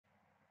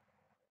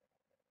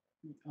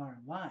We are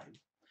live.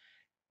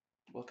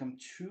 Welcome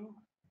to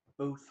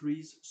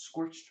 03's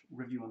Scorched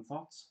Review and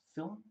Thoughts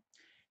film.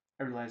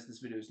 I realize this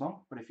video is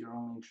long, but if you're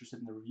only interested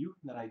in the review,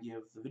 that idea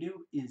of the video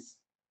is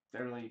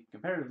fairly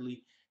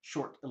comparatively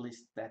short. At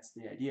least that's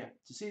the idea.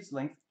 To see its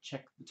length,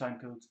 check the time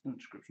codes in the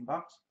description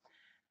box.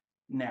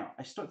 Now,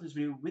 I start this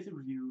video with a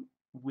review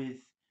with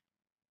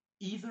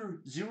either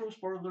zero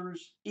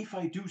spoilers. If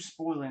I do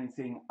spoil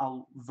anything,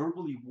 I'll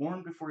verbally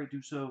warn before I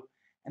do so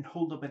and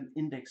hold up an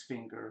index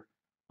finger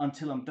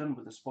until I'm done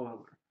with the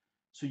spoiler.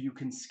 So you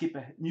can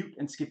mute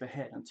and skip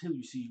ahead until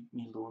you see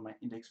me lower my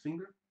index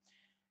finger.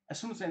 As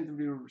soon as I end the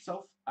video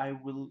itself, I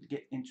will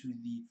get into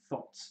the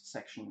thoughts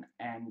section,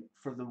 and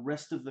for the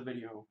rest of the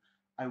video,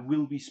 I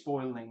will be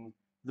spoiling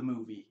the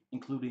movie,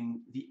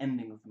 including the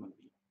ending of the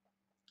movie.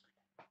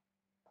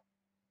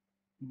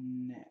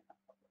 Now,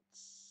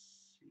 let's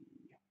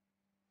see.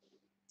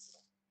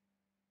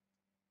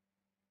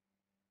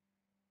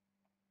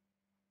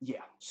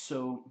 Yeah,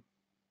 so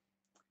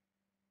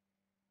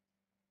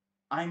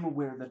I'm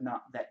aware that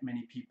not that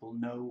many people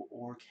know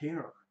or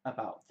care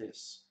about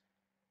this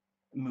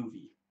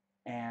movie,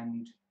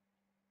 and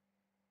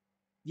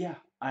yeah,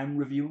 I'm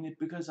reviewing it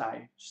because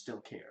I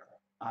still care.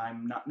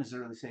 I'm not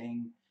necessarily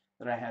saying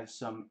that I have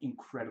some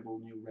incredible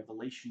new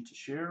revelation to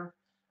share.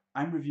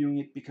 I'm reviewing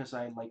it because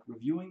I like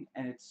reviewing,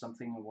 and it's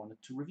something I wanted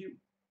to review.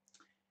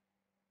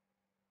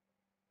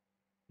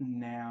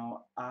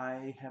 Now,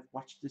 I have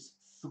watched this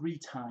 3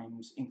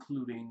 times,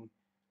 including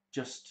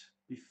just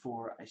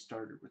before I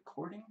started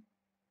recording.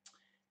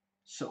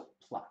 So,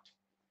 plot.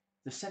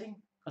 The setting,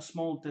 a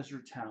small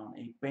desert town,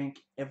 a bank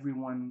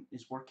everyone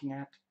is working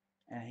at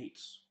and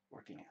hates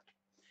working at.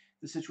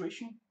 The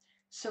situation,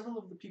 several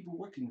of the people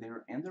working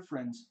there and their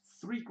friends,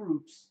 3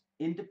 groups,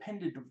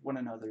 independent of one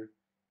another,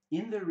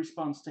 in their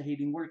response to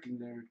hating working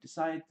there,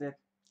 decide that,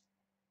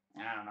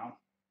 I don't know,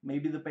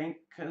 maybe the bank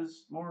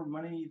has more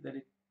money than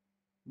it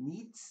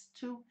needs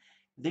to.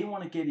 They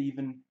want to get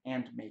even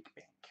and make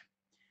bank.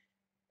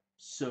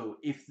 So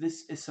if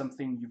this is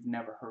something you've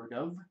never heard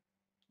of,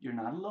 you're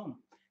not alone.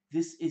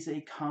 This is a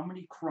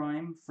comedy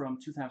crime from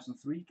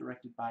 2003,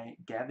 directed by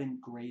Gavin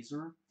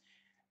Grazer,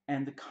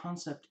 and the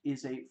concept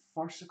is a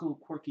farcical,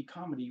 quirky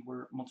comedy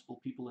where multiple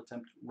people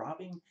attempt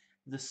robbing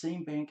the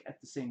same bank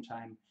at the same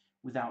time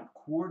without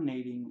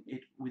coordinating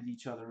it with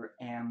each other.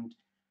 And,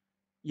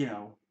 you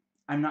know,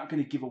 I'm not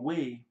going to give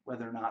away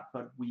whether or not,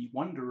 but we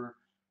wonder,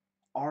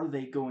 are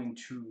they going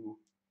to,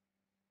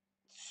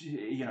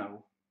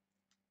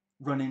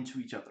 run into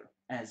each other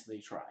as they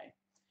try?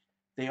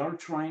 They are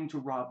trying to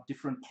rob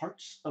different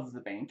parts of the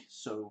bank,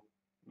 so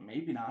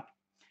maybe not.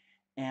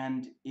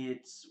 And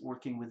it's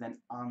working with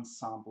an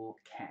ensemble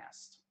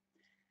cast.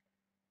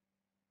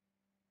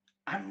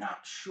 I'm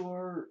not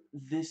sure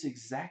this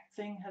exact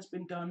thing has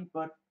been done,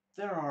 but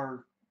there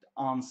are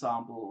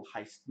ensemble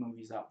heist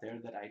movies out there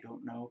that I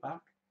don't know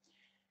about.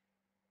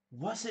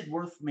 Was it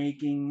worth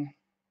making?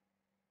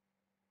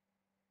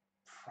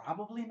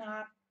 Probably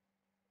not.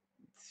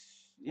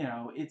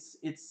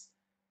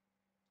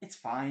 It's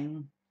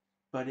fine,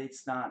 but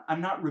it's not. I'm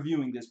not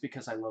reviewing this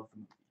because I love the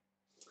movie.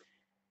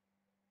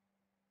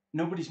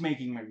 Nobody's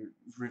making me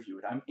review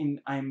it.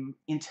 I'm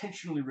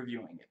intentionally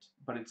reviewing it,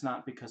 but it's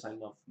not because I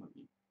love the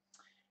movie.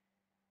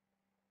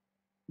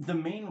 The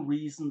main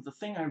reason, the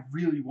thing I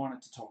really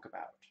wanted to talk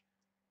about,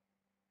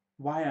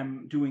 why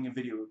I'm doing a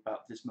video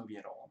about this movie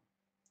at all,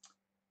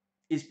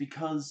 is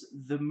because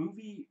the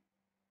movie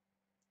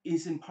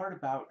is in part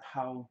about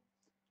how,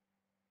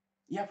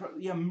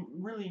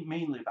 really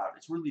mainly about,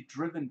 it's really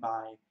driven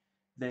by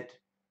that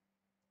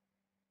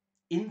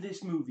in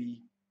this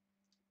movie,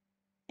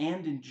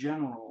 and in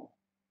general,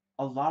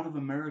 a lot of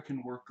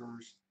American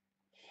workers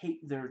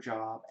hate their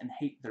job and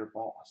hate their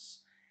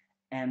boss.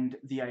 And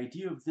the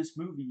idea of this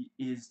movie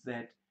is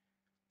that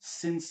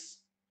since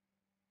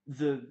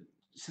the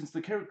since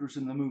the characters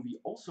in the movie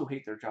also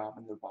hate their job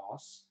and their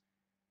boss,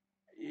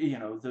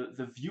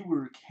 the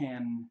viewer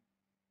can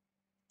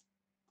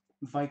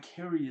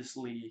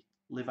vicariously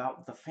live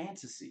out the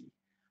fantasy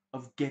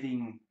of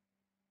getting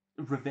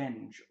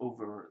revenge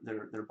over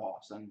their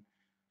boss and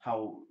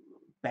how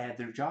bad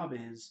their job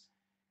is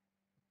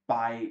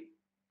by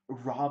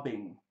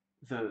robbing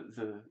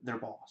their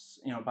boss,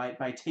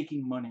 by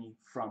taking money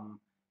from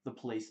the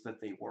place that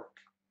they work,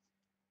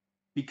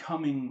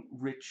 becoming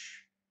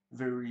rich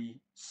very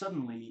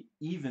suddenly,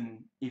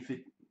 even if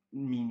it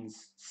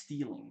means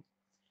stealing.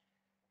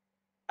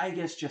 I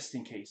guess just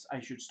in case,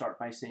 I should start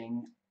by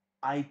saying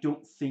I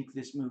don't think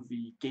this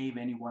movie gave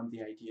anyone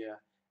the idea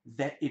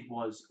that it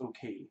was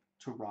okay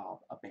to rob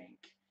a bank.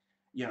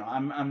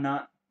 I'm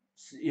not,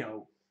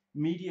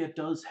 media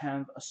does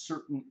have a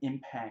certain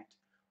impact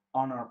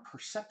on our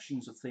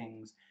perceptions of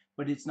things,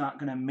 but it's not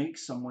going to make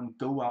someone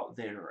go out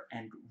there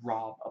and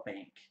rob a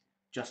bank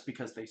just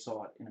because they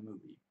saw it in a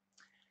movie.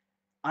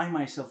 I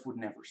myself would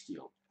never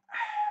steal.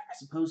 I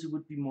suppose it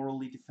would be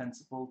morally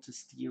defensible to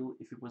steal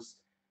if it was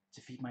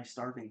to feed my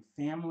starving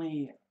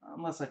family,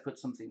 unless I put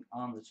something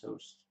on the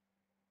toast,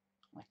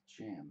 like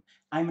jam.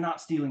 I'm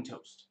not stealing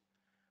toast.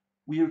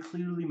 we are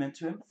clearly meant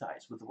to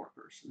empathize with the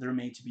workers. They're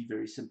made to be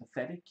very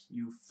sympathetic.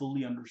 You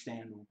fully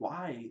understand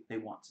why they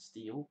want to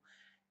steal.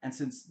 And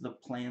since the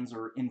plans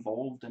are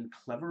involved and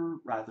clever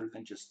rather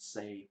than just,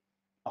 say,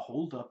 a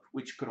holdup,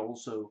 which could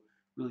also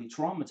really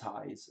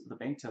traumatize the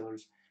bank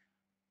tellers,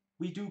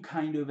 we do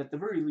kind of, at the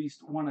very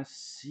least, want to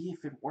see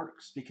if it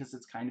works because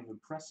it's kind of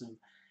impressive.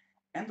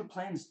 And the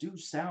plans do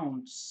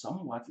sound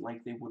somewhat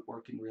like they would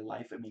work in real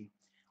life. I mean,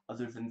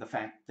 other than the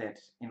fact that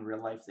in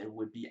real life there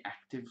would be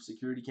active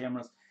security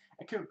cameras.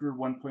 A character at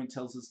one point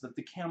tells us that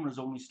the cameras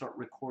only start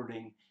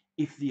recording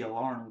if the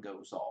alarm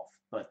goes off,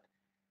 but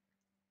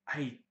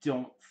I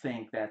don't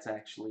think that's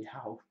actually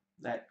how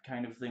that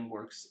kind of thing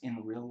works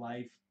in real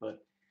life.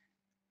 But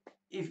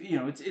if you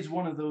know, it's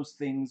one of those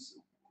things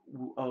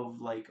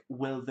of like,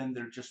 well, then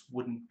there just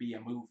wouldn't be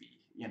a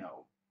movie, you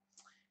know.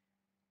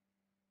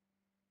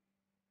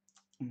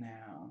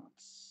 Now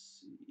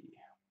let's see,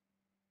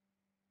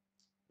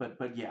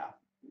 but yeah,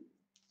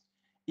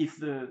 if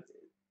the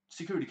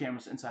security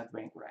cameras inside the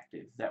bank were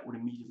active, that would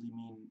immediately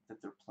mean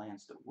that their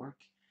plans don't work.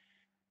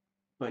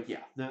 But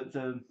yeah,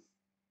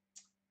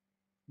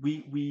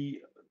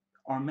 we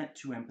are meant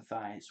to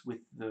empathize with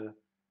the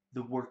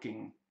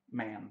working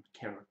man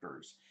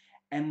characters,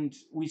 and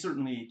we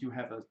certainly do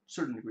have a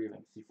certain degree of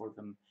empathy for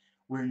them.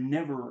 We're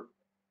never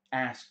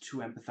asked to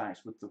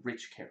empathize with the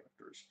rich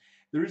characters.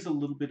 There is a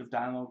little bit of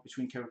dialogue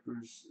between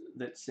characters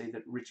that say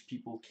that rich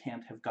people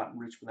can't have gotten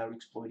rich without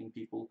exploiting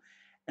people,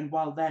 and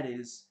while that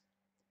is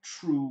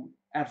true,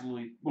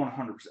 absolutely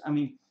 100%. I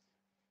mean,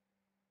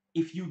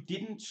 if you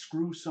didn't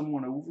screw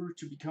someone over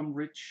to become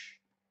rich,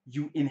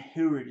 you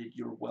inherited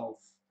your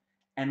wealth,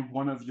 and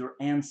one of your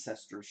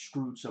ancestors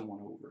screwed someone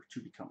over to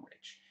become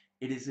rich.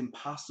 It is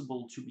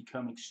impossible to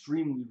become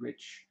extremely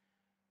rich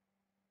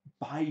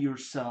by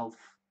yourself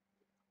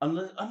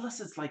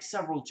unless it's like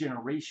several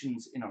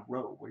generations in a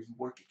row where you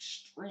work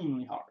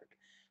extremely hard.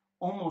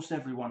 Almost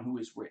everyone who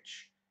is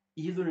rich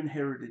either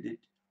inherited it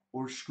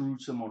or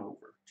screwed someone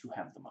over to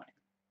have the money.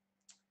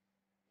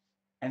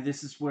 And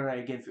this is where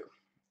I give,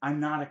 I'm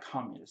not a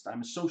communist,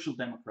 I'm a social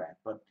democrat,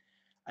 but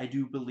I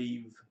do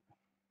believe,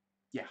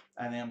 yeah,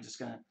 I mean,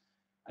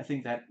 I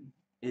think that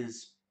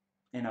is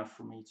enough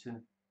for me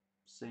to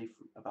say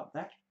about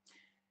that.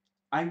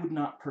 I would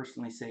not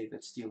personally say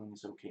that stealing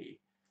is okay,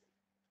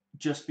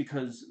 just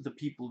because the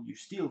people you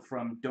steal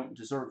from don't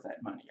deserve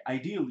that money.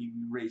 Ideally,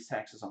 we raise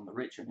taxes on the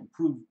rich and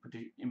improve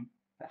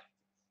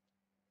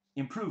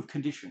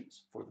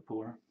conditions for the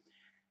poor.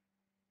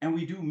 And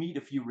we do meet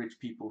a few rich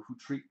people who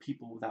treat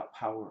people without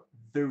power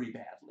very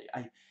badly.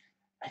 I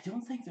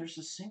don't think there's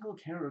a single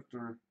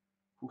character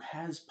who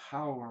has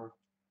power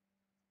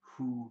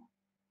who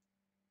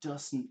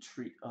doesn't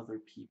treat other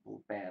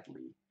people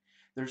badly.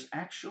 There's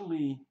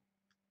actually,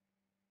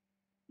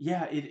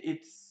 yeah,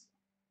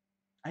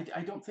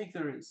 I don't think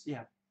there is,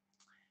 yeah.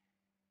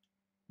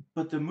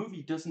 But the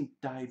movie doesn't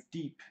dive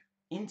deep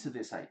into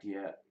this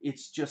idea.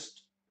 It's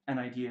just an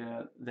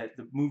idea that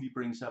the movie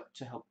brings up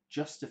to help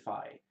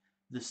justify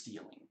the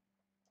stealing.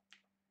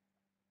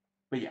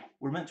 But yeah,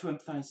 we're meant to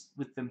empathize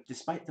with them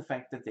despite the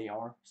fact that they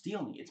are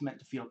stealing. It's meant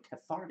to feel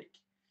cathartic.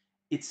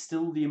 It's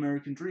still the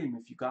American dream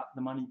if you got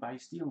the money by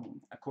stealing,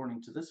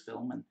 according to this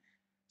film and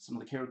some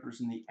of the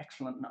characters in the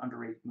excellent and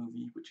underrated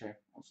movie, which I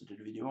also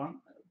did a video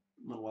on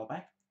a little while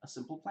back, A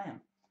Simple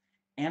Plan,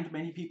 and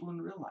many people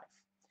in real life.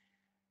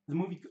 The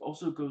movie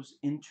also goes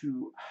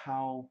into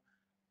how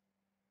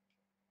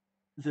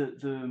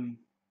the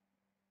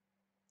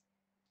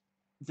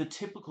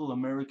typical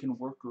American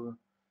worker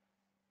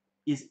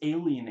is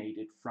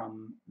alienated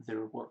from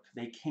their work.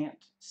 They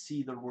can't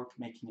see their work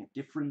making a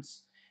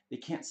difference. They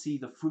can't see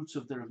the fruits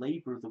of their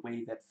labor the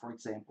way that, for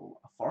example,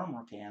 a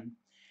farmer can.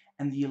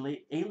 And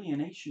the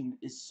alienation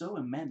is so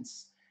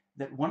immense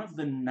that one of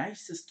the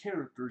nicest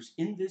characters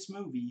in this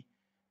movie,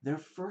 their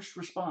first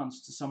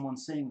response to someone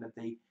saying that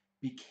they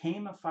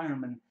became a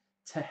fireman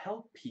to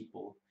help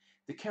people,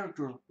 the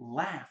character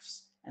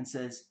laughs and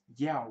says,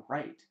 "Yeah,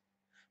 right."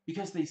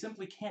 Because they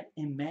simply can't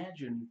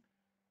imagine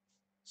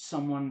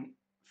someone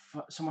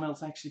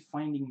else actually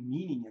finding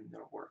meaning in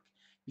their work,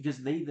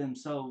 because they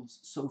themselves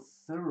so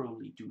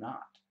thoroughly do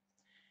not.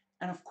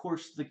 And of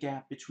course, the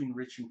gap between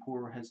rich and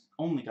poor has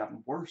only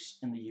gotten worse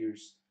in the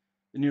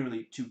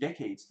nearly 2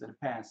 decades that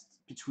have passed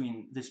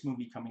between this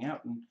movie coming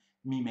out and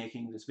me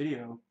making this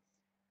video.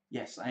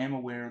 Yes, I am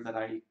aware that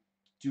I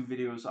do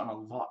videos on a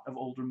lot of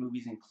older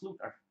movies,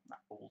 or not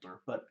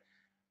older, but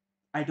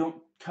I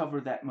don't cover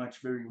that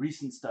much very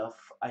recent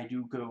stuff. I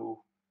do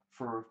go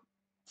for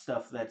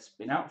stuff that's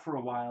been out for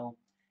a while,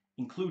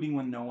 including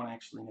when no one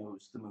actually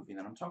knows the movie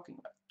that I'm talking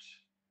about.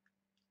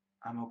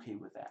 I'm okay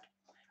with that.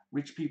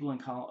 Rich people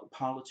and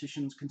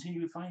politicians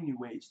continue to find new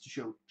ways to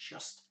show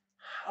just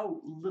how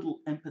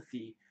little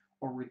empathy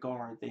or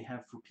regard they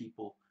have for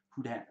people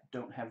who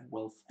don't have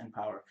wealth and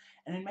power.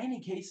 And in many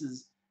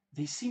cases,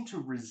 they seem to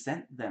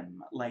resent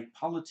them. Like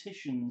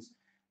politicians,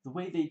 the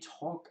way they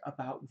talk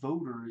about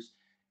voters,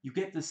 you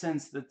get the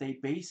sense that they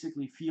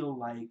basically feel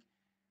like,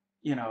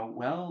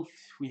 well,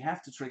 we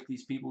have to trick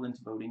these people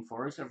into voting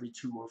for us every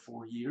 2 or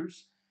 4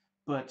 years,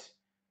 but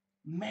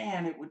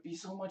man, it would be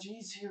so much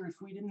easier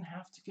if we didn't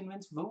have to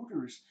convince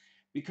voters,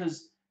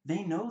 because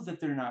they know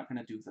that they're not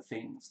going to do the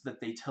things that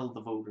they tell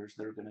the voters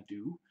they're going to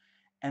do,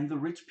 and the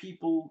rich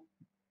people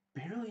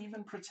barely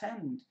even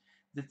pretend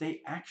that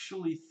they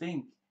actually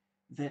think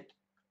that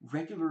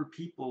regular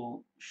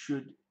people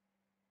should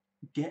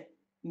get,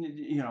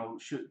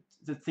 should,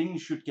 the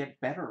things should get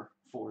better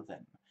for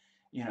them.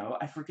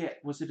 I forget,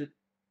 was it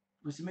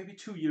maybe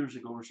 2 years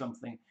ago or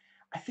something?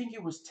 I think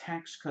it was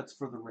tax cuts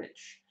for the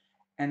rich.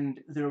 And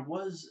there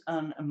was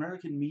an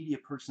American media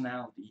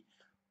personality.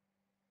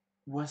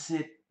 Was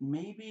it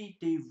maybe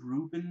Dave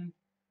Rubin?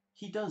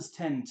 He does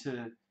tend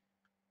to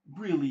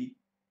really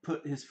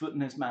put his foot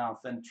in his mouth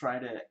and try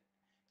to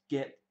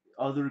get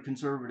other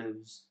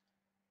conservatives.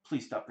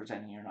 Please stop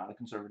pretending you're not a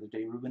conservative,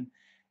 Dave Rubin.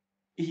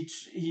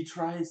 He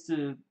tries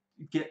to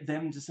get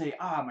them to say,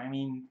 I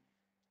mean,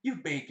 you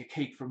bake a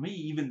cake for me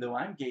even though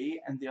I'm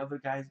gay, and the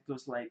other guy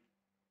goes like,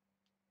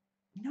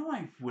 no,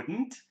 I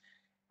wouldn't.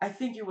 I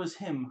think it was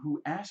him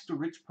who asked a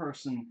rich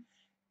person,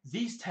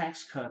 these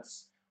tax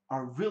cuts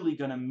are really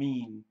going to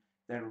mean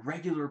that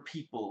regular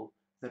people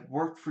that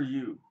work for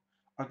you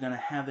are going to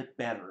have it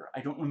better.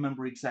 I don't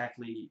remember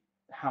exactly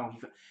how he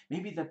felt.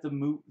 Maybe that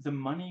the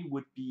money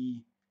would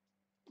be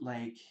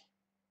like,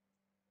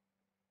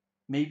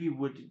 maybe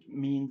would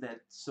mean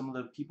that some of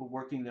the people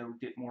working there would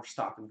get more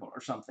stock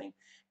or something.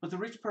 But the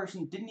rich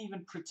person didn't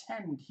even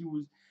pretend.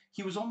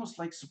 He was almost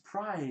like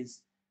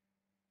surprised.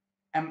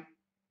 Am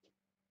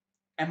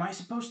am I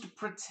supposed to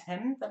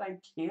pretend that I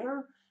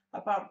care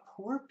about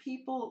poor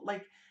people?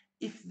 Like,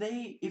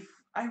 if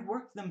I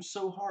work them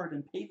so hard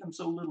and pay them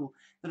so little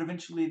that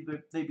eventually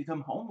they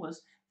become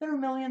homeless, there are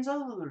millions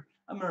of other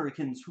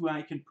Americans who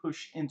I can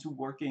push into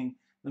working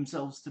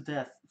themselves to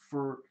death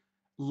for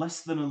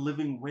less than a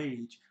living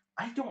wage.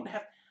 I don't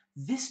have,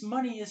 this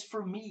money is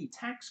for me.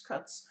 Tax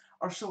cuts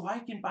are so I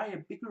can buy a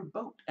bigger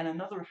boat and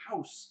another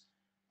house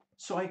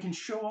so I can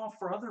show off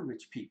for other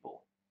rich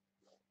people.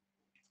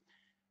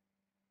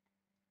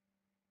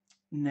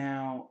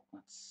 Now,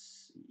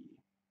 let's see.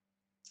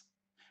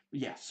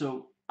 Yeah,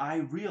 so I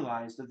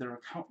realize that there are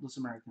countless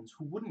Americans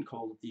who wouldn't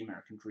call it the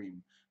American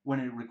dream when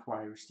it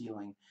requires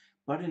stealing,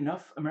 but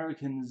enough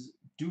Americans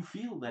do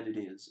feel that it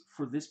is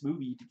for this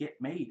movie to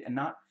get made and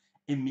not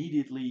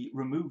immediately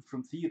removed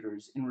from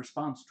theaters in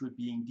response to it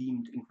being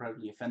deemed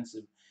incredibly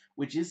offensive,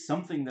 which is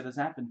something that has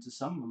happened to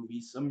some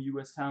movies. Some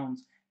US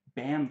towns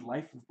banned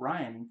Life of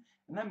Brian,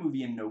 and that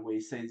movie in no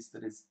way says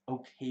that it's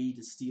okay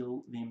to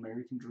steal the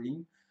American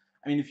dream.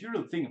 I mean, if you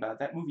really think about it,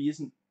 that movie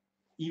isn't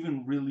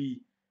even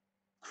really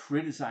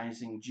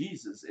criticizing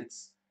Jesus.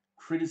 It's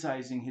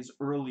criticizing his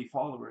early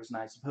followers,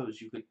 and I suppose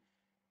you could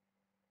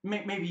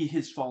maybe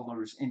his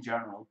followers in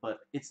general, but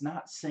it's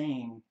not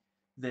saying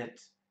that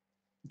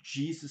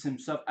Jesus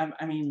himself.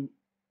 I mean,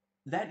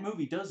 that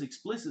movie does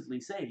explicitly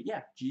say,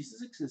 yeah,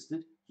 Jesus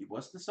existed. He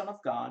was the Son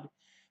of God,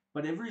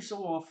 but every so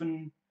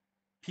often,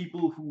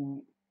 people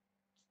who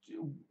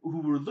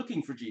were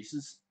looking for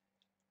Jesus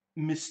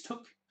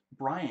mistook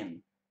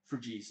Brian for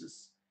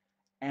Jesus,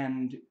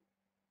 and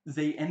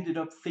they ended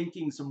up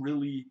thinking some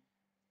really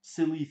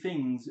silly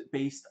things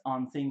based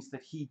on things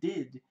that he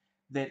did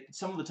that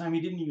some of the time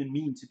he didn't even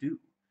mean to do.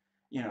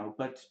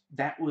 But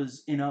that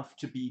was enough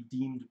to be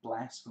deemed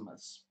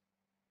blasphemous.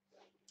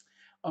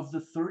 Of the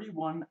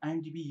 31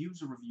 IMDb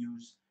user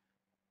reviews,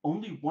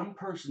 only one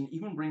person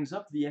even brings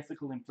up the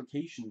ethical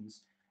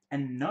implications,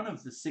 and none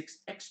of the 6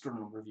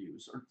 external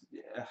reviews, or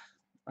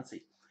let's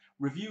see,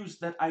 reviews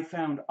that I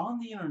found on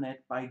the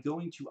internet by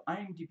going to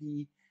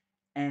IMDb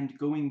and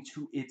going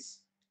to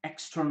its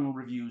external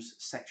reviews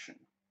section.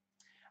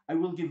 I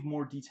will give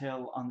more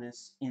detail on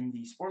this in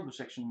the spoiler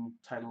section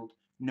titled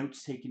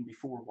Notes Taken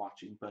Before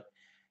Watching, but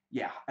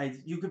yeah,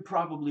 you could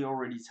probably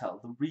already tell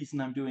the reason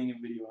I'm doing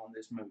a video on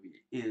this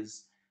movie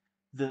is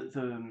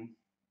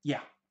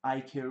yeah,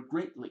 I care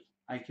greatly.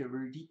 I care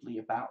very deeply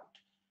about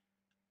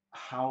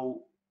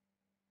how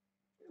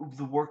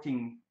the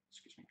working,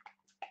 excuse me,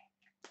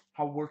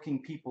 how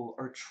working people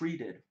are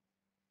treated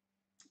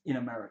in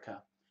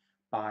America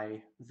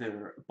by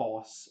their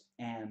boss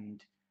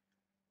and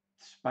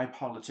by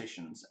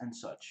politicians and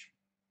such.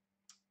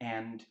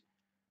 And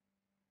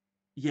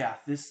yeah,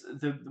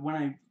 the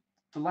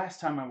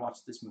last time I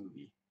watched this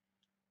movie,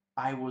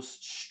 I was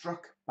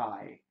struck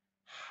by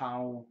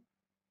how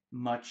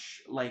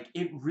much, like,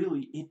 it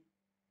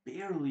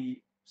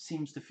barely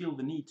seems to feel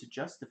the need to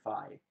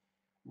justify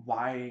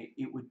why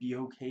it would be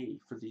okay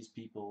for these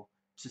people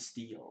to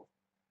steal.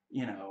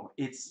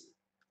 It's,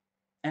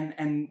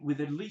 and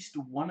with at least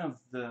one of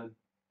the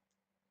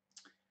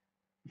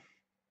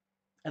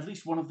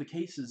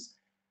cases,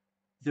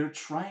 they're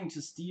trying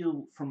to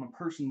steal from a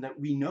person that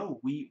we know.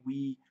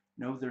 We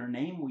know their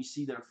name, we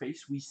see their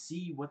face, we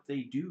see what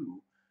they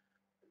do.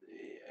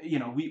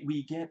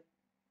 We get,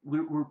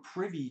 we're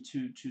privy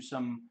to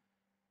some,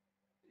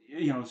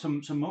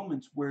 some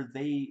moments where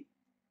they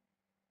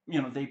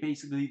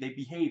basically they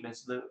behave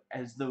as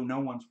though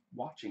no one's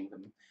watching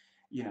them,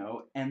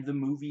 and the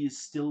movie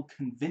is still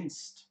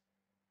convinced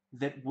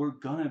that we're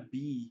gonna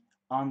be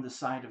on the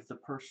side of the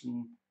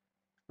person,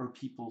 or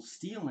people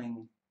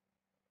stealing,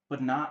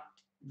 but not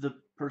the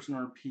person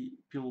or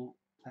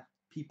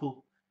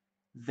people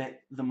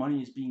that the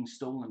money is being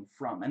stolen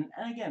from. And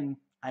again,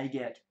 I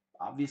get,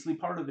 obviously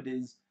part of it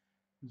is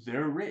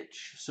they're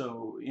rich,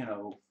 so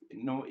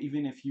no,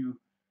 even if you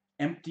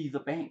empty the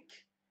bank,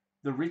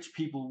 the rich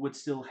people would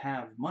still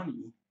have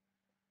money.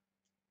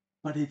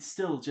 But it's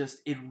still just,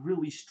 it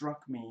really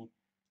struck me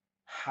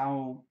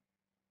how,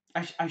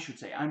 I should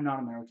say, I'm not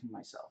American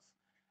myself.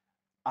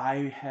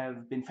 I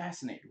have been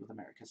fascinated with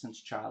America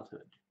since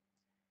childhood.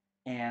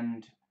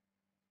 And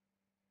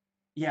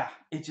yeah,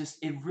 it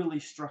really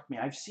struck me.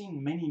 I've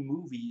seen many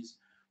movies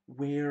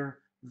where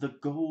the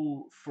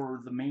goal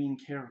for the main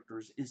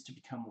characters is to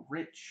become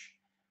rich,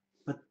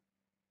 but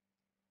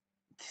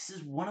this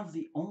is one of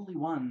the only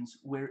ones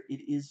where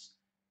it is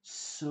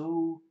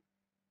so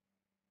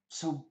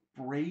so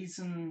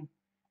brazen,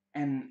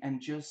 and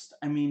just,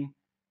 I mean,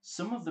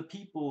 some of the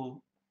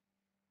people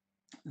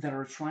that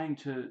are trying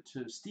to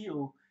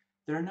steal,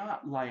 they're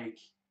not like,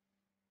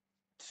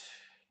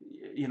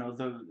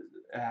 the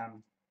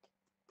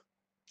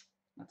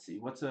let's see,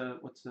 what's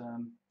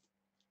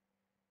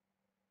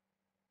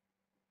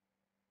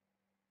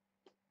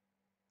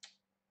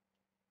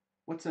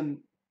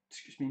an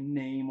excuse me,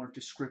 name or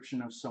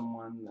description of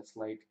someone that's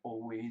like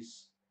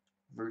always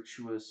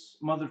virtuous?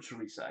 Mother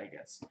Teresa, I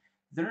guess.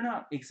 They're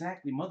not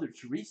exactly Mother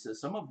Teresa.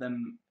 Some of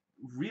them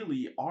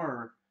really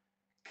are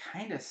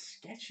kind of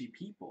sketchy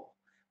people.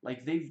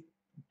 Like, they've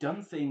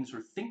done things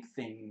or think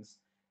things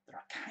that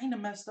are kind of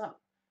messed up.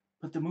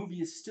 But the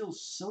movie is still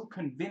so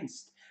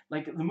convinced.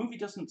 Like, the movie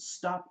doesn't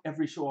stop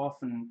every so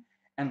often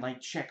and like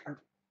check,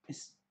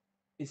 is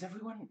is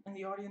everyone in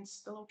the audience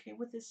still okay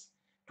with this?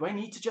 Do I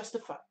need to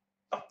justify?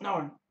 Oh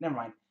no, never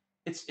mind.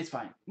 It's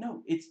fine.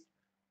 No,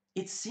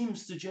 it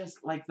seems to just,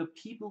 like, the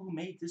people who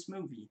made this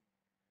movie.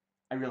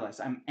 I realize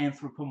I'm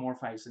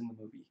anthropomorphizing the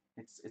movie.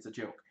 It's a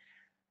joke.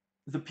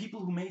 The people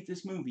who made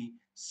this movie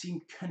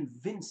seemed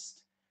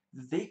convinced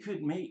that they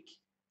could make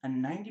a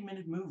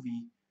 90-minute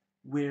movie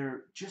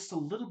where just a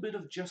little bit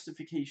of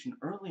justification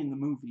early in the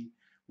movie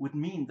would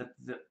mean that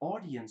the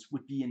audience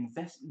would be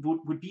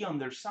would be on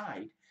their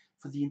side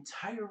for the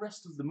entire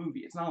rest of the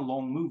movie. It's not a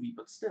long movie,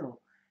 but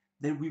still,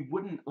 that we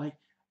wouldn't, like,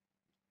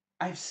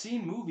 I've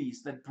seen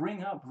movies that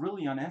bring up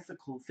really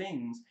unethical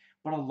things,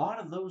 but a lot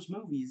of those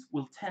movies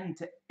will tend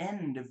to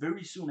end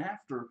very soon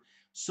after,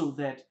 so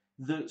that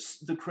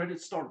the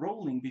credits start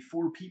rolling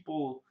before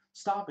people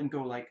stop and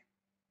go like,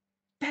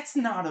 "That's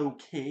not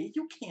okay.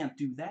 You can't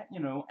do that,"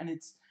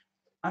 And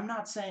I'm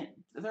not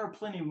saying, there are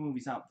plenty of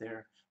movies out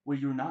there where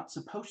you're not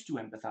supposed to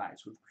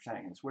empathize with the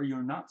protagonist, where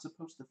you're not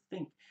supposed to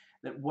think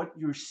that what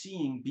you're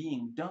seeing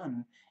being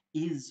done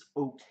is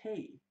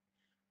okay.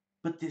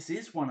 But this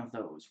is one of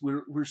those.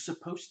 We're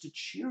supposed to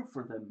cheer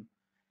for them,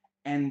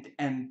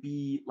 and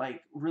be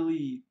like,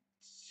 really,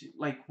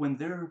 like, when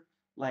they're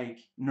like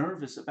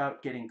nervous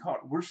about getting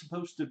caught. We're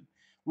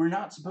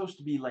not supposed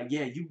to be like,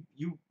 yeah,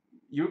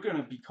 you're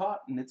gonna be caught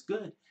and it's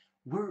good.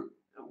 We're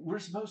we're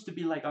supposed to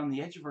be like on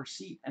the edge of our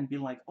seat and be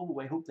like, oh,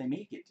 I hope they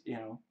make it.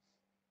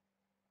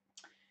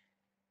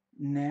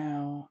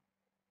 Now,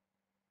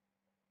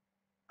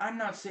 I'm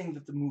not saying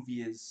that the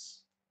movie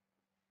is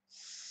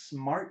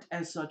smart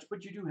as such,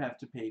 but you do have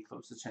to pay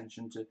close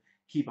attention to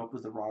keep up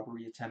with the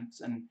robbery attempts.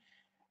 And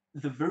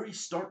the very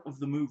start of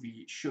the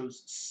movie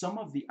shows some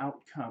of the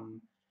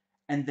outcome,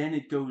 and then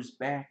it goes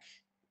back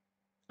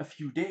a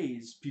few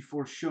days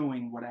before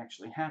showing what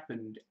actually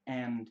happened.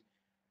 And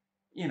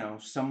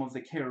some of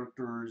the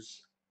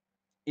characters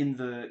in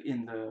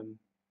the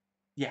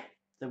yeah,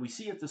 that we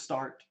see at the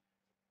start,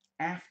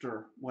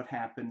 after what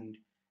happened,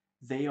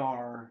 they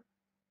are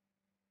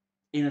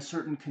in a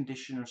certain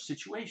condition or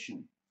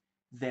situation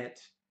that,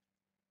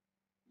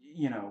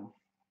 you know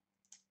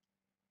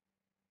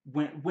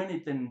when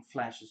it then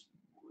flashes,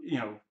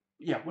 yeah,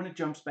 when it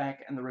jumps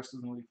back and the rest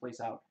of the movie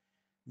plays out,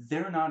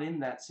 they're not in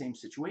that same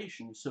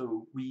situation.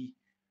 So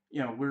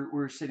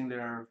we're sitting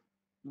there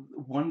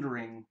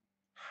wondering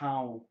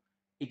how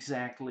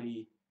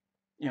exactly,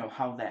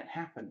 how that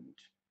happened.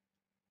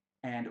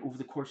 And over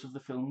the course of the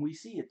film, we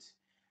see it.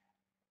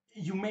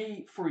 You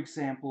may, for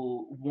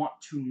example, want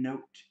to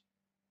note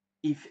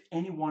if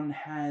anyone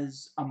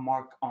has a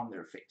mark on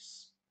their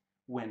face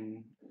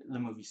when the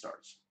movie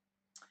starts.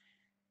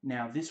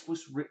 Now, this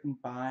was written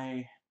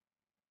by,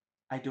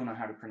 I don't know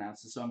how to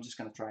pronounce this, so I'm just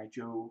going to try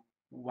Joe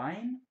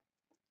Wein,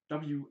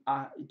 Wein,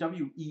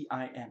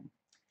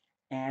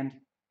 and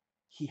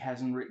he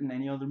hasn't written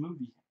any other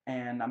movie,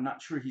 and I'm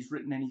not sure he's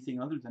written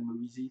anything other than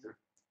movies either.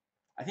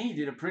 I think he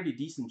did a pretty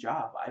decent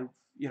job.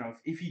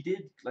 If he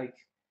did, like,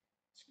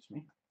 excuse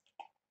me,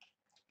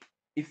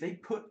 if they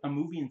put a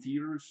movie in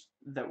theaters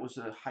that was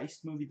a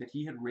heist movie that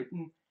he had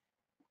written,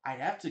 I'd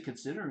have to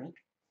consider it.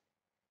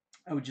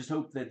 I would just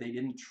hope that they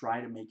didn't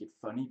try to make it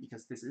funny,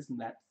 because this isn't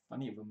that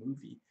funny of a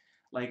movie.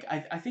 Like,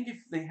 I think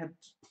if they had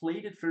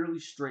played it fairly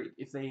straight,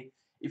 if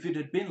it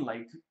had been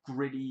like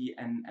gritty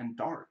and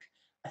dark,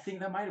 I think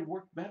that might have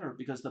worked better,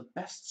 because the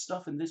best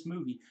stuff in this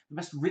movie, the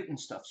best written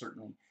stuff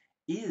certainly,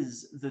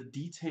 is the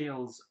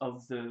details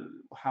of the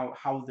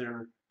how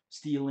they're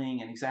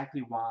stealing and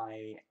exactly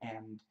why,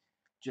 and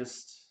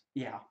just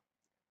yeah,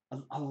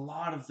 a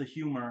lot of the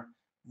humor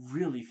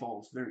really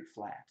falls very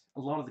flat.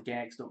 A lot of the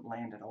gags don't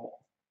land at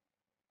all,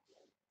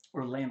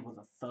 or land with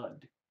a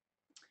thud.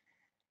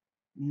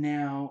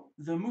 Now,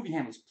 the movie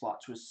handles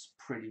plot twists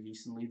pretty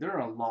decently. There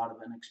are a lot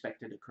of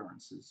unexpected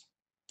occurrences.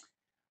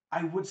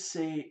 I would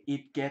say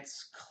it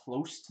gets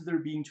close to there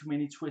being too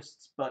many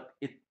twists, but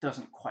it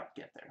doesn't quite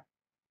get there.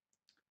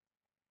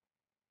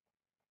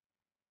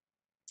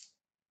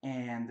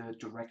 And the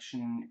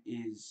direction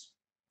is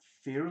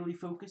fairly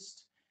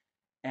focused.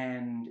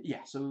 And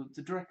yeah, so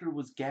the director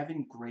was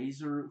Gavin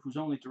Grazer, who's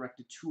only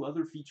directed two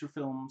other feature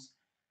films.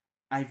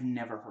 I've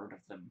never heard of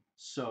them,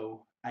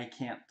 so I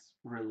can't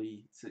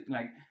really say,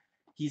 like,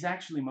 he's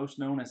actually most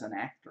known as an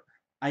actor.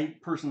 I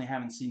personally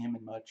haven't seen him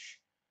in much.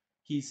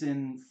 He's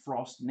in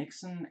Frost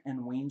Nixon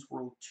and Wayne's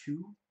World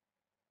 2.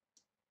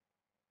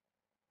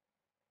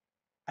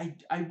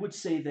 I would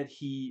say that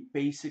he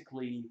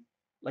basically,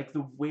 like,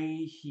 the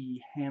way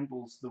he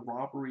handles the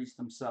robberies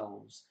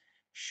themselves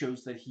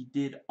shows that he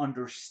did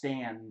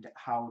understand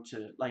how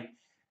to, like,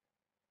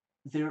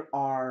 there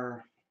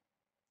are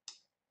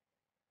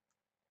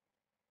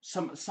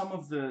some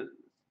of the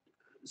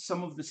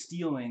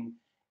stealing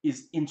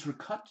is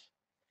intercut,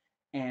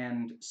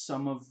 and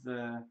some of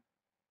the,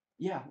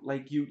 yeah,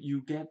 like,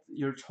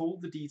 you're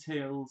told the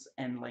details,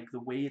 and like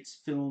the way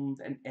it's filmed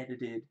and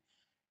edited,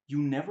 you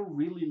never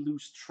really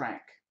lose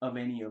track of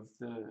any of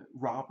the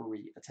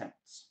robbery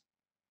attempts.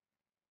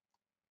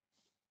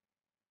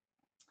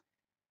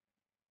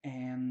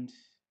 And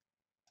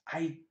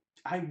I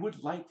I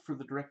would like for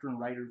the director and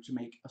writer to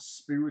make a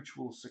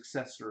spiritual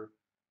successor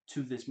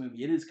to this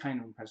movie. It is kind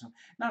of impressive.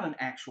 Not an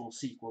actual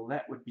sequel,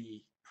 that would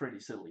be pretty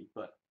silly,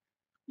 but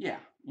yeah,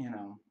 you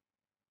know.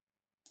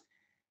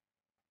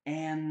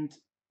 And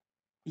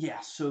yeah,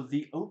 so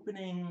the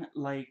opening,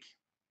 like,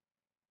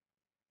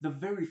 the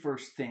very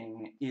first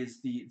thing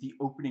is the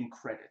opening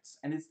credits,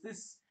 and it's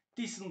this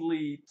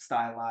decently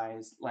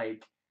stylized,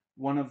 like,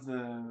 one of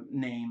the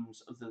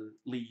names of the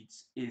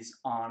leads is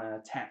on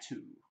a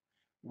tattoo.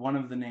 One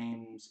of the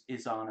names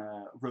is on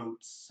a road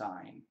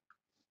sign.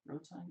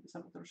 Road sign? Is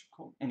that what they're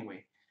called?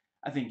 Anyway,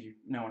 I think you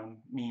know what I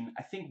mean.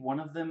 I think one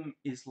of them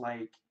is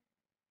like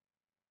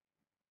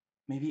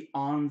maybe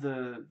on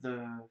the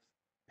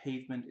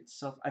pavement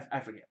itself.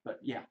 I forget, but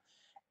yeah.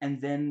 And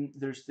then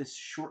there's this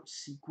short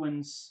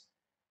sequence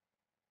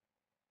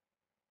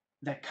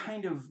that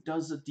kind of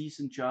does a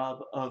decent job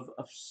of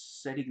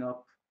setting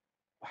up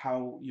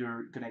how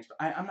you're gonna.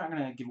 I'm not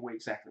gonna give away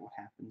exactly what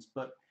happens,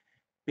 but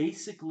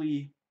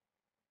basically,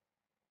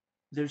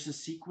 there's a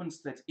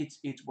sequence that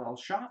it's well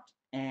shot,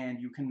 and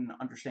you can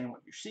understand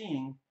what you're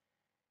seeing,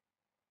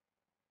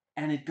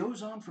 and it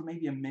goes on for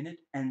maybe a minute,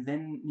 and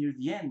then near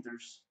the end,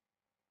 there's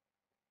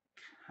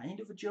kind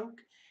of a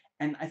joke,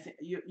 and I think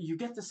you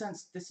get the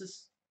sense this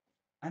is,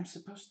 I'm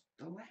supposed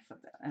to laugh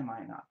at that, am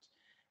I not?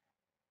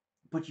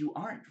 But you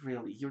aren't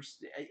really.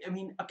 I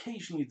mean,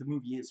 occasionally the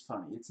movie is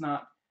funny. It's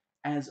not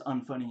as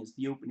unfunny as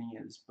the opening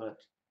is, but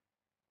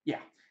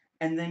yeah.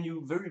 And then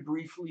you very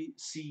briefly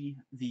see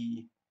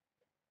the,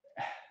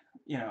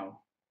 you know,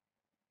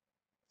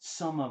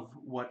 some of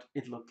what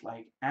it looked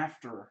like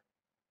after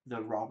the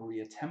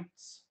robbery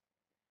attempts,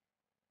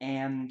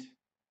 and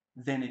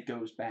then it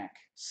goes back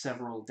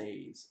several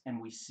days, and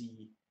we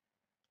see,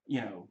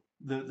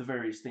 the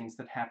various things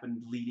that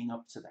happened leading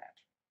up to that.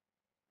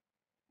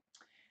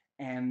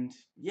 And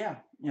yeah,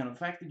 the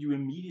fact that you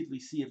immediately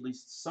see at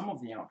least some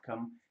of the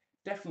outcome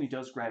definitely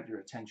does grab your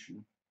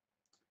attention.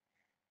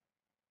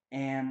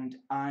 And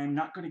I'm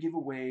not going to give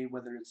away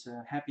whether it's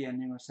a happy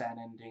ending or sad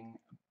ending,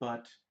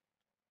 but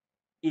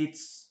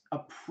it's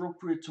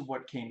appropriate to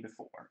what came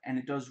before, and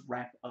it does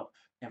wrap up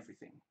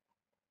everything.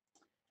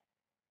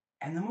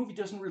 And the movie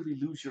doesn't really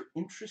lose your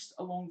interest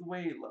along the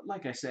way.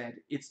 Like I said,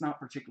 it's not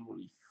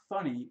particularly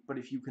funny, but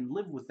if you can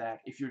live with that,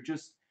 if you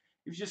just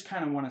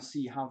kind of want to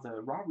see how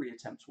the robbery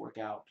attempts work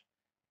out,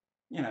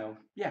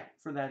 yeah,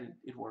 for that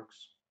it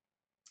works.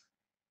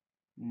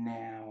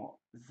 Now,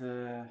 let's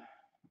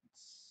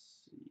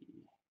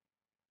see.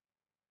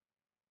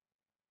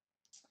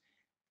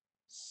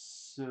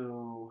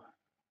 So,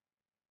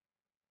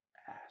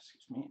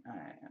 excuse me,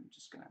 I am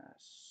just gonna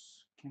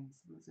skim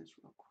through this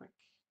real quick.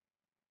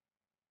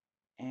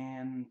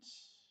 And,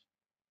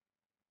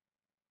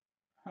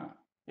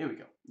 here we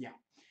go, yeah.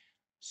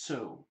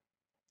 So,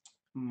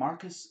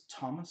 Marcus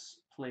Thomas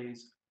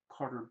plays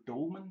Carter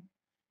Dolman,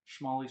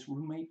 Schmalley's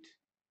roommate,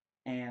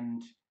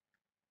 and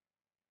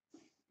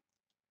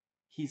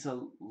he's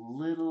a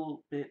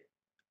little bit,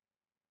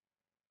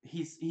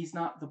 he's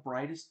not the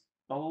brightest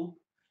bulb.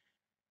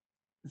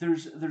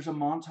 There's a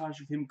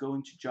montage of him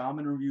going to job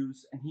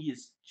interviews, and he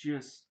is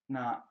just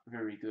not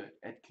very good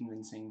at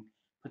convincing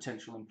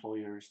potential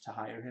employers to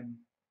hire him.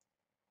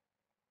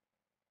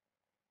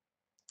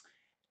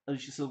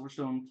 Alicia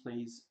Silverstone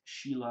plays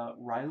Sheila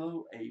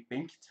Rilo, a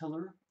bank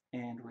teller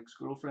and Rick's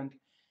girlfriend.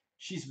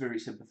 She's very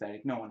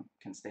sympathetic. No one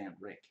can stand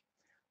Rick.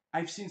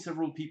 I've seen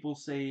several people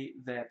say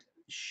that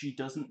she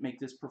doesn't make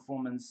this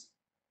performance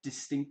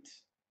distinct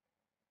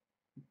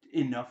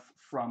enough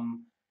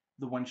from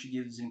the one she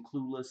gives in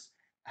Clueless.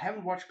 I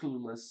haven't watched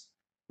Clueless,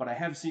 but I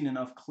have seen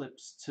enough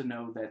clips to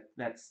know that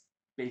that's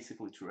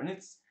basically true. And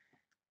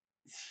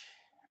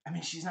I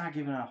mean, she's not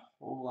given a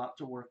whole lot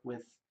to work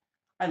with.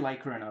 I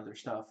like her in other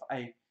stuff.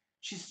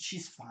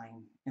 She's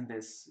fine in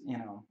this, you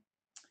know.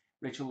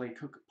 Rachel Leigh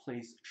Cook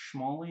plays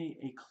Schmally,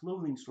 a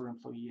clothing store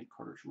employee and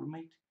Carter's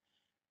roommate.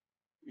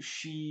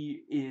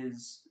 She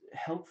is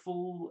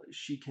helpful.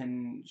 She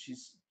can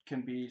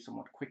be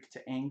somewhat quick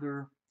to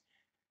anger.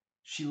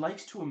 She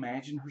likes to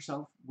imagine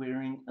herself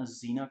wearing a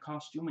Xena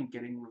costume and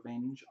getting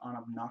revenge on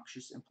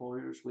obnoxious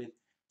employers with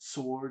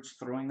swords,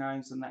 throwing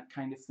knives, and that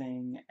kind of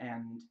thing.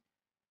 And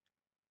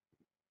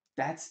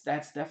that's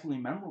definitely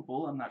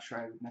memorable. I'm not sure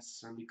I would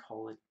necessarily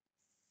call it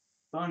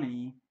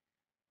funny.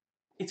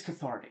 It's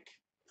cathartic,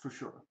 for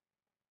sure.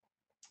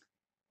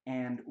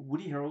 And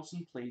Woody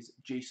Harrelson plays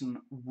Jason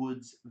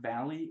Woods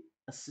Valley,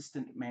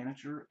 assistant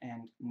manager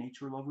and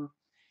nature lover.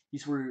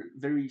 He's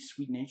very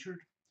sweet-natured.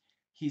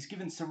 He's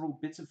given several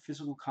bits of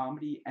physical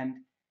comedy, and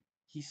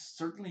he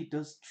certainly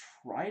does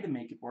try to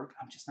make it work.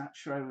 I'm just not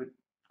sure I would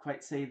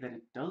quite say that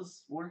it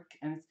does work,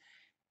 and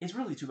it's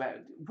really too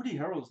bad. Woody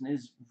Harrelson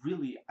is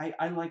really,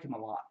 I like him a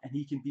lot, and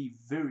he can be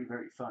very,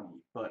 very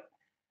funny, but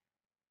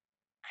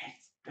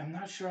I'm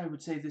not sure I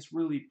would say this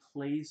really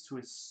plays to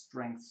his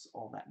strengths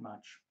all that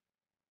much.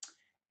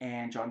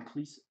 And John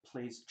Cleese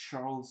plays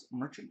Charles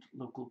Merchant,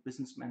 local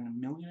businessman and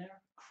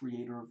millionaire,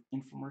 creator of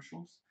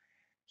infomercials.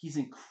 He's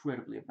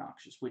incredibly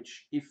obnoxious,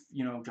 which, if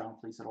you know John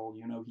Cleese at all,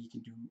 you know he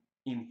can do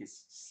in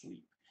his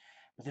sleep.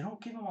 But they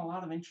don't give him a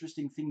lot of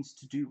interesting things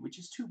to do, which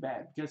is too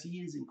bad, because he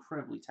is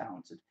incredibly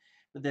talented.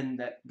 But then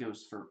that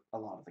goes for a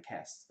lot of the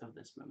cast of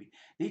this movie.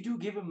 They do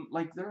give him,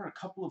 like, there are a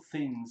couple of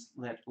things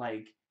that,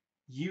 like,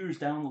 years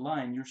down the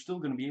line, you're still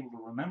going to be able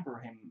to remember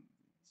him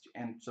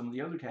and some of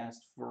the other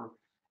cast for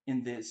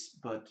in this,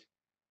 but,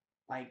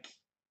 like,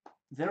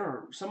 there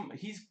are some,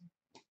 excuse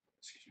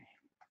me,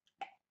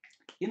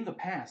 in the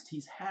past,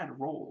 he's had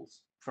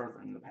roles,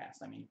 further in the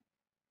past, I mean,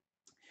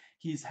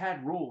 he's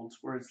had roles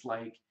where it's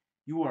like,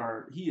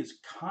 he is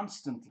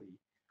constantly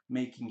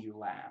making you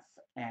laugh,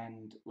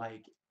 and,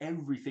 like,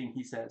 everything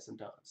he says and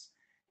does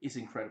is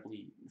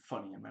incredibly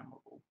funny and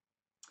memorable.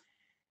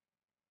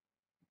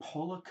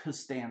 Paula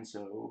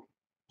Costanzo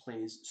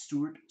plays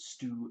Stuart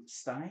Stu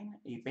Stein,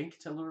 a bank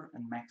teller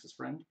and Max's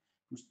friend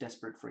who's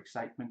desperate for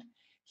excitement.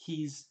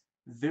 He's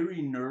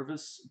very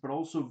nervous, but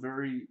also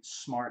very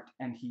smart,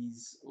 and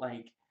he's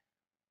like,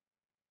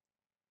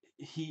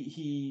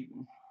 he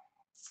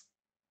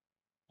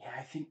yeah,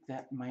 I think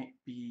that might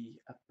be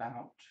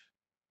about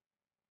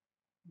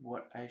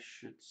what I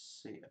should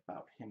say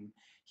about him.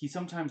 He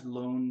sometimes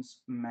loans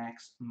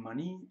Max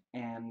money,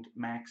 and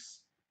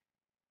Max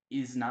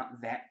is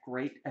not that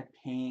great at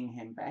paying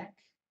him back.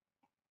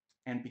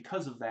 And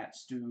because of that,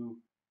 Stu,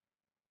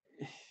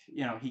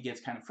 he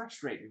gets kind of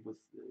frustrated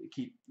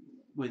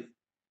with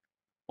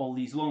all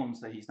these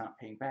loans that he's not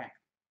paying back.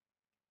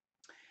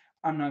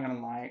 I'm not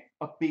gonna lie,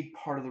 a big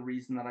part of the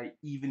reason that I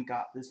even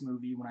got this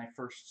movie when I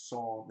first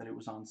saw that it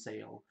was on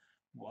sale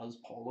was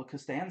Paula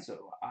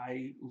Costanzo.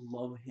 I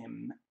love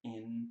him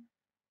in.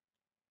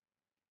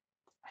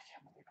 I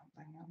can't believe I'm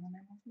blanking on the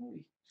name of the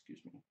movie.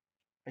 Excuse me.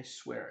 I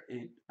swear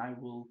it. I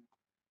will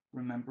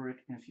remember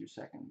it in a few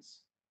seconds.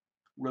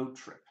 Road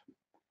Trip.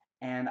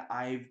 And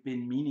I've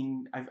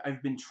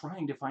been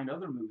trying to find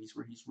other movies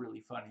where he's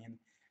really funny, and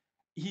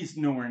he's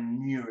nowhere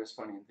near as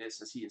funny in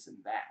this as he is in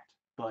that.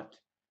 But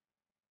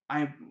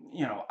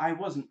I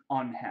wasn't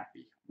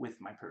unhappy with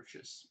my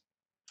purchase.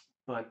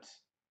 But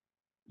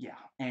yeah,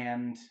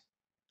 and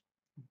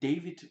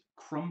David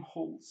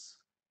Krumholtz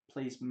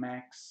plays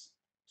Max,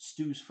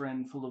 Stu's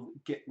friend, full of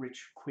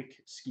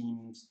get-rich-quick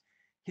schemes.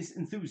 His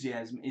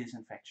enthusiasm is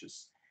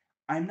infectious.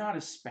 I'm not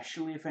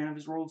especially a fan of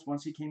his roles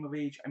once he came of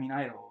age. I mean,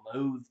 I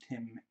loathed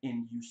him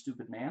in You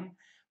Stupid Man,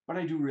 but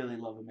I do really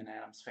love him in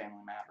Addams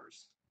Family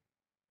Matters.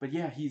 But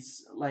yeah,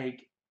 he's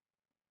like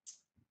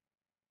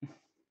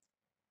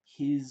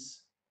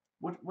his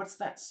what's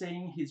that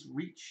saying? His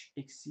reach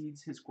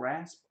exceeds his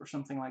grasp, or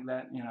something like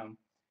that.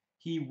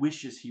 He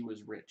wishes he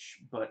was rich,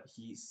 but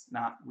he's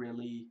not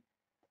really.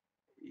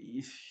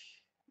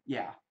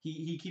 Yeah,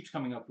 he keeps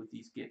coming up with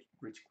these get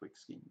rich quick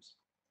schemes.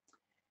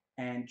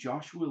 And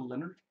Joshua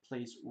Leonard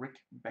plays Rick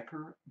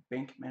Becker,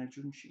 bank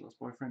manager and Sheila's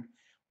boyfriend.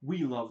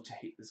 We love to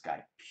hate this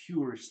guy,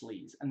 pure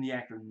sleaze, and the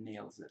actor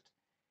nails it.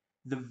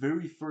 The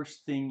very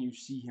first thing you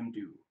see him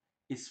do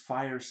is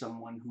fire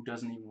someone who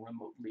doesn't even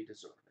remotely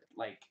deserve it.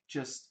 Like,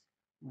 just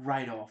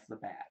right off the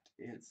bat.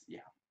 Yeah.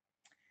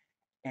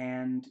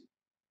 And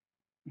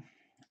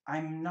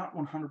I'm not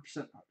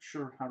 100%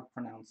 sure how to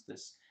pronounce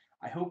this.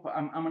 I hope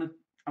I'm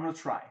gonna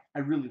try. I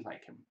really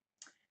like him.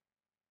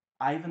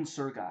 Ivan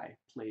Sergei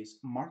plays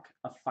Mark,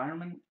 a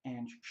fireman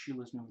and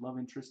Sheila's new love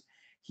interest.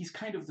 He's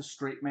kind of the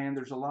straight man.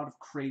 There's a lot of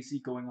crazy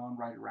going on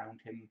right around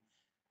him.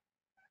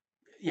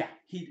 Yeah,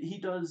 he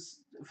does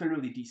a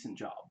fairly decent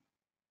job.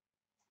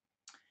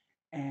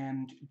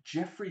 And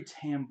Jeffrey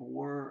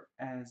Tambor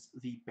as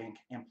the bank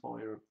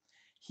employer.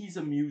 He's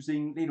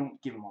amusing. They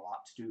don't give him a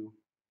lot to do.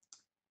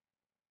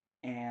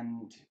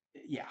 And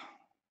yeah,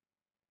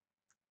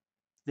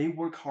 they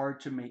work hard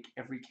to make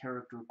every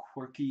character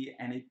quirky,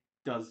 and it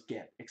does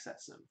get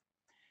excessive.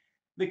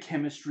 The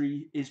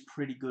chemistry is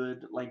pretty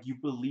good. Like, you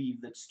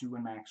believe that Stu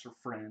and Max are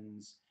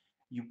friends.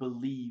 You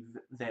believe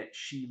that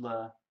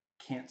Sheila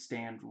can't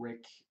stand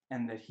Rick,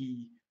 and that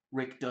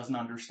Rick doesn't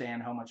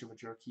understand how much of a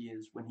jerk he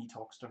is when he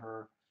talks to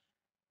her.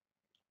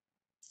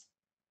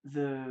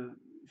 The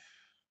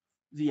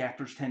the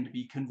actors tend to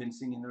be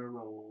convincing in their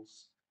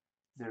roles.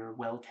 They're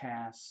well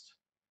cast.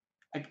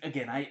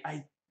 Again,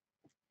 I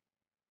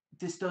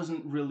this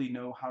doesn't really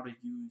know how to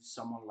use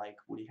someone like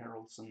Woody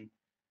Harrelson,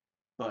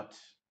 but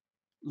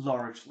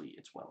largely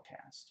it's well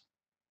cast.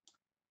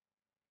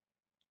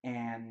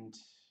 And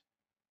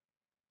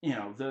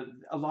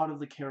a lot of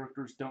the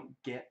characters don't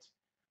get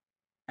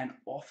an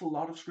awful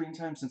lot of screen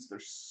time since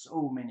there's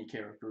so many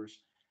characters,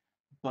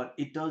 but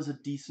it does a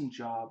decent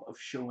job of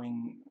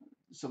showing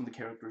some of the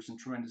characters in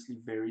tremendously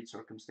varied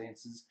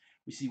circumstances.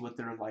 We see what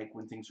they're like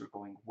when things are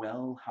going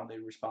well, how they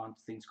respond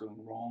to things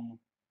going wrong.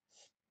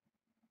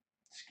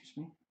 Excuse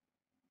me.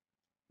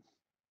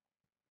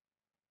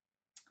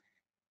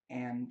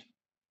 And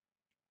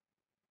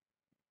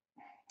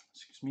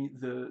excuse me,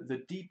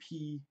 the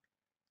DP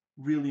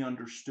really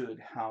understood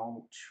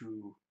how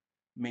to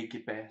make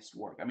it best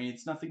work. I mean,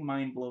 it's nothing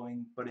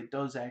mind-blowing, but it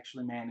does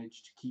actually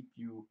manage to keep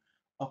you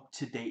up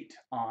to date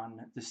on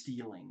the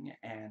stealing.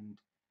 And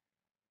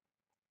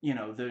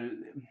the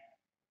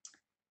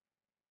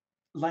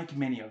like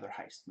many other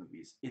heist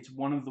movies, it's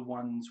one of the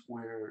ones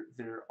where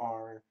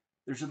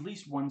there's at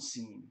least one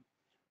scene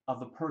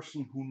of a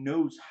person who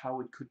knows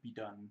how it could be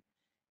done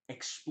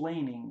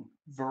explaining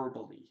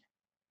verbally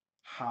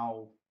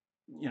how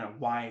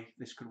why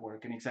this could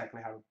work and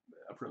exactly how to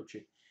approach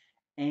it.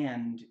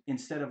 And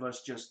instead of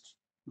us just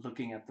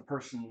looking at the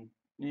person,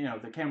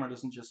 the camera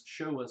doesn't just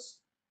show us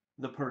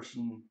the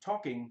person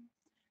talking,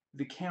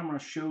 the camera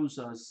shows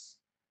us,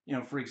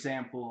 for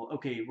example,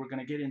 okay, we're going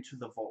to get into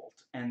the vault,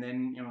 and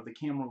then the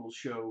camera will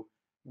show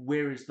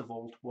where is the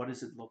vault, what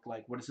does it look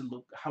like, what does it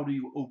look, how do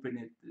you open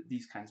it,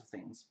 these kinds of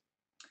things.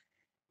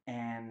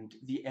 And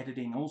the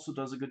editing also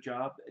does a good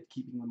job at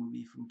keeping the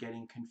movie from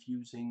getting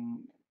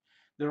confusing.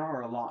 There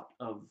are a lot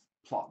of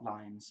plot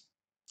lines.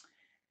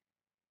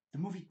 The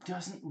movie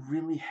doesn't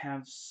really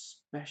have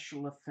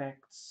special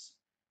effects.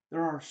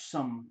 There are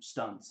some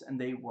stunts, and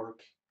they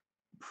work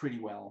pretty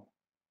well.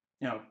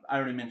 I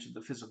already mentioned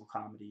the physical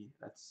comedy.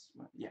 That's,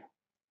 yeah,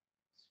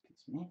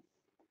 excuse me.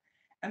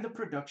 And the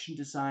production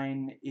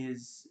design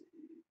is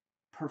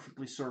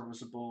perfectly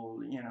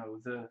serviceable.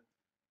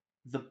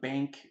 The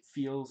bank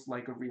feels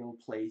like a real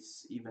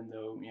place, even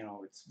though,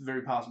 it's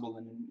very possible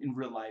in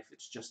real life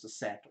it's just a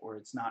set, or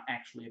it's not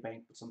actually a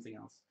bank but something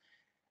else.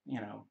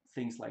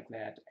 Things like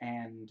that.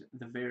 And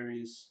the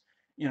various,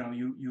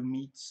 you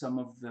meet some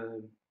of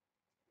the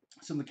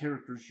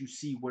characters, you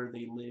see where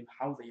they live,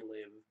 how they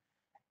live,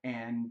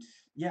 and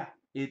yeah,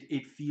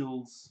 it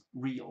feels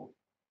real.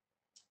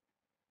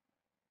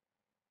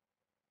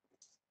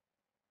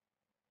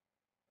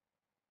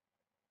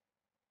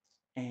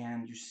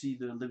 And you see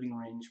the living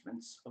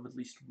arrangements of at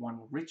least one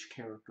rich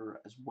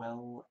character as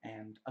well,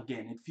 and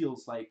again, it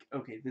feels like,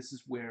 okay, this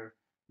is where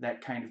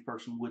that kind of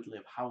person would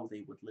live, how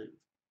they would live.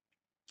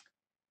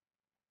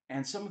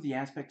 And some of the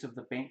aspects of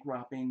the bank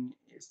robbing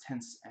is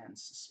tense and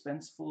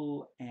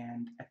suspenseful,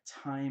 and at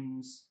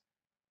times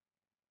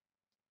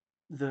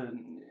the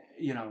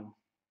you know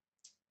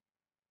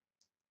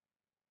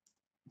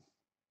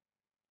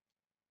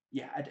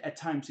yeah, at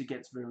times it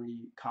gets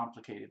very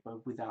complicated,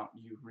 but without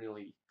you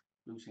really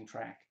losing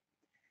track.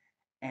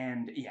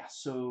 And yeah,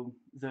 so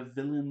the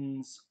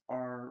villains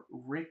are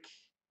Rick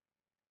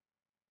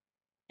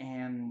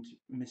and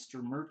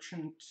Mr.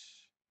 Merchant.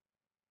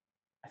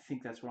 I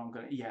think that's what I'm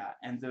gonna. Yeah,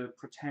 and the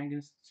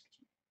protagonists.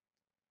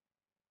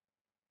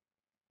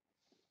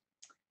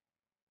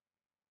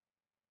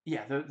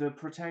 Yeah, the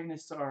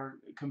protagonists are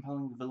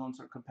compelling. The villains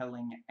are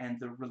compelling, and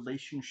the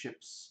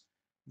relationships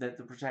that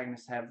the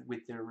protagonists have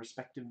with their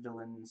respective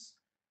villains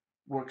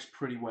works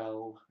pretty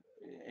well.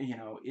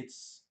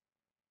 It's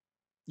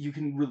you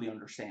can really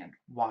understand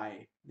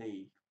why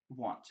they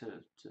want to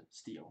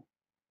steal.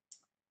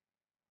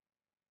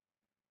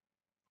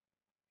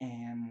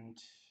 And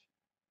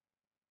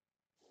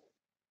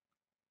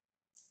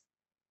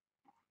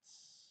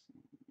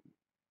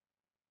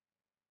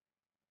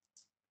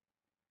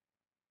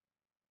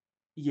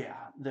yeah,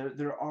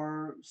 there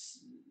are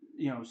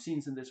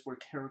scenes in this where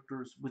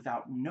characters,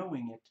 without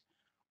knowing it,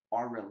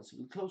 are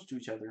relatively close to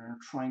each other and are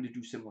trying to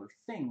do similar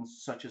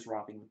things, such as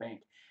robbing the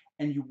bank.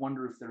 And you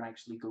wonder if they're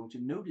actually going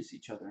to notice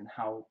each other and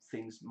how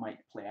things might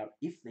play out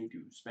if they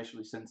do,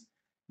 especially since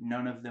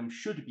none of them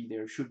should be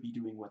there, should be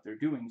doing what they're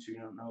doing, so you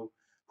don't know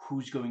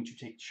who's going to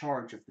take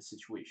charge of the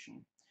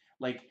situation.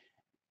 Like,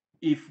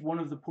 if one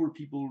of the poor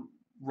people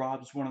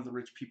robs one of the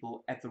rich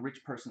people at the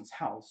rich person's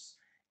house,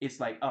 it's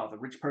like, oh, the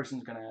rich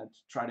person's gonna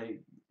try to,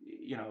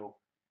 you know,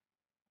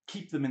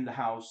 keep them in the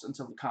house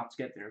until the cops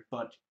get there.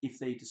 But if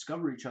they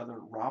discover each other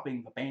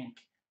robbing the bank,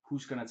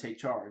 who's going to take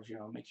charge? It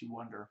makes you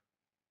wonder.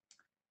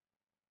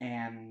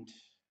 And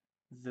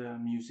the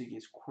music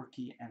is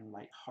quirky and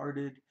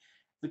lighthearted.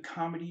 The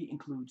comedy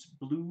includes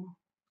blue,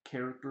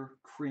 character,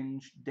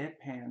 cringe,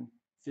 deadpan,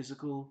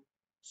 physical,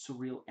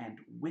 surreal, and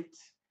wit.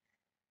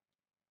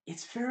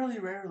 It's fairly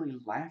rarely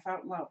laugh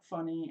out loud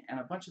funny, and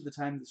a bunch of the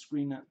time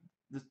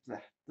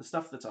the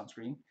stuff that's on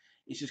screen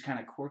is just kind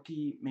of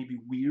quirky, maybe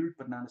weird,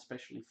 but not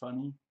especially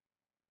funny.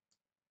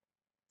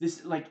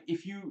 This, like,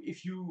 if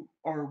you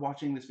are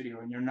watching this video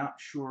and you're not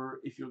sure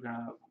if you're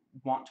gonna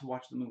want to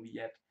watch the movie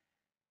yet,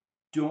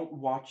 don't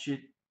watch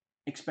it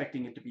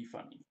expecting it to be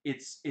funny.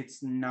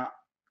 It's not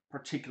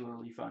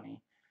particularly funny,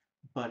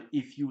 but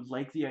if you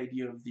like the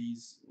idea of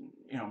these,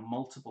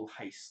 multiple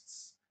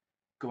heists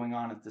going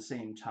on at the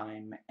same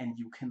time, and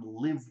you can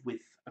live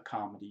with a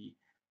comedy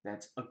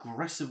that's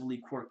aggressively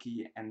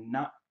quirky and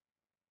not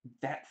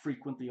that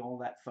frequently all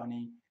that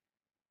funny,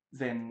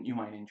 then you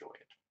might enjoy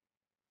it.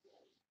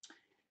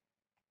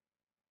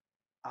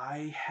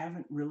 I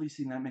haven't really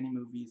seen that many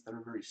movies that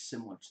are very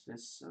similar to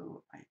this,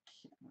 so I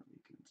can't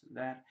really get into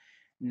that.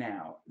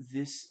 Now,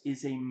 this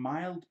is a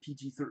mild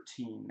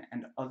PG-13,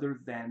 and other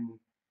than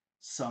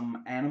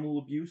some animal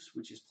abuse,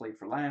 which is played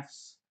for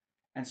laughs,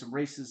 and some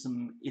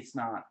racism, it's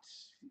not,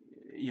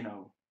 you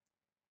know,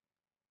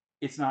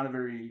 it's not a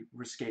very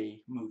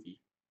risque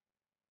movie.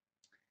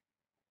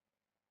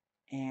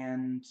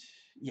 And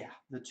yeah,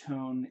 the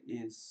tone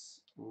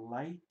is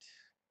light,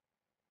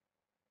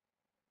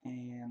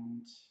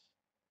 and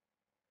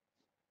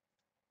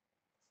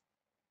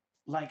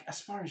like, as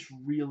far as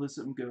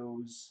realism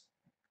goes,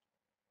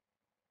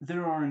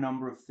 there are a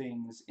number of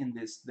things in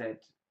this that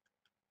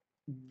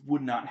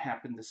would not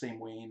happen the same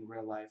way in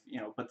real life,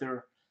 but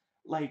they're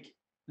like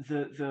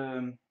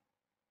the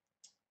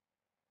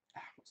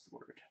what's the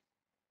word?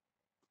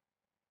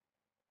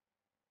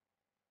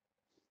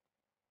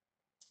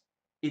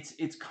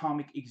 It's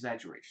comic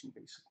exaggeration,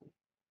 basically,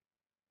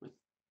 with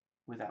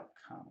without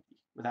comedy,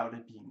 without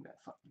it being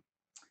that funny.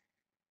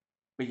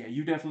 But yeah,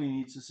 you definitely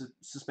need to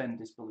suspend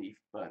disbelief,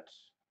 but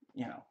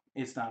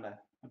it's not a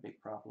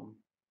big problem.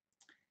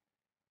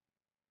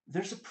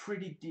 There's a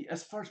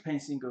as far as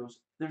pacing goes,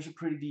 there's a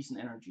pretty decent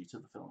energy to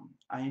the film.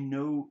 I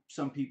know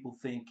some people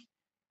think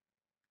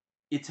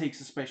it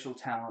takes a special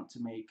talent to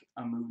make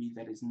a movie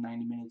that is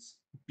 90 minutes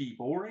be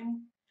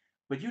boring,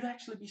 but you'd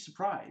actually be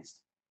surprised.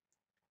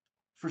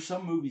 For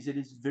some movies, it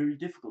is very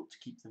difficult to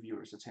keep the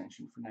viewer's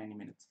attention for 90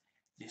 minutes.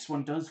 This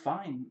one does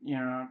fine.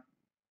 You're not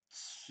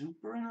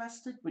super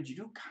invested, but you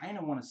do kind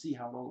of want to see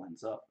how it all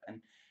ends up. And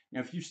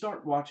if you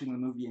start watching the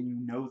movie and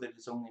you know that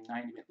it's only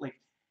 90 minutes, like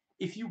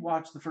if you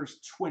watch the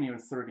first 20 or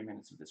 30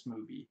 minutes of this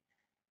movie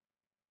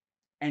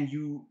and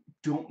you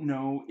don't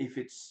know if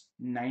it's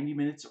 90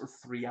 minutes or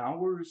 3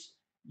 hours,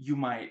 you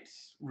might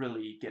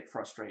really get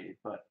frustrated.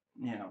 But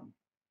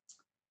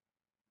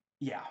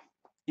yeah,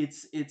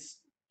 it's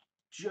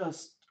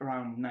just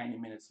around 90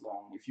 minutes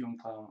long if you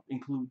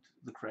include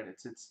the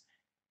credits. It's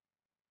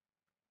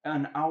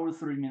an hour,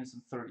 30 minutes,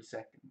 and 30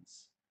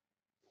 seconds.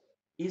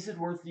 Is it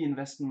worth the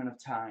investment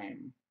of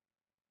time?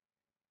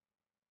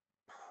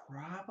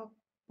 Probably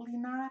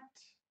not.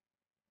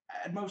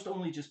 At most,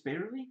 only just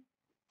barely.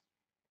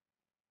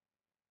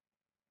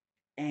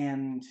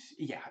 And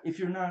yeah, if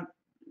you're not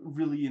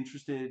really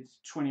interested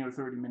 20 or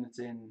 30 minutes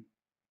in,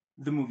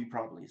 the movie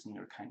probably isn't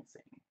your kind of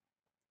thing.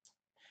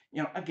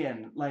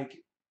 Again, like,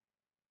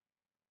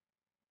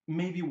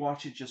 maybe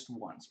watch it just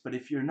once, but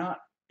if you're not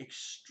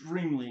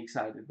extremely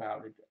excited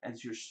about it,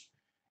 as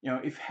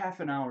if half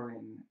an hour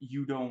in,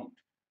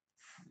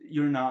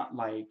 you're not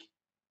like,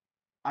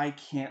 I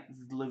can't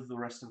live the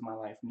rest of my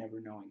life never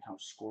knowing how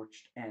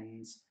Scorched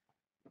ends,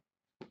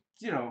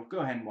 go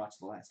ahead and watch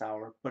the last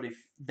hour. But if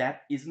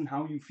that isn't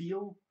how you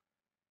feel,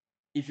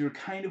 if you're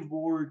kind of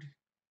bored,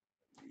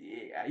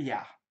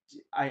 yeah,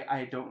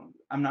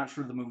 I'm not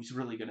sure the movie's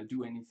really going to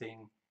do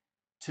anything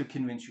to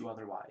convince you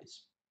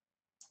otherwise.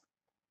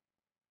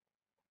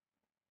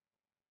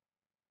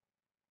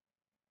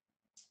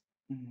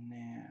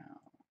 Now,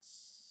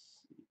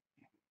 let's see.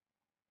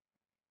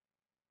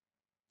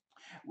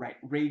 Right,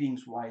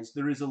 ratings-wise,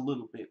 there is a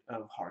little bit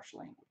of harsh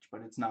language,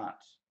 but it's not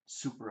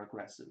super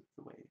aggressive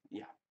the way,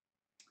 yeah.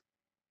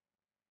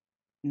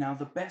 Now,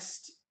 the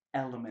best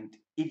element,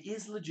 it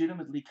is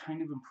legitimately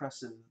kind of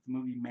impressive that the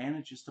movie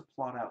manages to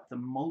plot out the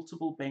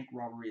multiple bank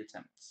robbery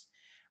attempts.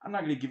 I'm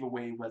not going to give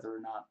away whether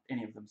or not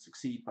any of them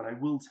succeed, but I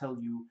will tell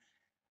you,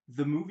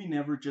 the movie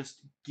never just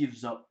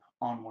gives up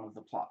on one of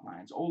the plot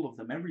lines. All of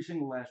them, every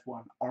single last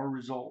one, are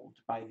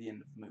resolved by the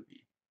end of the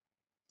movie.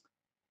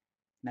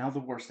 Now the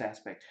worst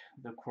aspect,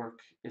 the quirk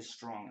is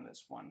strong in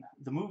this one.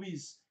 The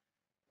movie's,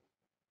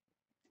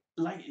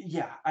 like,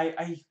 yeah,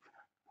 I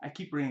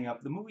keep bringing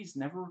up, the movie's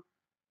never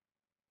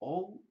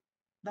all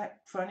that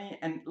funny,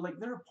 and like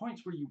there are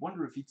points where you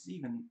wonder if it's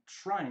even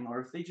trying, or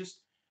if they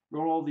just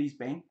wrote all these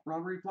bank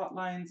robbery plot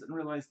lines and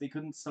realized they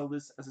couldn't sell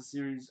this as a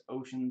series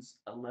Ocean's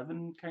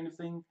 11 kind of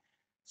thing,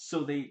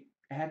 so they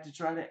had to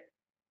try to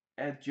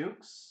at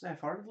jokes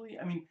half-heartedly.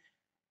 I mean,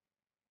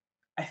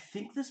 I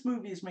think this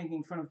movie is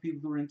making fun of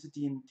people who are into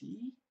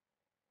D&D,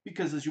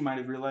 because as you might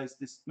have realized,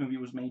 this movie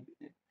was made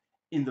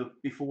in the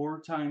before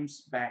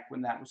times, back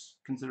when that was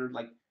considered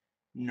like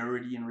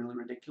nerdy and really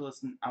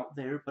ridiculous and out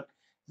there. But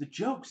the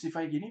jokes, if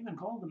I can even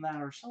call them that,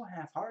 are so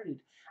half-hearted.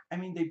 I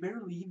mean, they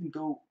barely even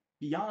go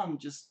beyond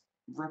just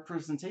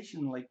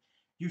representation. Like,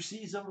 you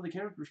see some of the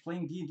characters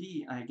playing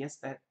D&D, and I guess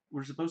that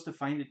we're supposed to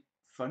find it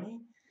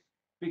funny,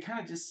 but it kind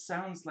of just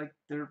sounds like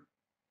they're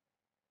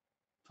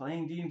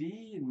playing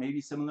D&D, and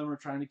maybe some of them are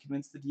trying to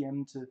convince the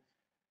DM to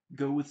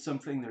go with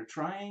something they're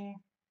trying,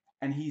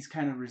 and he's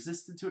kind of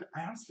resistant to it.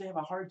 I honestly have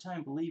a hard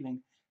time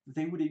believing that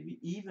they would have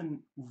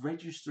even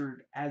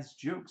registered as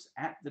jokes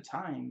at the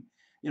time.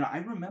 You know, I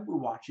remember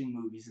watching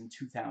movies in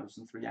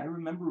 2003. I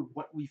remember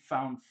what we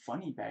found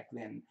funny back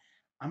then.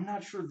 I'm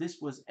not sure this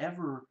was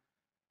ever.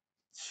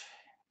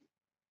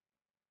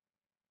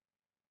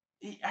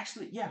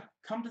 Actually, yeah,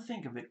 come to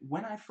think of it,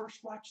 when I first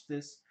watched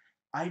this,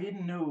 I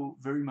didn't know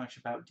very much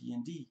about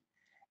D&D.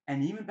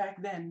 And even back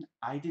then,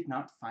 I did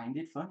not find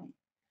it funny.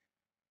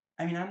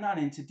 I mean, I'm not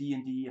into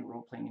D&D and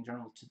role-playing in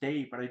general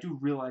today, but I do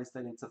realize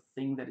that it's a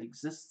thing that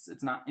exists.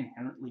 It's not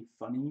inherently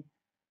funny.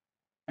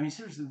 I mean,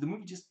 seriously, the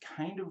movie just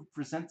kind of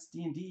presents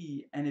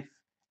D&D, and if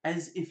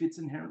as if it's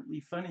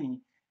inherently funny.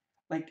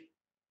 Like,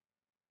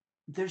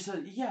 there's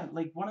a yeah,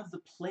 like one of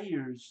the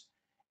players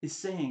is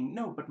saying,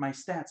 "No, but my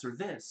stats are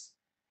this,"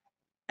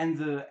 and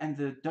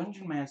the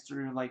dungeon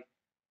master like,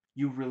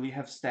 "You really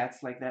have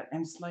stats like that?"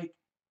 And it's like,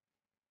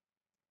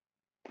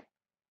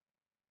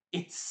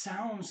 it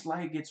sounds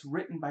like it's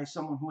written by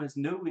someone who has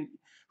no,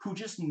 who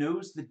just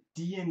knows that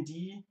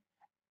D&D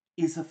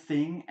is a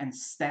thing and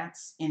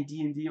stats in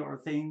D&D are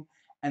a thing,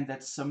 and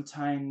that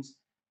sometimes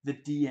the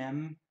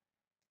DM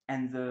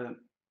and the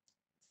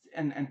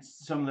and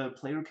some of the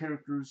player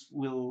characters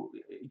will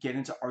get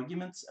into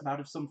arguments about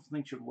if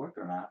something should work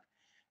or not,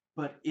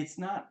 but it's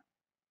not,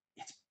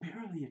 it's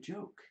barely a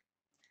joke,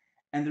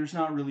 and there's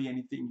not really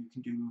anything you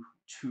can do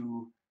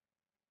to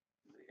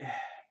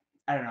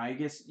I don't know, I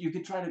guess you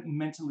could try to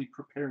mentally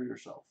prepare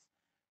yourself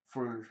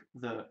for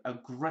the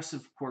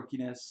aggressive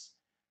quirkiness,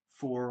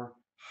 for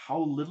how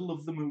little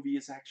of the movie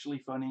is actually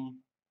funny.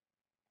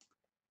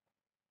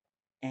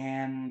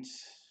 And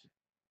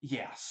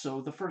yeah,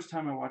 so the first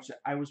time I watched it,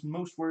 I was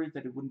most worried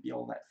that it wouldn't be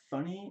all that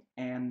funny,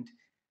 and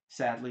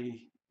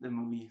sadly, the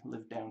movie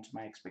lived down to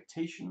my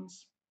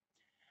expectations.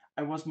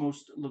 I was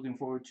most looking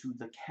forward to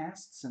the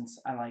cast, since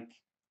I like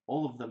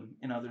all of them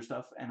in other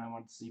stuff, and I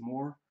wanted to see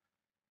more.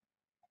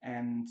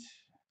 And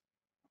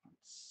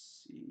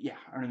let's see, yeah,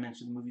 I already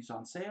mentioned the movie's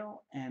on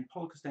sale, and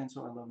Paul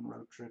Costanzo, I love in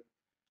Road Trip.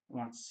 I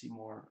wanted to see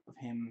more of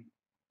him.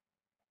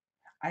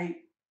 I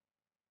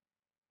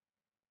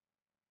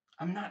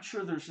I'm not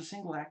sure there's a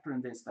single actor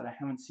in this that I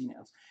haven't seen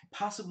else.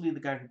 Possibly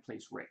the guy who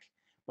plays Rick.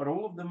 But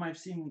all of them I've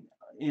seen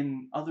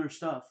in other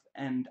stuff,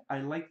 and I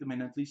like them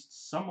in at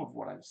least some of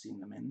what I've seen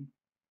them in.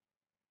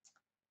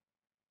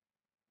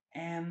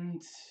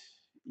 And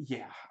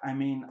yeah, I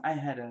mean, I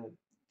had a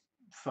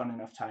fun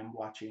enough time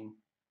watching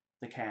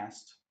the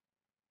cast.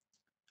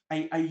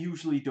 I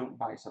usually don't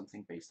buy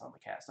something based on the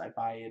cast. I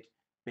buy it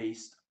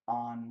based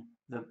on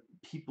the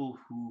people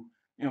who,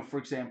 for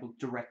example,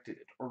 directed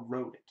it or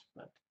wrote it.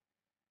 But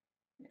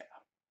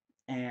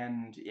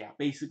and yeah,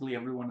 basically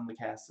everyone in the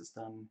cast has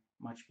done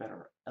much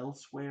better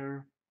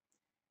elsewhere.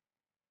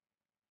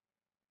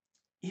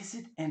 Is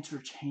it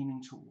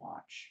entertaining to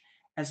watch?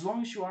 As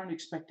long as you aren't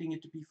expecting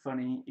it to be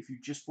funny, if you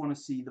just want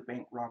to see the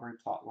bank robbery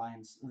plot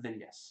lines, then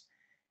yes.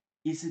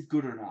 Is it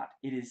good or not?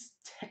 It is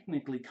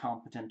technically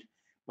competent,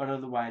 but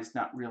otherwise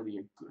not really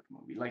a good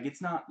movie. Like,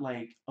 it's not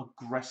like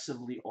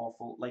aggressively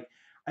awful. Like,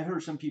 I've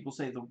heard some people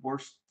say the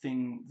worst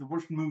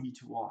movie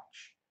to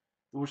watch,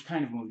 the worst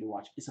kind of movie to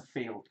watch is a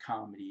failed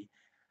comedy.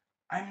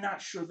 I'm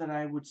not sure that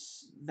I would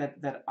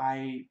that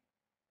I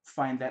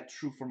find that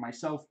true for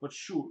myself, but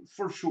sure,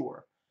 for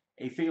sure,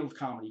 a failed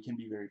comedy can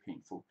be very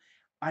painful.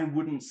 I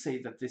wouldn't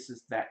say that this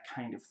is that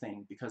kind of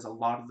thing, because a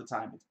lot of the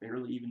time it's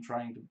barely even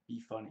trying to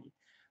be funny.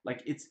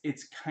 Like,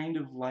 it's kind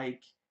of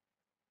like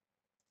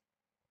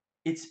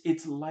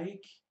it's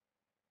like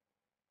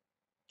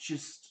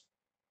just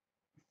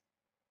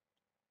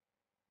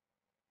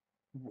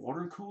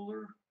water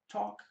cooler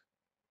talk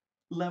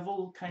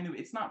level kind of.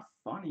 It's not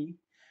funny,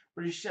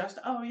 but it's just,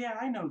 oh yeah,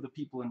 I know the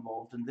people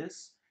involved in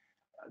this.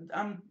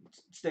 I'm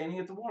standing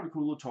at the water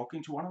cooler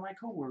talking to one of my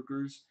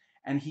coworkers,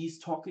 and he's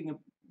telling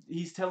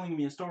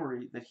me a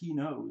story that he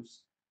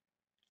knows,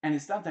 and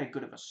it's not that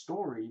good of a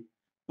story,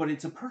 but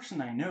it's a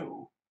person I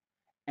know,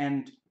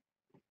 and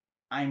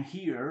I'm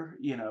here.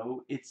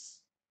 It's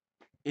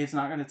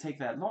not going to take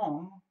that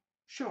long,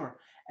 sure.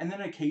 And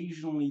then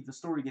occasionally the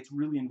story gets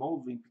really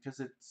involving because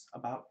it's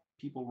about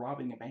people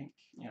robbing a bank.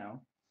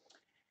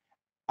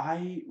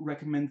 I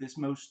recommend this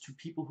most to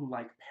people who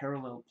like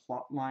parallel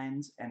plot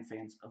lines and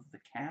fans of the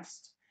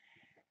cast.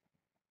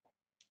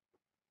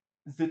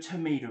 The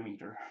tomato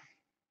meter.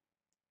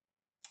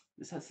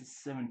 This has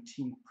a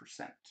 17%.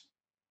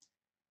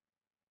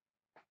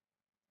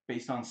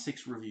 based on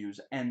 6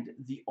 reviews, and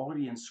the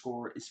audience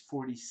score is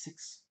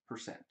 46%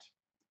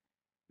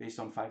 based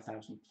on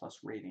 5,000 plus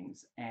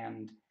ratings.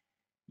 And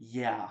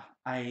yeah,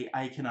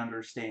 I can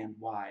understand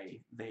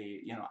why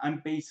they,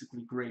 I'm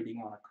basically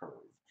grading on a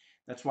curve.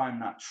 That's why I'm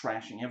not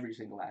trashing every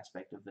single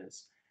aspect of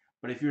this.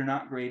 But if you're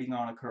not grading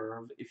on a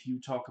curve, if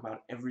you talk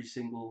about every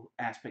single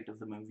aspect of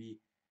the movie,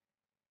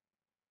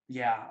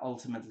 yeah,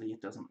 ultimately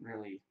it doesn't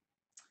really.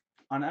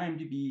 On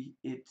IMDb,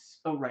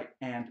 it's, oh right,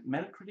 and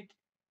Metacritic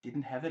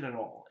didn't have it at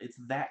all. It's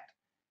that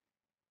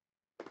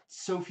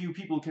so few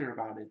people care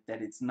about it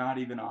that it's not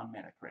even on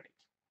Metacritic.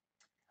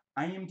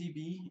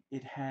 IMDb,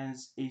 it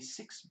has a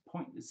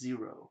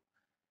 6.0,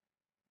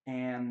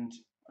 and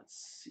let's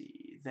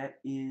see, that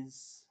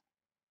is,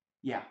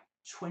 yeah,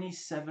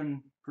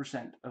 27%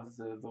 of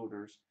the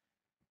voters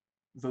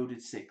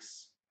voted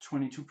 6,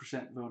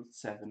 22% voted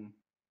 7,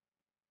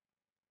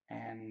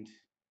 and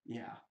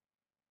yeah,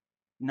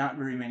 not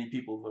very many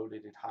people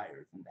voted it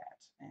higher than that,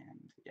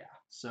 and yeah,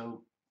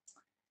 so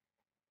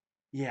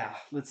yeah,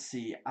 let's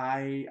see,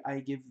 I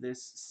give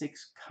this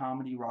 6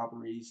 comedy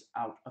robberies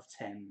out of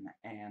 10,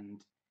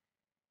 and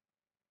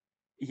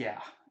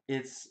yeah,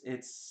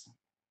 it's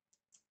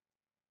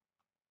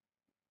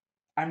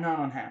I'm not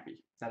unhappy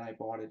that I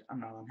bought it.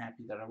 I'm not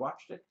unhappy that I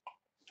watched it.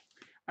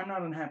 I'm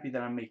not unhappy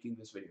that I'm making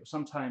this video.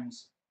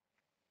 Sometimes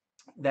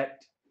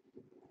that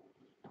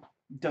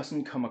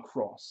doesn't come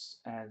across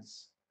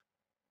as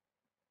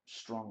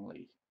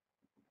strongly.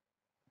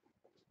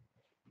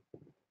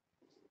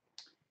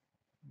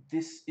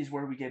 This is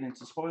where we get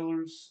into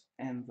spoilers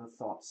and the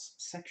thoughts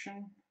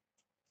section.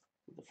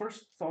 The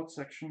first thoughts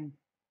section,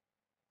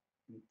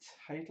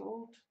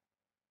 entitled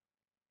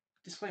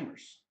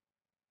Disclaimers.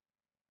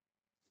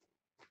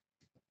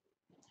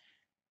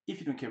 If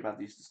you don't care about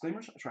these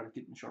disclaimers, I'll try to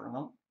keep them short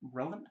and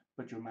relevant,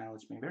 but your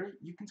mileage may vary.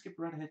 You can skip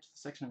right ahead to the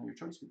section of your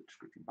choice with the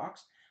description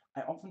box.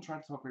 I often try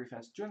to talk very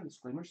fast during the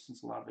disclaimers,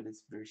 since a lot of it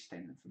is very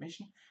standard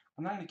information.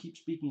 I'm not going to keep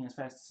speaking as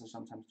fast as I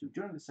sometimes do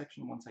during this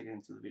section once I get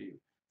into the video,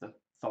 the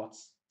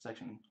thoughts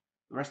section,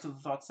 the rest of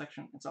the thoughts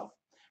section itself.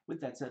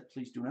 With that said,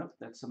 please do note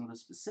that some of the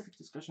specific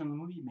discussion of the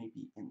movie may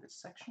be in this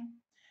section.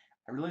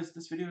 I realize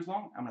this video is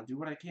long. I'm going to do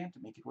what I can to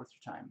make it worth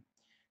your time.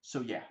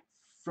 So yeah,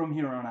 from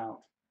here on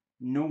out,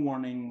 no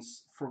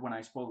warnings for when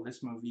I spoil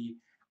this movie.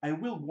 I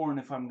will warn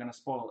if I'm going to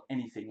spoil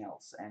anything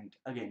else, and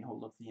again,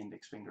 hold up the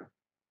index finger.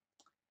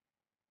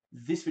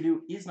 This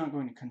video is not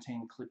going to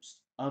contain clips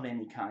of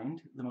any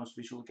kind. The most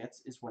visual it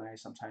gets is when I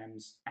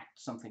sometimes act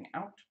something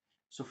out,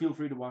 so feel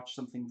free to watch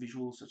something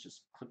visual, such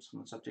as clips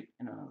from the subject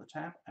in another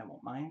tab. I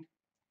won't mind.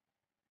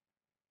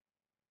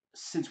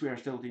 Since we are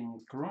still dealing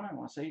with Corona, I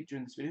want to say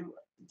during this video,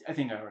 I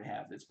think I already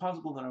have, it's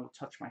possible that I will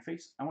touch my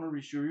face. I want to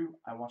reassure you,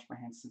 I washed my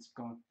hands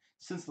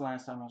since the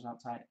last time I was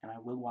outside, and I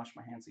will wash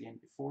my hands again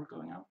before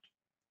going out.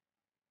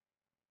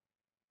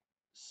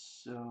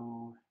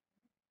 So,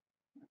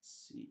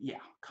 let's see, yeah,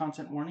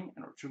 content warning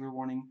and or trigger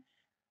warning.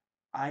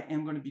 I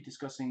am going to be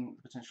discussing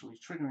the potentially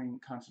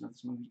triggering content of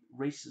this movie,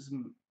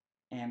 racism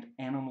and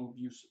animal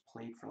abuse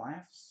played for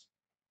laughs,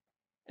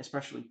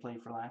 especially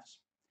played for laughs.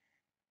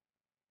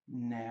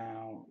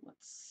 Now,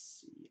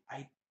 let's see,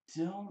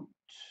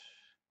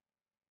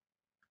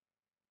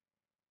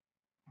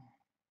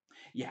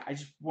 yeah, I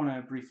just want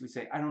to briefly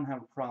say I don't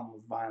have a problem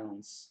with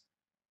violence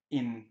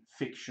in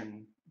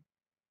fiction.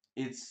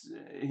 It's,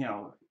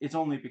 it's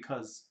only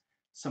because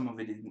some of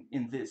it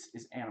in this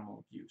is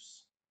animal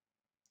abuse.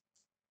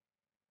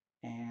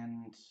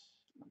 And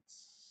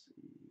let's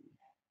see,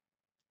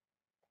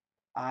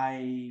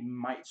 I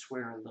might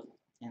swear a little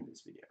in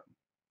this video.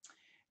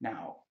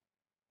 Now,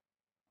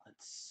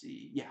 let's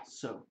see, yeah,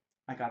 so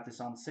I got this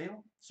on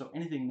sale, so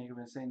anything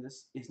negative I say in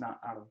this is not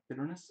out of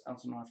bitterness. I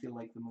also don't feel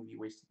like the movie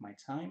wasted my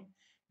time.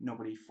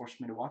 Nobody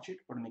forced me to watch it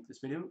or to make this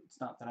video. It's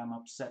not that I'm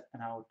upset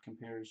at how it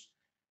compares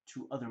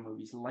to other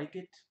movies like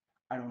it.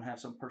 I don't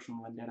have some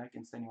personal vendetta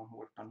against anyone who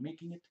worked on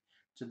making it.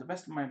 To the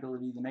best of my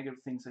ability, the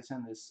negative things I say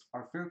in this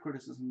are fair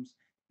criticisms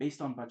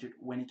based on budget,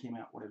 when it came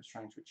out, what it was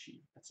trying to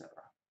achieve, etc.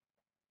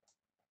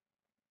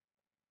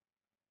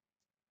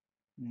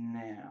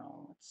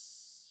 Now,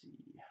 let's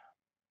see.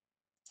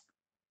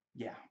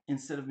 Yeah,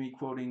 instead of me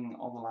quoting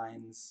all the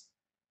lines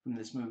from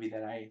this movie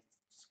that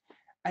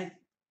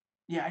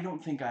yeah, I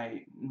don't think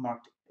I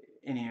marked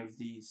any of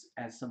these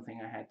as something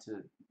I had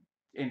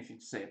anything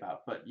to say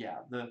about, but yeah,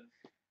 the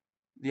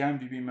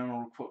IMDb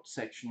memorable quote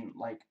section,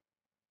 like,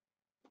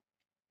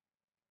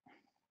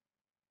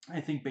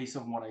 I think based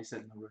on what I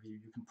said in the review,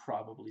 you can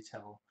probably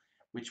tell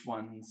which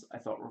ones I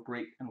thought were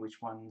great and which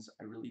ones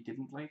I really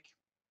didn't like.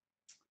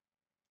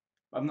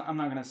 I'm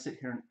not going to sit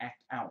here and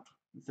act out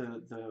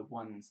the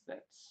ones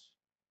that,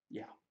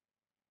 yeah,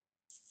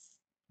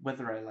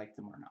 whether I like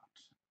them or not.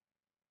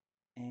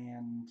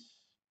 And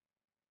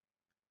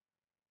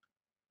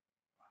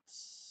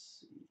let's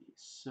see,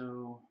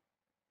 so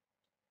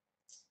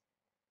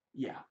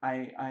yeah,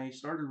 I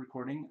started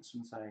recording as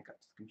soon as I got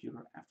to the computer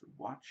after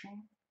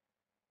watching,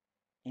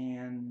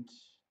 and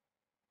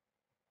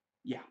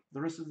yeah,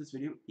 the rest of this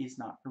video is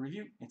not a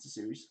review, it's a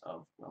series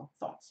of, well,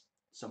 thoughts.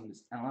 Some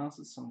is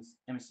analysis, some is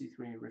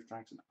MST3, riff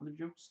tracks, and other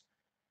jokes.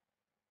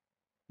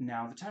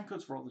 Now, the time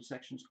codes for all the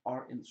sections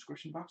are in the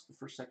description box. The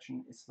first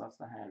section is thoughts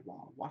that I had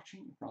while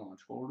watching in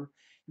chronological order.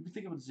 You can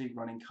think of it as a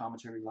running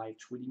commentary, live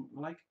tweeting,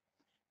 like.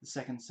 The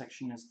second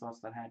section is thoughts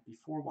that I had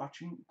before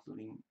watching,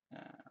 including,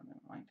 never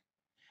mind.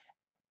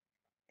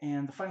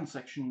 And the final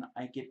section,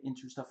 I get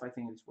into stuff I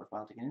think is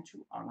worthwhile to get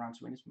into on Rotten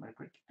Tomatoes,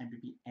 Metacritic,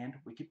 IMDb, and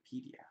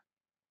Wikipedia.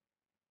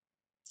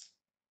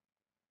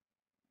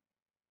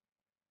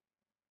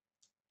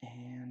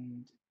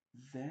 And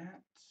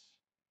that...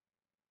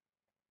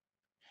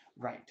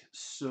 Right,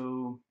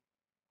 so...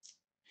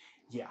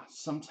 Yeah,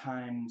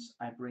 sometimes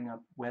I bring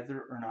up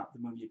whether or not the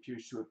movie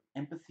appears to have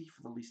empathy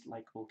for the least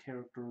likable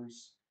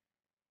characters,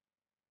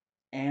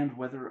 and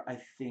whether I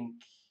think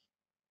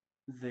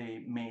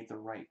they made the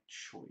right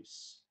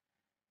choice.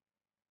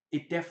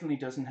 It definitely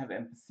doesn't have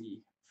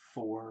empathy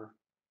for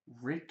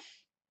Rick,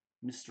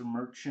 Mr.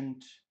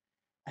 Merchant.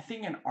 I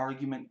think an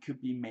argument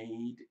could be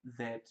made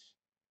that,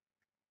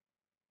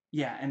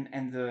 yeah,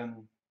 and the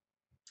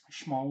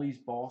Schmolly's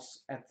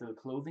boss at the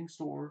clothing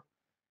store,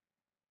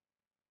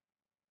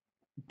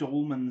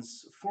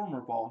 Dolman's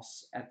former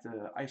boss at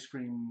the ice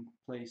cream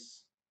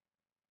place.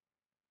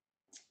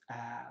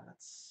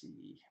 Let's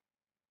see.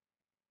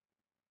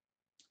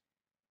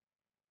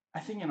 I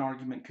think an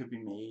argument could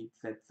be made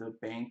that the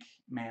bank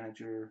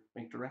manager,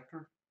 bank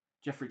director,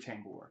 Jeffrey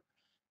Tambor,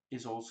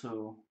 is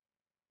also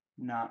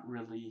not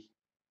really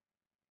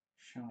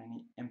showing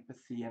any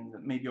empathy, and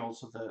maybe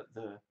also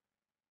the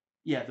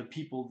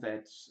people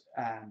that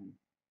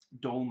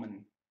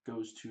Dolman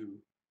goes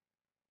to,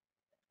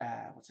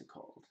 what's it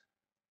called?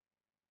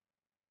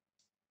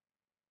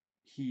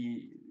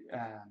 He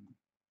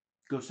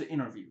goes to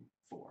interview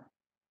for,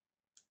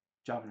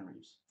 job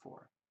interviews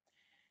for.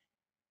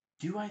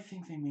 Do I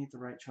think they made the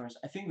right choice?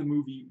 I think the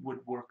movie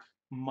would work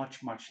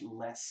much, much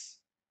less,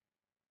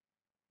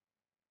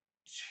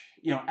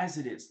 as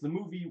it is. The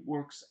movie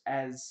works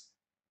as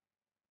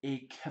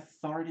a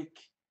cathartic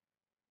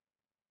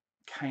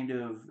kind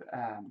of,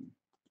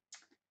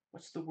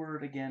 what's the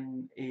word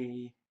again?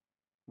 A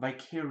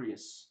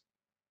vicarious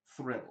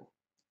thrill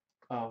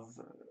of,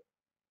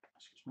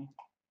 excuse me,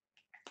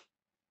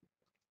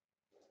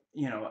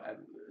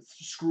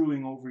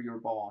 screwing over your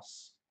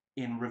boss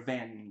in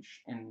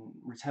revenge and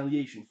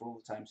retaliation for all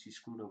the times he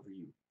screwed over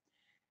you.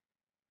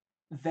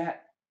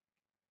 That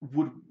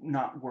would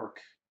not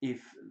work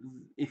if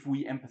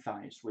we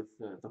empathized with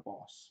the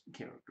boss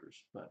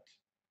characters. But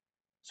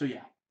so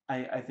yeah,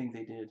 I think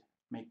they did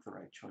make the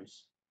right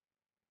choice.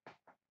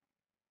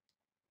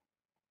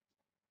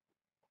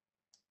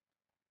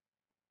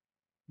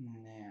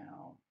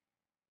 Now,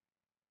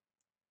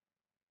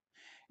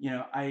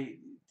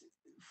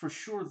 for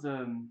sure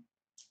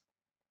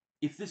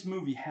if this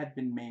movie had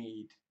been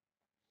made,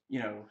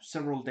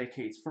 several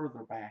decades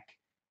further back,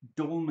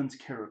 Dolman's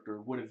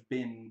character would have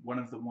been one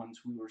of the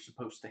ones we were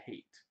supposed to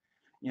hate.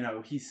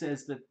 He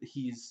says that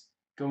he's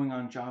going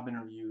on job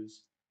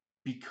interviews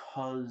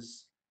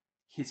because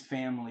his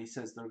family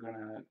says they're going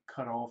to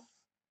cut off,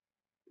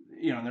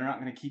 they're not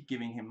going to keep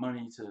giving him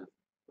money to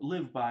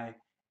live by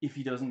if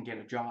he doesn't get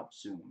a job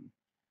soon.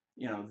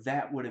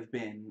 That would have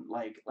been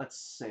like, let's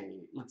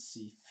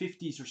see,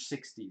 50s or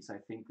 60s, I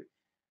think.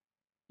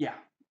 Yeah,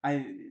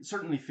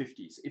 certainly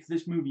 50s. If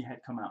this movie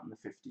had come out in the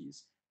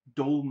 50s,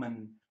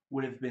 Dolman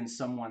would have been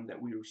someone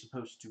that we were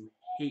supposed to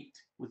hate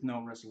with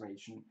no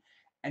reservation,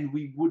 and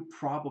we would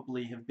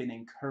probably have been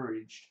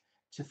encouraged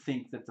to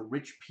think that the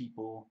rich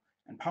people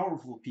and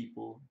powerful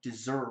people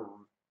deserve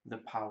the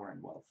power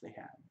and wealth they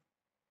have.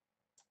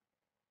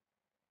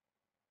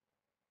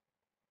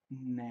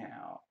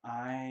 Now,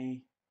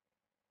 I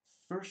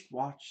first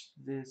watched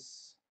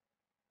this...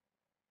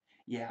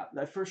 Yeah,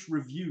 I first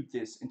reviewed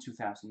this in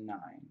 2009.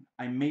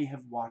 I may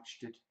have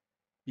watched it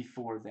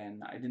before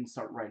then. I didn't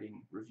start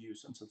writing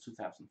reviews until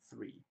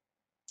 2003.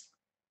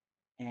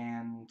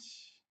 And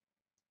let's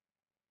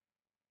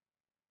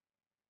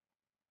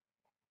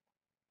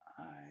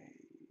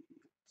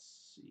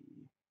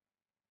see.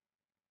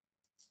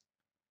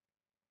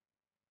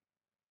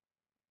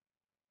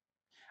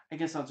 I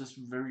guess I'll just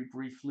very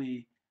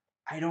briefly,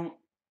 I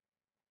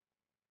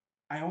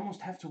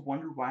almost have to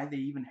wonder why they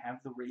even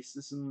have the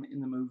racism in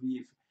the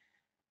movie.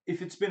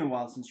 If it's been a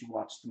while since you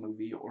watched the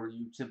movie, or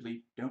you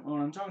simply don't know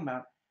what I'm talking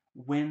about,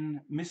 when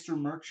Mr.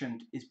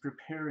 Merchant is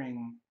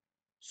preparing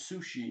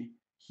sushi,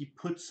 he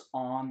puts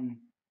on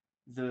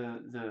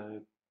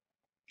the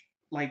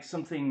like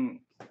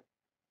something,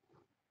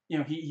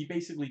 he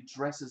basically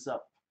dresses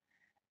up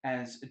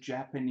as a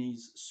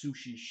Japanese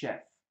sushi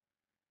chef,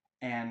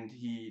 and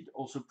he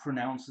also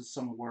pronounces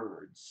some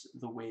words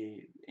the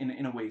way,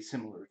 in a way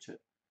similar to,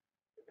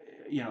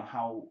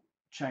 how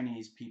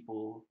Chinese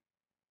people,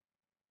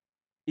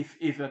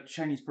 if a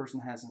Chinese person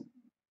hasn't,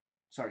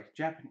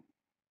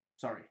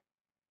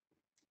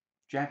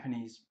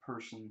 Japanese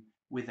person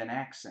with an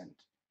accent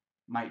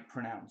might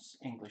pronounce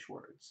English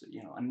words,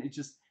 and it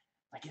just,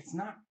 like, it's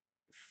not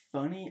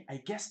funny. I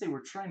guess they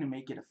were trying to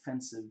make it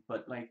offensive,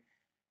 but, like,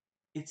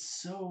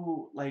 it's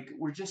so, like,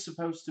 we're just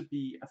supposed to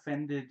be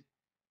offended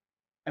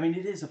I mean,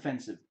 it is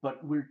offensive,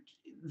 but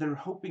they're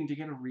hoping to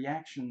get a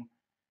reaction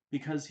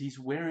because he's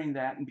wearing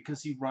that and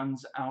because he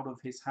runs out of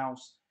his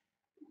house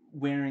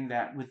wearing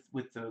that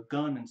with the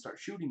gun and start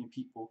shooting at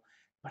people.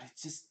 But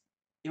it's just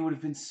it would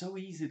have been so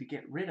easy to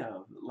get rid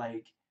of.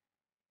 Like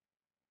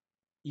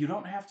you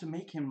don't have to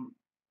make him,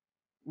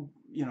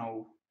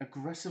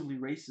 aggressively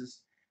racist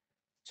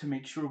to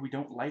make sure we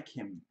don't like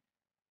him.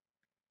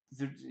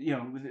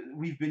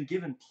 We've been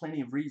given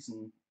plenty of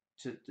reason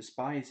to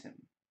despise him.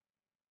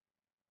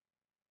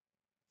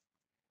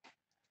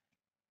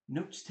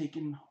 Notes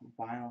taken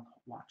while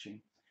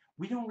watching.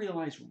 We don't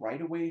realize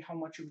right away how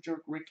much of a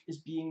jerk Rick is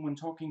being when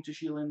talking to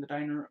Sheila in the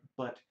diner,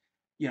 but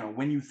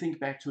when you think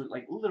back to it,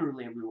 like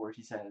literally every word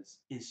he says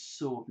is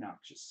so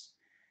obnoxious.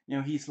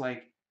 He's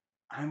like,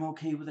 I'm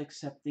okay with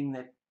accepting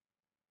that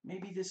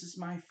maybe this is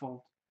my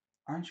fault.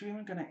 Aren't you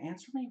even gonna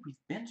answer me? We've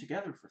been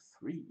together for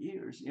 3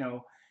 years,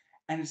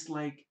 and it's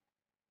like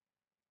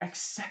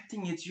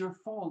accepting it's your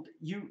fault.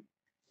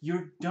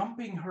 You're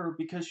dumping her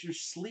because you're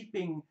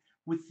sleeping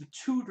with the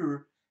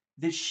tutor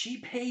that she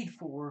paid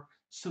for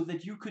so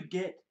that you could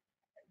get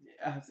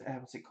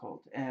what's it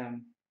called?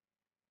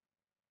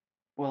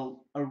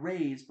 Well, a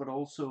raise, but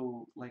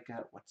also like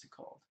what's it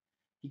called?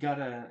 He got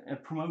a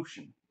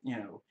promotion.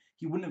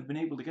 He wouldn't have been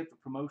able to get the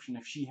promotion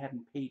if she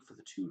hadn't paid for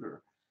the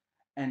tutor.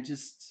 And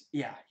just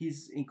yeah,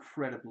 he's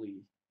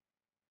incredibly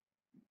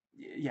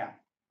yeah.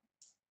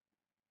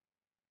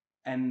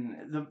 And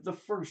the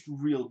first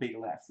real big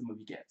laugh the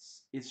movie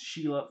gets is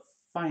Sheila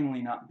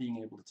finally not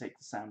being able to take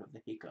the sound of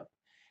the hiccup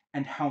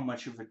and how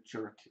much of a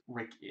jerk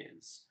Rick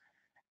is.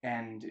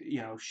 And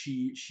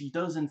she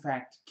does in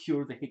fact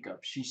cure the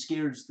hiccup. She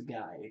scares the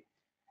guy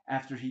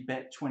after he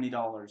bet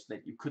 $20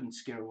 that you couldn't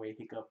scare away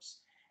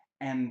hiccups.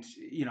 And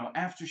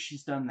after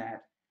she's done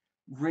that,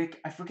 Rick,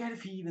 I forget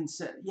if he even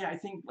said, yeah, I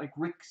think like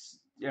Rick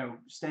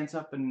stands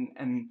up and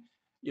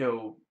you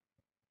know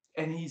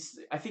and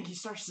I think he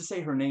starts to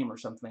say her name or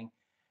something,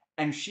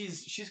 and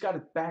she's got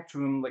it back to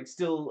him, like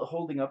still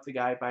holding up the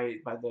guy by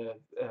the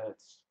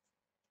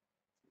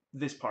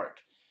this part,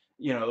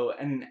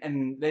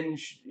 and then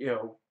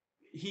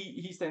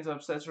he stands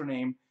up, says her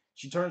name,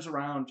 she turns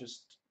around,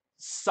 just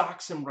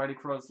socks him right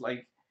across,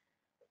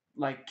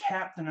 like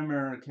Captain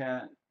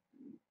America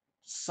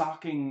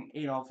socking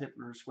Adolf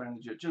Hitler square in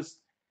the jaw.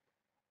 Just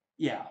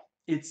yeah,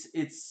 it's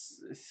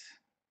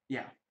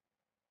yeah,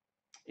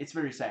 it's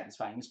very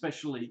satisfying,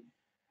 especially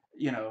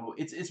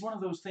it's one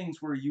of those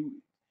things where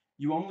you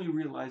only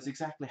realize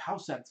exactly how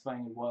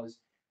satisfying it was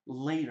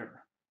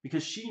later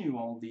because she knew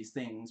all these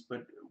things,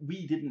 but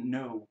we didn't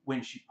know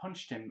when she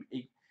punched him.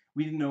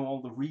 We didn't know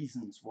all the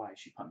reasons why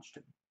she punched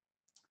him.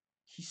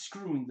 He's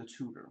screwing the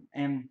tutor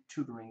and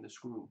tutoring the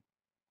screw.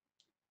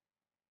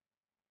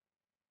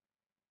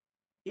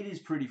 It is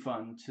pretty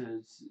fun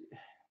to,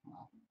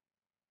 well,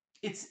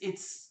 it's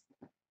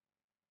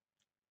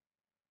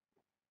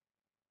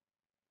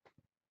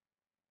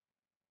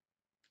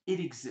it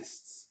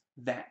exists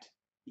that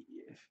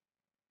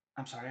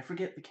I'm sorry, I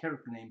forget the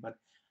character name, but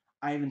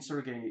Ivan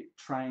Sergei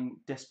trying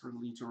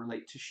desperately to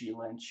relate to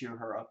Sheila and cheer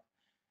her up.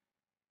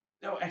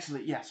 Oh,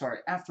 actually, yeah, sorry.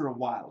 After a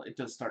while, it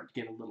does start to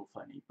get a little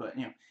funny, but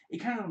it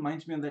kind of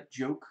reminds me of that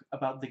joke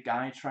about the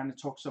guy trying to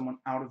talk someone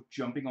out of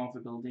jumping off a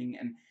building,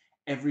 and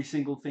every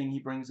single thing he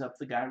brings up,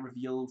 the guy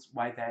reveals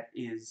why that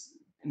is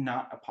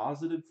not a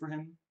positive for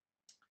him.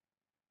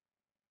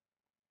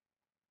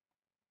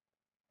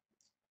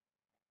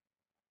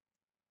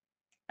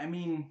 I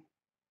mean,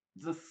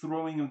 the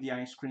throwing of the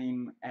ice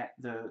cream at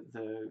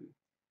the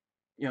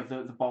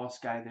boss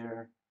guy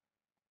there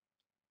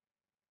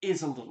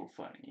is a little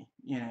funny.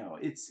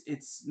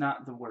 It's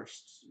not the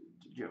worst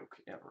joke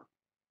ever.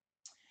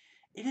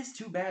 It is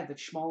too bad that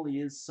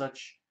Schmally is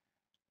such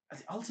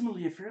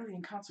ultimately a fairly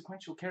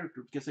inconsequential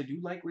character because I do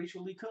like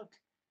Rachel Lee Cook,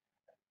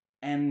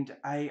 and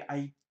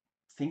I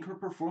think her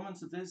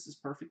performance of this is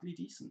perfectly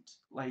decent.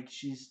 Like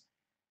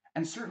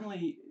and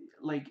certainly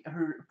like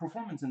her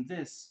performance in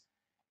this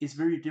is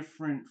very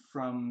different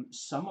from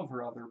some of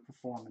her other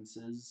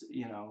performances.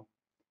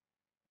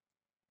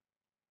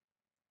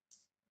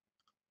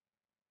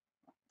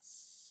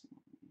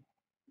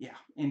 Yeah,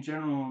 in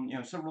general,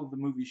 several of the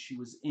movies she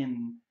was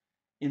in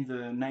the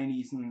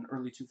 90s and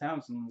early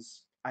 2000s,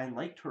 I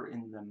liked her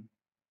in them.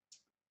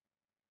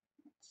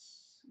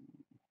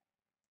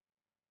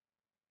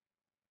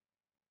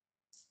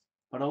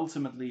 But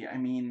ultimately, I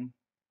mean,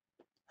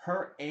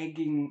 her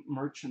egging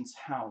Merchant's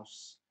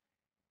house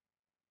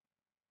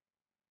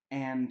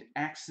and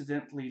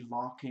accidentally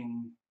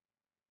locking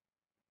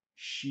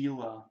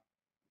Sheila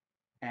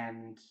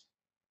and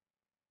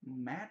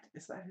Matt,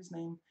 is that his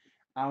name,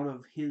 out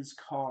of his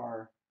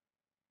car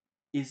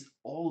is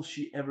all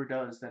she ever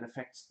does that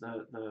affects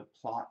the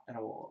plot at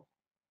all.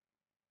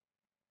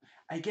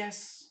 I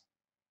guess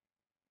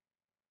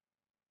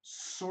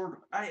sort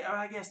of,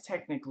 I guess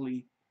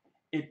technically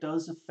it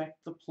does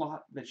affect the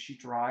plot that she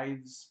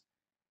drives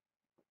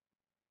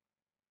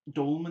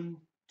Dolman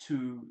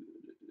to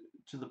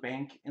to the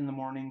bank in the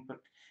morning, but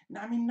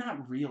I mean,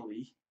 not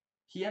really.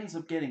 He ends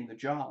up getting the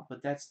job,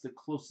 but that's the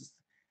closest.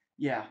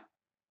 Yeah,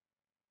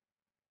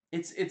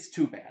 It's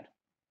too bad.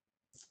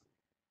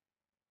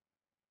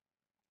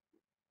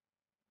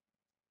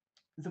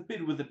 The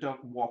bit with the duck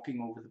walking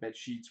over the bed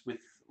sheets with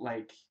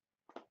like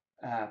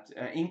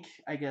ink,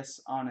 I guess,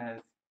 on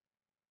a,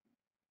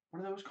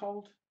 what are those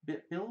called?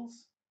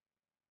 Bills?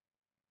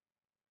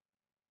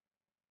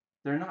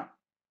 They're not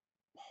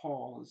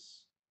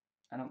paws,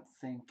 I don't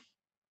think.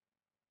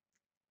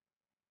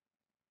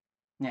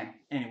 Yeah.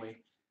 Anyway,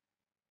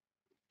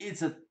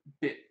 it's a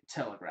bit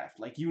telegraphed.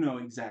 Like you know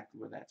exactly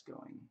where that's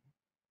going.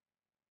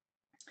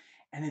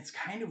 And it's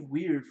kind of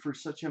weird for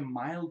such a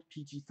mild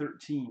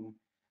PG-13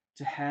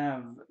 to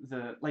have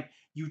the, like,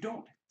 you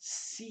don't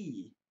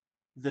see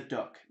the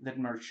duck that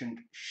Merchant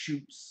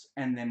shoots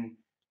and then,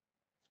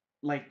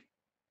 like,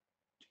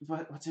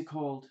 what's it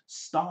called,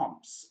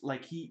 stomps,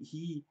 like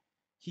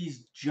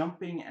he's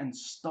jumping and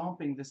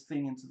stomping this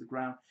thing into the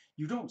ground.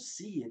 You don't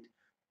see it,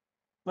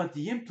 but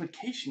the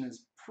implication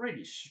is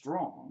pretty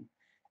strong.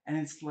 And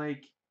it's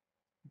like,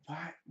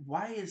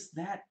 why is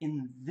that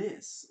in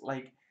this?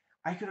 Like,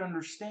 I could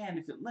understand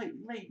if it, like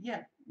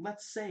yeah,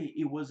 let's say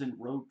it was in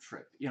Road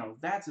Trip. You know,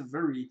 that's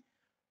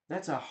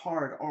a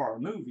hard R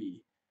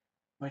movie.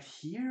 But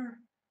here,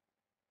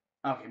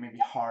 okay, maybe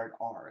hard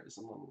R is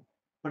a little,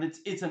 but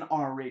it's an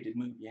R-rated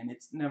movie, and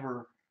it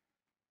never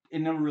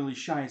really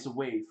shies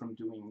away from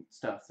doing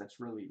stuff that's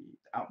really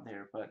out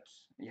there. But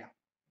yeah,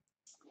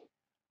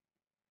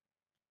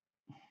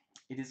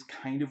 it is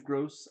kind of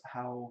gross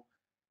how,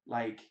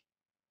 like,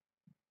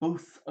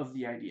 both of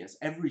the ideas,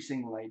 every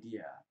single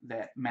idea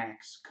that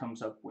Max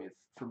comes up with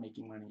for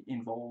making money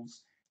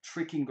involves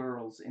tricking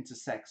girls into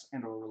sex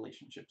and or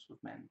relationships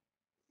with men.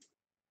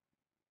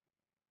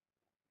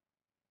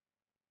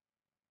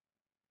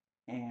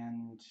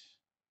 And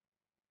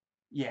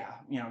yeah,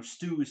 you know,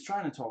 Stu is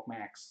trying to talk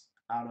Max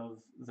out of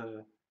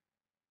the,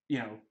 you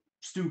know,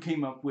 Stu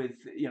came up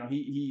with, you know,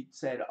 he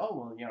said, oh,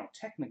 well, you know,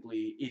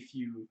 technically, if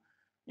you,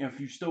 you know,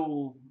 if you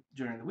stole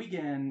during the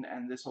weekend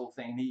and this whole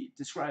thing, he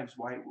describes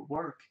why it would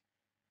work.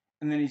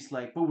 And then he's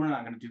like, but we're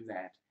not going to do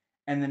that.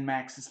 And then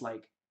Max is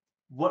like,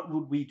 what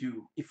would we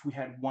do if we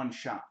had one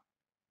shot,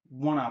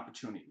 one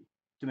opportunity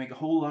to make a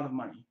whole lot of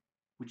money?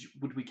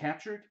 Would we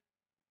capture it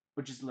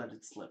or just let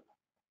it slip?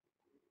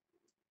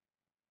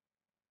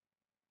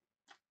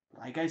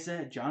 Like I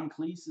said, John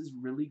Cleese is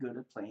really good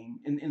at playing,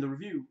 in the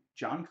review,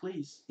 John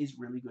Cleese is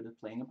really good at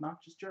playing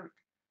obnoxious jerk.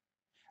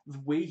 The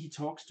way he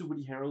talks to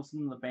Woody Harrelson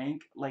in the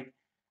bank, like,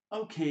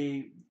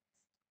 okay,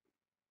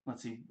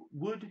 let's see,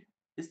 Wood,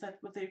 is that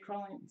what they're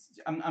calling it?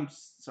 I'm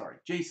sorry,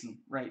 Jason,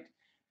 right?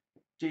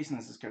 Jason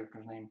is his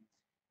character's name.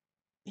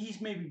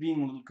 He's maybe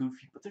being a little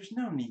goofy, but there's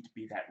no need to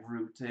be that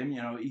rude to him.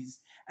 You know,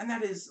 and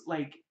that is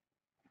like,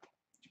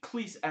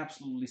 Cleese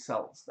absolutely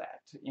sells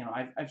that. You know,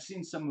 I've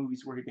seen some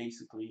movies where he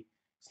basically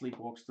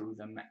sleepwalks through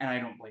them, and I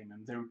don't blame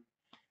him.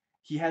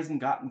 He hasn't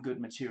gotten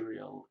good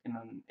material in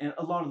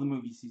a lot of the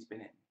movies he's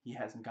been in. He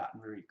hasn't gotten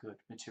very good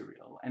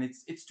material, and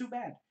it's too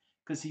bad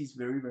because he's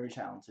very very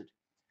talented.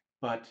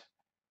 But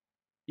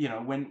you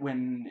know,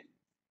 when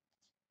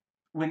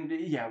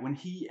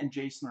he and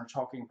Jason are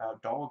talking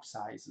about dog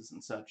sizes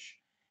and such,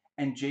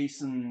 and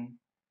Jason,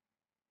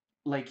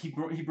 like, he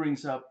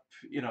brings up,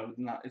 you know,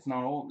 it's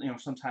not all, you know,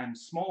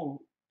 sometimes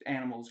small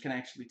animals can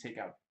actually take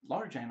out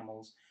large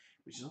animals,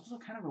 which is also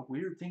kind of a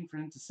weird thing for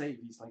him to say.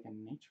 He's like a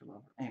nature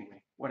lover.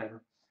 Anyway,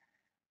 whatever.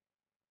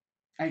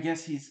 I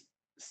guess he's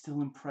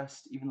still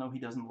impressed, even though he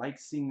doesn't like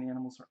seeing the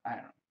animals. Or I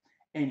don't know.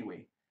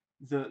 Anyway,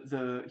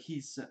 the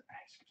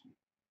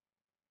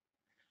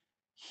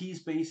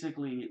he's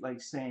basically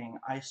like saying,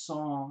 I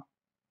saw,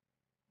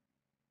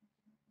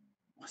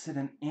 was it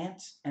an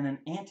ant and an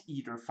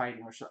anteater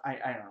fighting, or so, I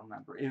don't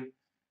remember it,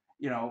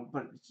 you know,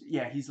 but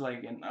yeah, he's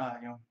like, and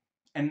you know,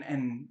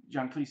 and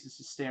John Cleese is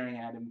just staring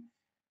at him.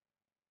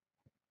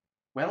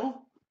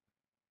 Well,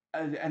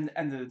 and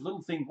the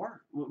little thing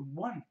worked.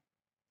 Won.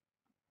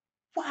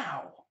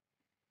 Wow,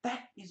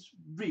 that is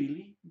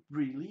really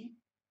really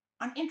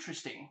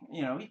uninteresting.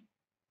 You know,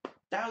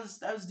 that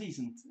was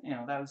decent. You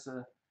know, that was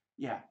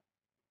yeah,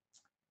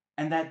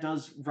 and that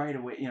does right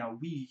away. You know,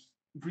 we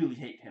really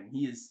hate him.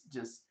 He is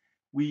just,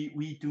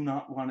 we do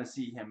not want to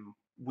see him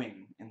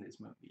win in this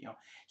movie. You know,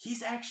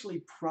 he's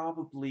actually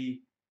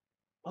probably,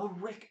 well,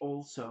 Rick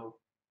also,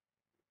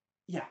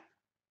 yeah,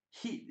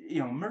 he, you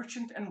know,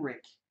 Merchant and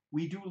Rick,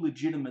 we do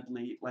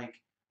legitimately, like,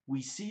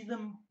 we see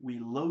them, we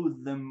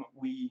loathe them,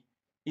 we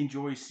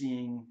enjoy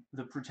seeing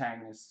the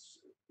protagonists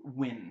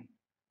win,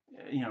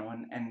 you know,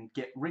 and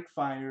get Rick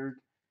fired.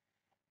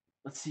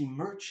 Let's see,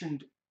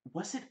 Merchant,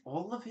 was it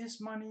all of his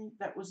money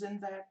that was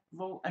in that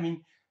vault? I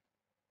mean,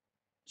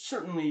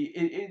 certainly,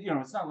 you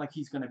know, it's not like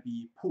he's going to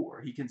be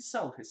poor. He can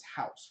sell his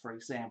house, for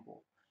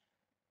example.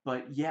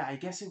 But yeah, I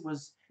guess it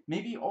was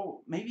maybe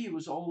it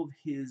was all of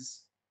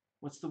his,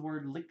 what's the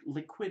word,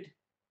 liquid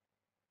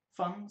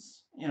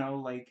funds, you know,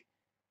 like,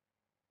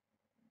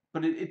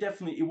 but it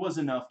definitely, it was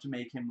enough to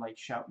make him like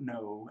shout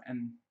no,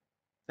 and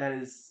that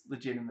is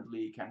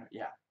legitimately kind of,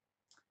 yeah.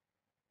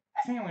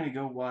 I think I'm gonna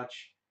go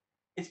watch.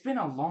 It's been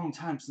a long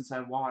time since I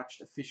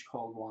watched A Fish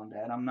Called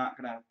Wanda, and I'm not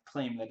gonna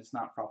claim that it's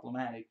not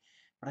problematic,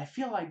 But I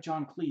feel like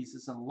John Cleese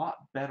is a lot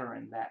better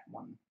in that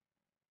one.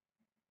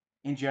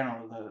 In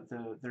general,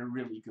 they're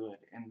really good.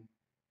 And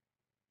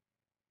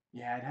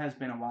yeah, it has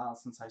been a while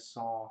since I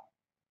saw.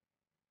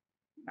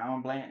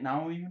 Now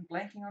I'm even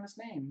blanking on his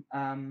name.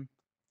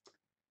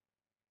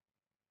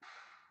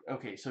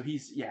 Okay, so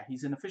he's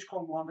in A Fish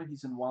Called Wanda.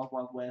 He's in Wild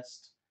Wild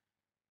West.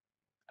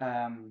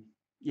 Um,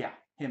 yeah,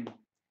 him.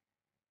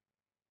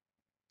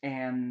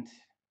 And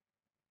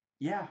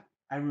yeah,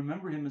 I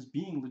remember him as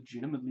being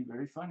legitimately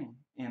very funny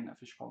in A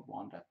Fish Called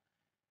Wanda.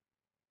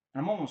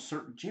 And I'm almost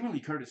certain Jamie Lee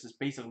Curtis is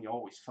basically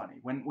always funny.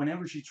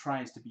 Whenever she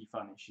tries to be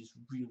funny, she's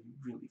really,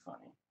 really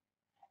funny.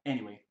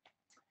 Anyway,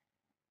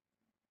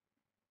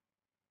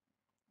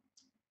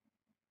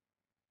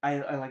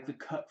 I like the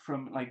cut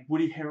from like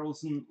Woody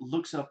Harrelson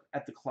looks up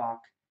at the clock.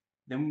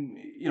 Then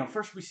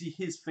first we see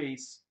his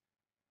face.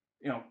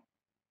 You know,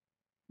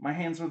 my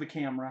hands are the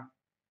camera.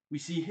 We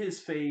see his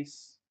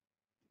face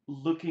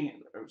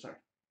looking. Or sorry,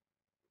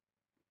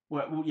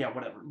 well, yeah,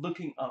 whatever.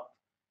 Looking up.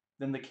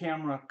 Then the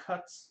camera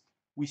cuts.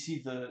 We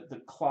see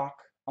the clock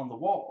on the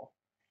wall,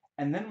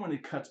 and then when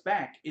it cuts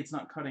back, it's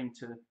not cutting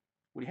to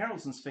Woody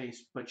Harrelson's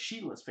face, but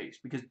Sheila's face,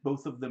 because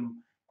both of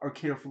them are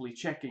carefully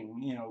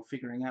checking,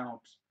 figuring out.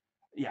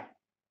 Yeah.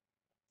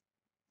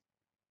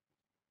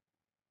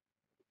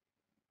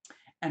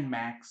 And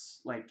Max,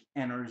 like,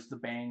 enters the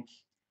bank.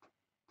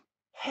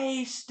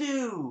 Hey,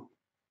 Stu!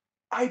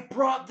 I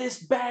brought this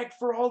bag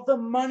for all the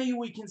money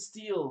we can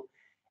steal.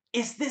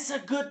 Is this a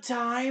good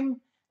time?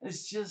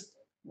 It's just,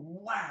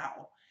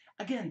 wow.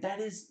 Again, that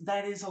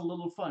is a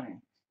little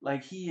funny.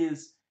 Like, he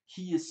is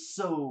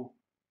so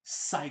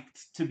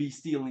psyched to be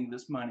stealing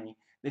this money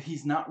that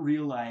he's not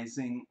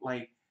realizing,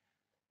 like,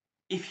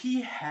 if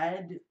he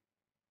had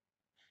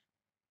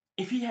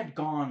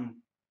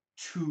gone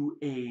to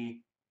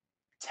a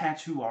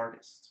tattoo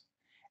artist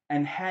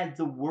and had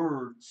the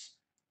words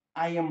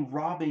 "I am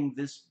robbing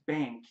this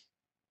bank"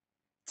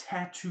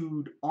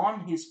 tattooed on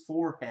his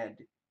forehead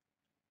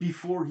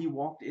before he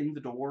walked in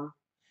the door,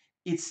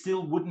 it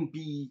still wouldn't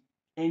be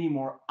any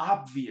more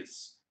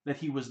obvious that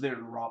he was there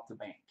to rob the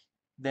bank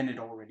than it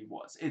already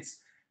was. It's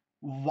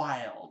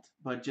wild,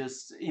 but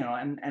just,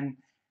 and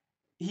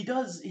he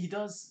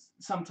does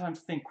sometimes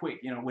think quick,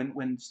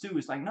 when Stu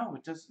is like, no,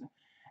 it doesn't,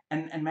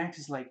 and Max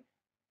is like,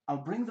 I'll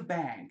bring the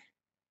bag,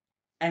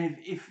 and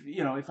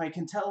if I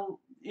can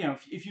tell,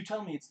 if you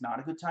tell me it's not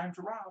a good time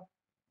to rob,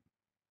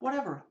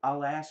 whatever,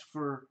 I'll ask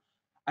for.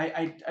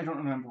 I don't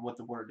remember what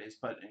the word is,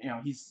 but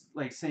he's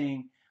like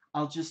saying,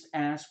 I'll just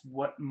ask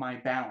what my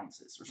balance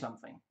is or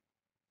something.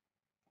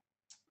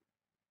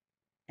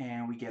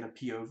 And we get a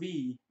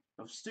POV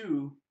of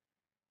Stu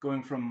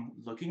going from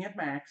looking at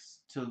Max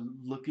to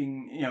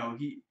looking,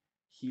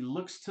 he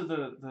looks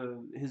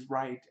to his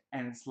right,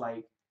 and it's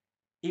like,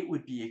 it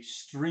would be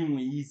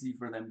extremely easy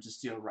for them to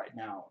steal right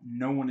now.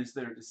 No one is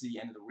there to see,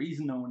 and the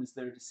reason no one is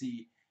there to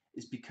see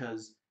is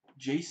because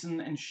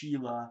Jason and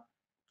Sheila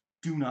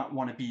do not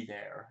want to be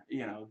there.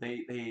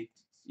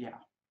 Yeah.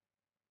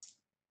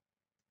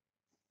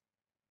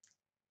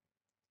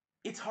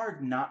 It's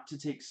hard not to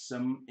take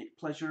some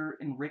pleasure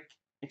in Rick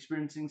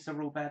experiencing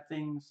several bad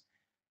things.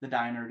 The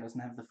diner doesn't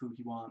have the food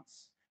he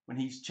wants. When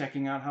he's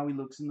checking out how he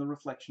looks in the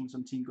reflection,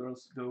 some teen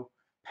girls go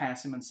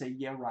past him and say,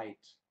 yeah, right.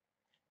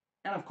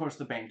 And of course,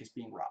 the bank is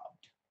being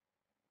robbed.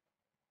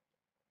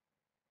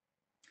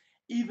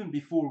 Even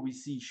before we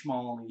see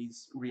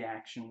Schmali's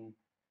reaction,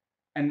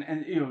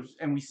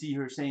 and we see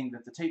her saying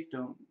that the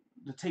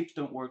tapes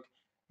don't work,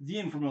 the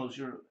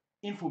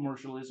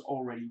infomercial is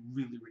already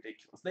really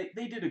ridiculous.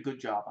 They did a good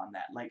job on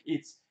that. Like,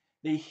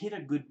 they hit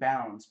a good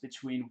balance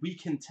between, we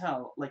can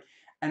tell, like,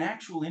 an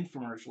actual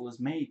infomercial is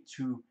made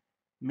to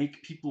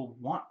make people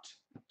want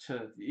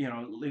to,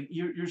 like,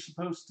 you're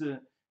supposed to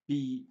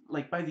be,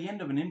 like, by the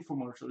end of an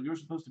infomercial, you're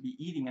supposed to be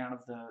eating out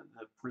of the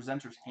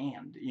presenter's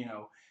hand,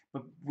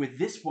 but with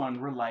this one,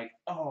 we're like,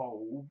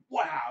 oh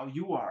wow,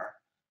 you are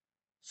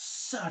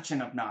such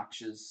an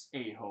obnoxious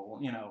a-hole,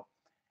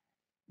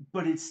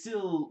 but it's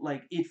still,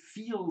 like, it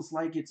feels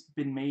like it's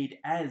been made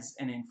as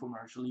an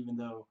infomercial, even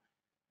though,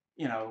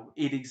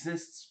 it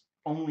exists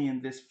only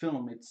in this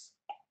film.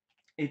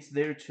 It's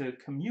there to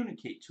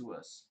communicate to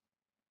us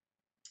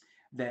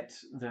that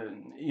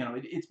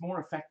it's more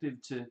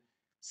effective to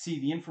see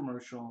the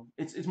infomercial.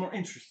 It's more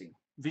interesting,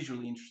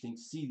 visually interesting,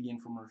 to see the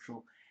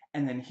infomercial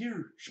and then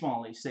hear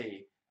Schmally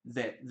say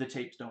that the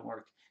tapes don't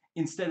work,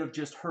 instead of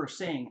just her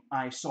saying,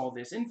 I saw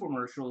this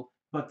infomercial,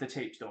 but the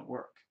tapes don't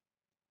work.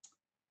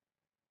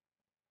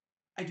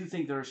 I do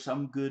think there are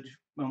some good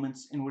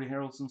moments in Woody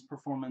Harrelson's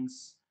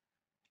performance,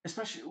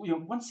 especially,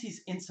 once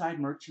he's inside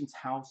Merchant's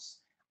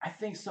house. I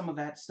think some of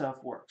that stuff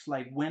works.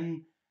 Like,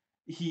 when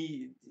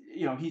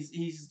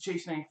he's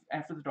chasing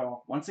after the dog.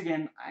 Once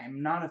again, I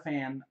am not a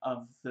fan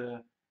of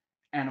the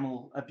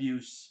animal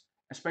abuse,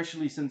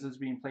 especially since it's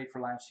being played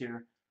for laughs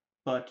here.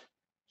 But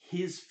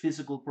his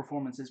physical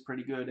performance is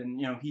pretty good, and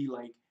he,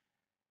 like,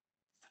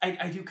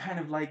 I do kind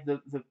of like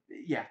the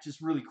yeah,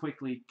 just really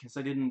quickly, because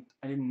I didn't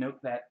note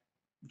that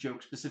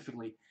joke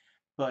specifically,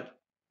 but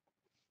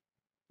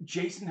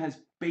Jason has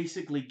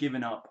basically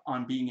given up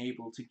on being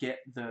able to get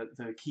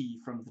the key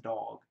from the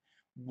dog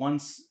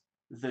once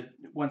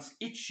once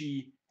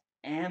Itchy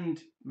and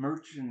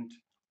Merchant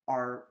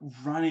are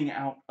running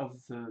out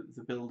of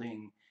the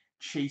building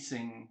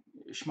chasing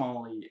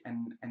Schmally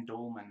and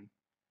Dolman.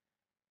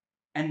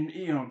 And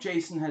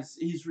Jason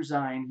he's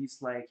resigned. He's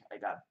like, I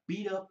got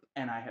beat up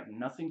and I have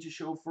nothing to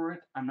show for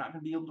it. I'm not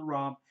gonna be able to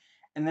rob.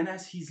 And then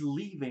as he's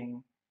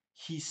leaving,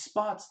 he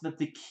spots that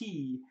the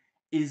key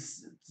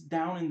is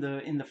down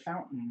in the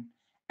fountain,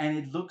 and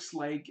it looks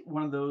like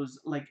one of those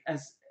like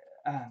as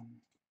um,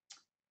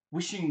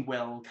 wishing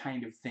well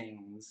kind of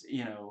things.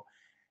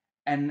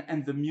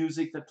 And the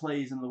music that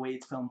plays and the way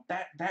it's filmed,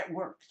 that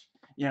worked.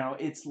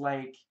 It's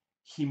like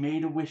he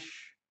made a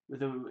wish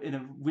with a in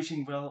a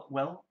wishing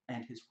well,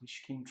 and his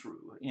wish came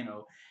true.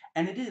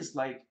 And it is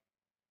like,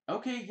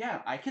 okay,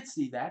 yeah, I could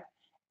see that.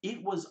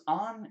 It was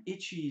on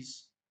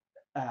Itchy's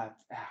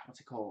what's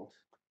it called?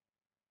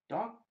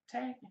 Dog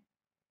tag?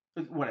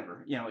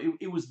 Whatever.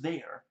 It was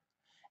there,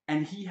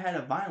 and he had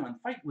a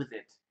violent fight with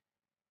it,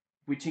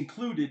 which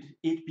included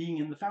it being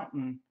in the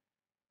fountain.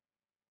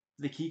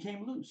 The key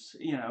came loose.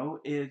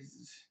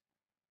 Is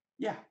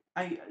Yeah,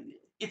 I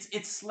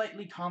it's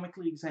slightly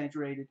comically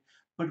exaggerated,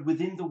 but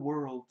within the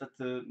world that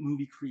the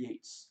movie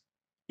creates,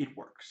 it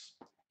works.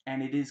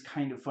 And it is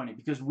kind of funny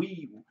because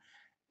we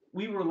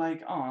were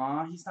like,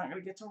 "Aw, he's not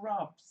gonna get to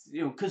rob,"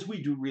 because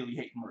we do really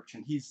hate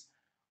Merchant. He's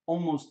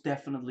almost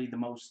definitely the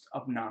most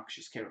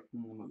obnoxious character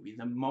in the movie,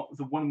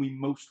 the one we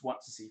most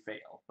want to see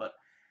fail. But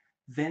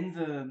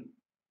then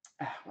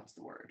what's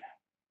the word?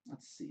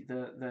 Let's see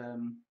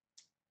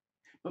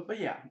but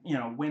yeah,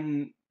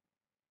 when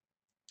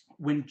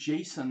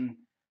Jason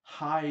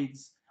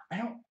hides, I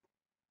don't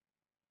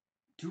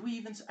do we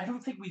even I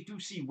don't think we do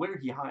see where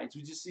he hides.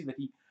 We just see that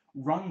he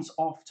runs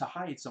off to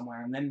hide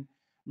somewhere, and then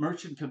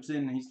Merchant comes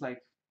in and he's like,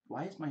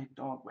 "Why is my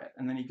dog wet?"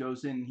 And then he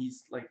goes in, and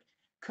he's like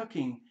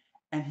cooking,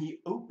 and he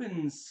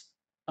opens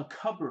a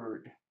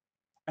cupboard.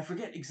 I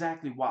forget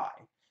exactly why,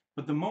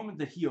 but the moment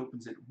that he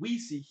opens it, we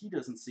see he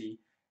doesn't see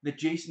that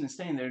Jason is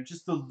staying there.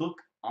 Just the look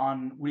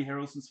on Woody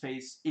Harrelson's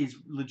face is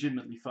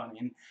legitimately funny,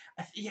 and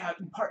yeah,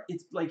 in part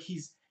it's like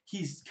he's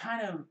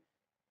kind of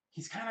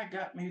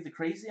got maybe the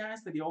crazy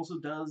eyes that he also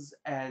does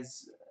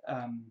as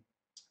um,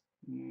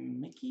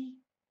 Mickey,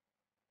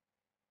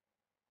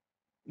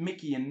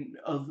 Mickey and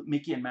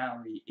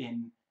Mallory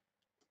in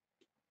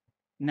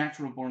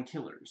Natural Born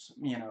Killers.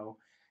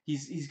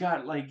 He's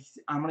got like,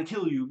 I'm gonna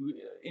kill you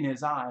in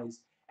his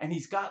eyes, and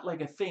he's got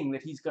like a thing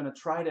that he's gonna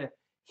try to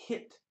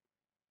hit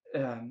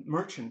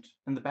Merchant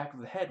in the back of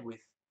the head with,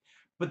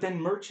 but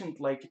then Merchant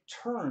like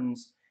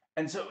turns,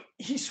 and so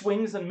he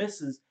swings and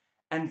misses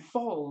and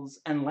falls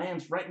and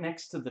lands right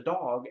next to the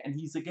dog, and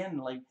he's again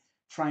like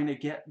trying to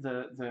get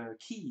the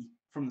key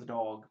from the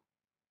dog.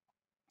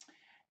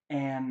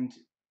 And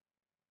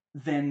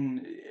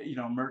then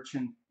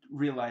Merchant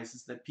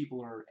realizes that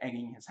people are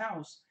egging his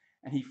house,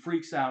 and he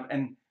freaks out.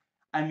 And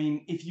I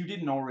mean, if you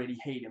didn't already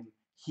hate him,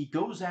 he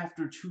goes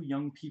after two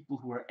young people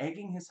who are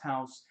egging his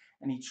house,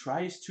 and he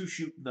tries to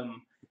shoot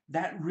them.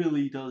 That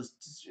really does,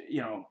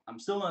 I'm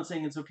still not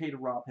saying it's okay to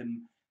rob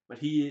him, but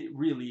he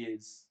really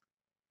is,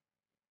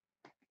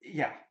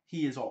 yeah,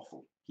 he is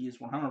awful. He is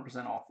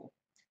 100% awful.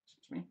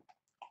 Excuse me.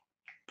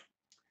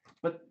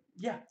 But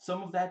yeah,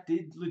 some of that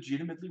did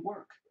legitimately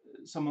work.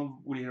 Some of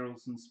Woody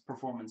Harrelson's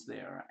performance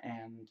there,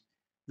 and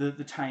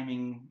the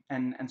timing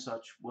and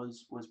such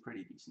was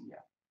pretty decent.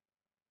 Yeah,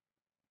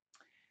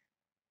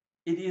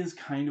 it is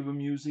kind of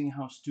amusing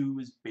how Stu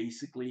is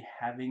basically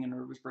having a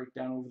nervous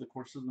breakdown over the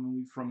course of the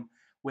movie, from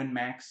when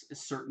Max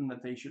is certain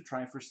that they should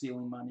try for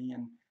stealing money,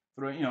 and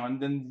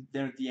and then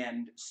there at the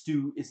end,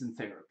 Stu is in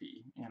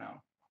therapy.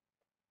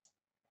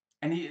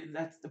 And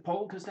that's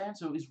Paul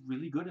Costanzo is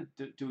really good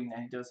at doing that.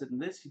 He does it in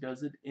this. He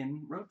does it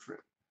in Road Trip.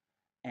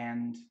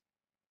 And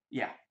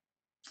yeah,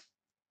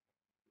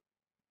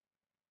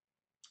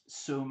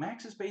 so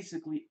Max is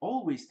basically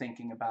always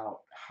thinking about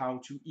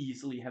how to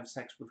easily have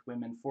sex with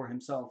women for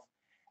himself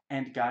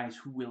and guys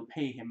who will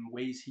pay him,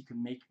 ways he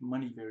can make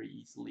money very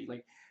easily.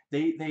 Like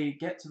they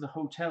get to the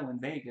hotel in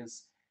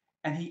Vegas,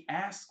 and he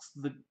asks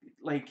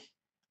like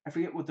I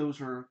forget what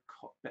those are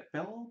called,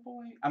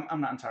 bellboy.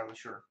 I'm not entirely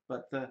sure,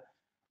 but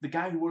the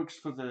guy who works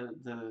for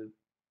the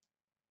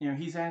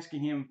he's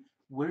asking him,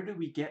 where do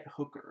we get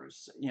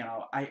hookers?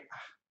 I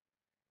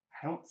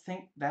don't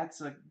think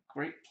that's a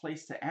great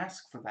place to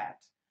ask for that.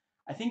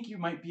 I think you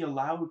might be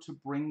allowed to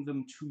bring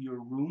them to your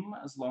room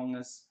as long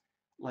as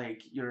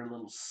like you're a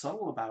little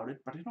subtle about it,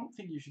 but I don't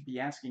think you should be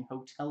asking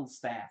hotel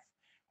staff,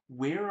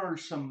 where are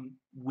some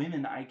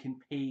women I can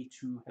pay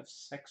to have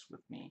sex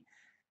with me?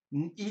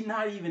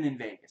 Not even in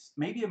Vegas.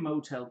 Maybe a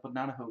motel, but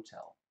not a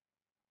hotel.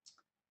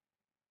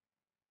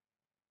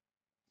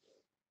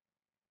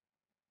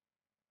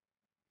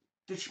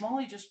 Did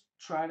Schmally just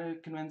try to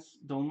convince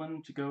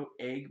Dolman to go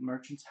egg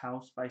Merchant's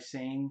house by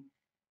saying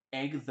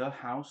egg the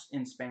house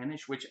in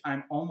Spanish, which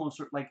I'm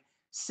almost like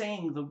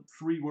saying the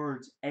three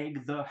words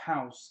egg the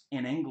house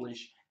in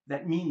English,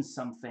 that means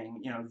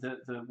something.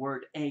 The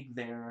word egg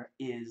there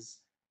is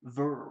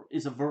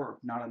is a verb,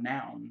 not a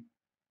noun.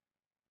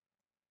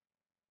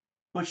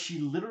 But she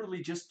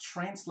literally just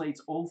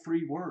translates all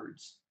three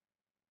words.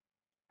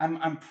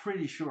 I'm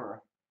pretty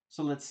sure.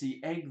 So let's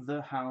see. Egg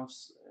the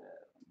house.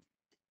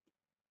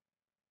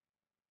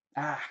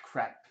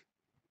 Crap.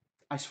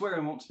 I swear I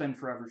won't spend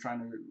forever trying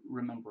to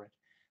remember it.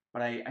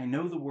 But I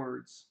know the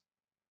words.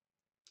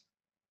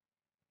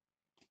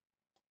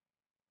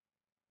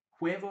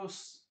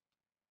 Huevos.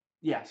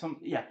 Yeah.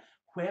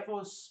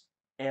 Huevos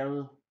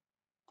el.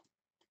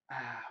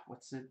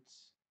 What's it?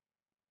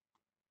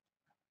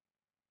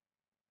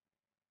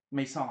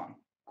 Maison.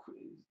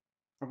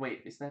 Or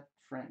wait, is that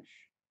French?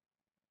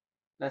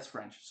 That's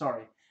French.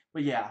 Sorry.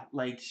 But yeah,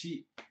 like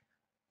she.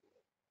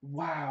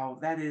 Wow,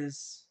 that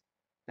is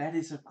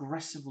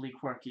aggressively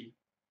quirky,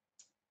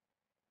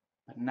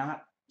 but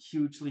not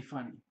hugely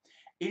funny.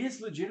 It is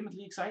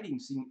legitimately exciting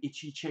seeing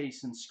Itchy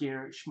chase and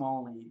scare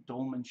Schmally,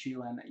 Dolman,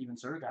 Sheila, and even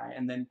Sergei,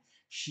 and then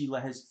Sheila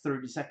has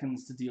 30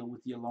 seconds to deal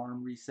with the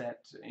alarm reset.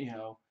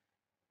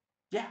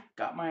 Yeah,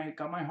 got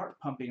my heart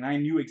pumping. I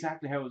knew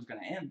exactly how it was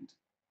going to end.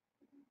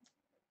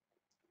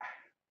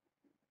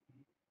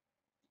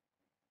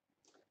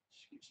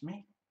 Excuse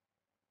me.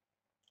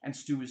 And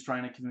Stu is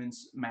trying to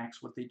convince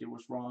Max what they did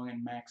was wrong,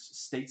 and Max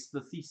states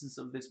the thesis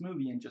of this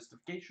movie and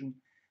justification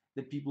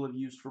that people have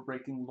used for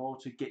breaking the law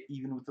to get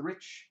even with the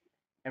rich.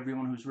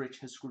 Everyone who's rich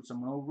has screwed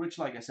someone over, which,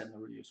 like I said in the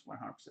review, is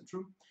 100%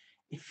 true.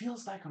 It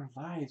feels like our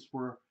lives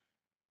were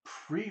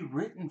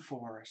pre-written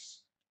for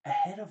us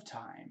ahead of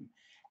time,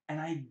 and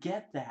I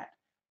get that,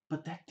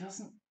 but that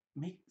doesn't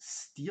make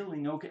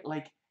stealing okay.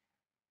 Like,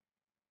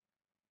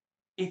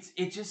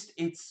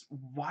 it's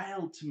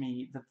wild to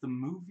me that the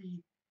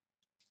movie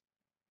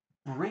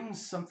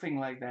brings something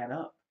like that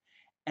up,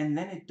 and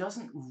then it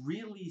doesn't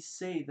really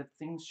say that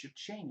things should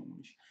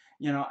change.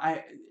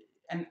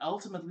 And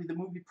ultimately the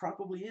movie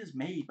probably is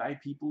made by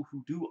people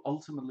who do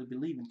ultimately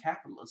believe in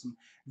capitalism.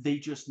 They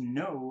just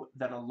know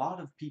that a lot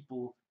of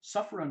people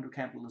suffer under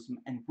capitalism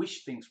and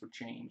wish things would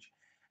change.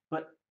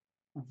 But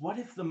what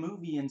if the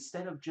movie,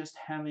 instead of just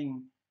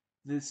having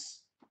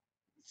this,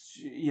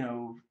 you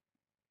know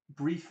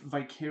brief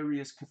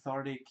vicarious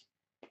cathartic,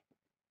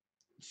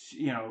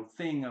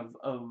 thing of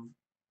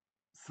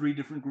three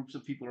different groups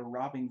of people are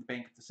robbing the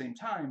bank at the same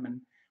time,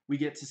 and we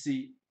get to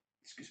see,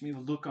 excuse me, the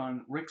look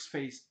on Rick's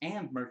face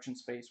and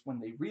Merchant's face when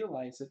they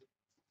realize it,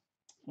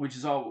 which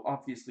is all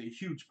obviously a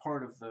huge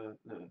part of the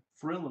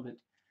thrill of it.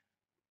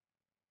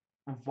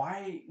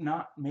 Why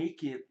not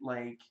make it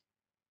like,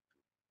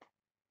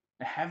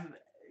 have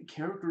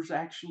characters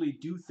actually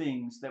do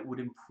things that would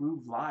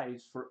improve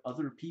lives for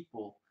other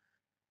people?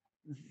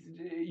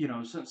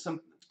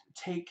 Some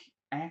take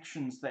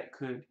actions that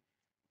could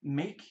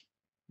make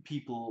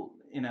people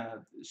in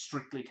a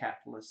strictly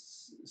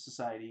capitalist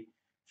society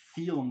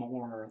feel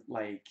more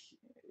like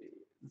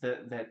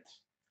that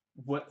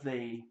what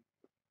they,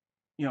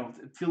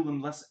 feel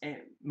them less,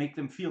 make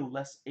them feel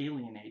less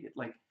alienated.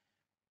 Like,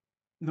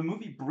 the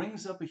movie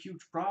brings up a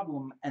huge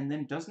problem and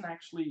then doesn't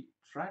actually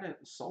try to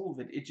solve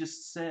it. It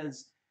just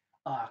says,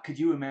 could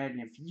you imagine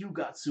if you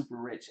got super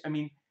rich? I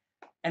mean,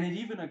 and it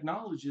even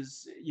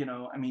acknowledges,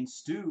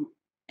 Stu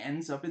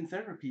ends up in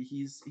therapy.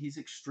 He's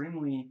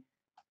extremely,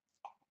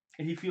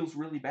 he feels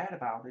really bad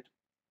about it.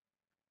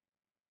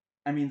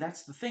 I mean,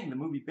 that's the thing. The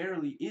movie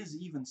barely is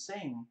even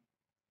saying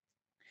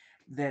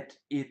that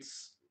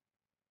it's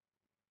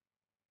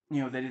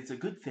a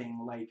good thing.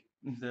 Like,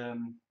 the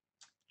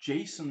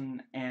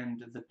Jason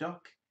and the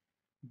duck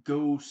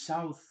go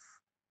south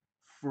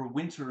for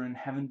winter and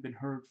haven't been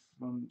heard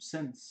from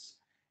since.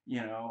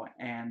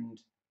 And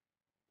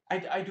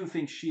I do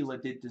think Sheila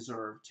did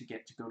deserve to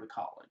get to go to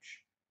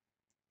college.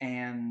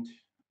 And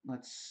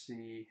let's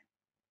see,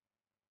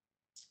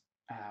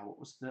 what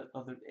was the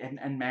other?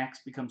 And Max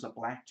becomes a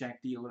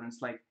blackjack dealer, and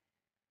it's like,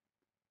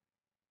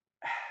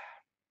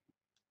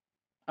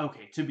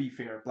 okay, to be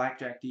fair,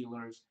 blackjack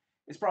dealers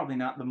is probably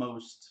not the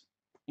most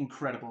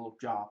incredible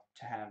job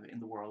to have in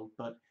the world,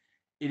 but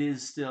it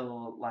is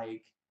still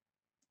like,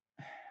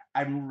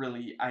 I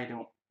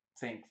don't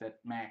think that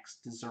Max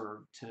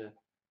deserved to,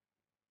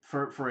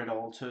 for it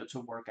all to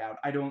work out.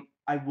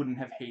 I wouldn't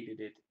have hated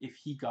it if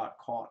he got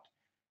caught,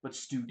 but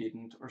Stu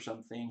didn't or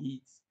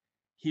something.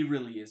 He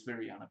really is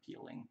very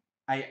unappealing.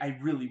 I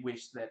really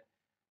wish that,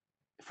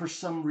 for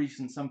some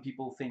reason, some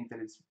people think that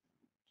it's,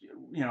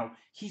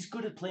 he's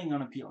good at playing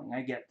unappealing.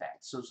 I get that.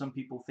 So some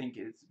people think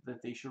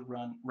that they should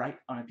write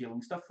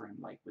unappealing stuff for him,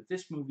 like with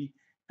this movie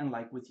and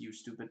like with You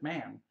Stupid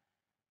Man.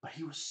 But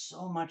he was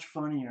so much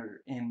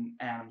funnier in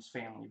Addams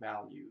Family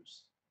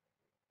Values.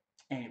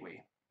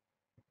 Anyway,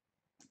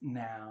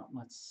 now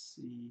let's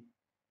see.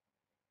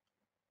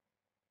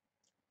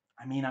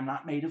 I mean, I'm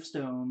not made of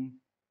stone.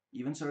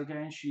 Even Sergei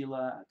and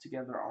Sheila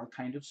together are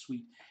kind of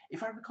sweet.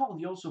 If I recall,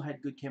 he also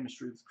had good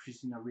chemistry with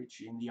Christina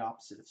Ricci in The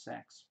Opposite of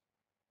Sex.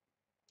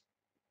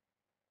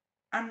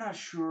 I'm not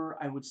sure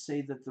I would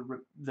say that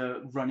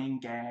the running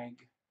gag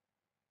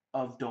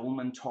of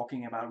Dolman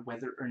talking about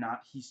whether or not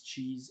he's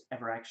cheese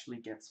ever actually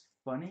gets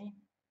funny.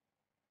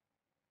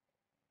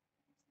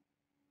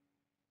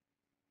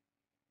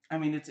 I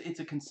mean, it's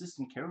a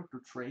consistent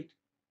character trait.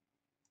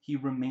 He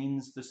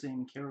remains the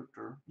same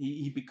character.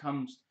 He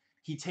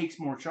takes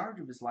more charge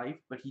of his life,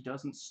 but he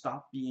doesn't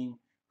stop being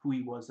who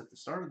he was at the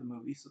start of the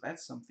movie, so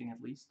that's something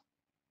at least.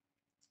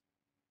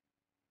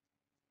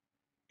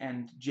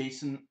 And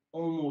Jason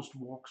almost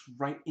walks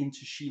right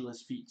into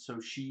Sheila's feet, so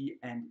she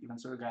and Ivan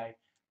Sergei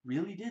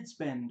really did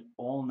spend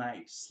all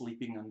night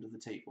sleeping under the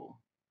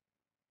table.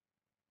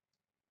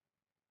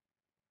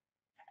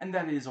 And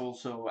that is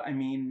also, I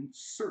mean,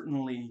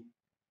 certainly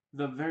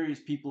the various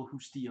people who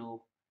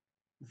steal,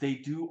 they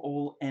do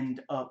all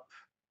end up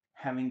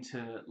having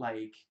to,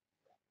 like,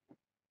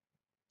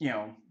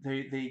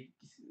 they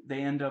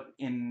end up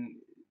in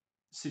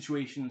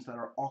situations that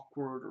are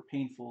awkward or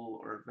painful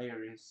or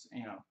various,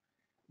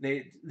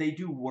 they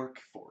do work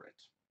for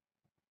it.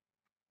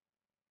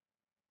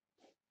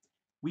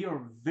 We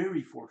are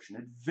very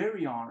fortunate,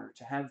 very honored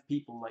to have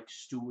people like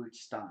Stuart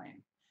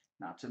Stein,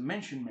 not to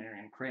mention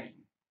Marion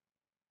Crane.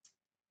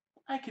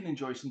 I can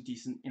enjoy some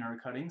decent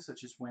intercutting,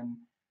 such as when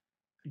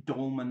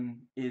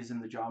Dolman is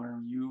in the job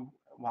interview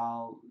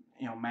while,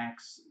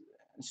 Max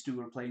and Stu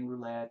are playing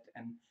roulette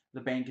and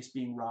the bank is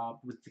being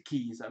robbed with the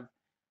keys. I've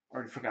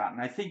already forgotten.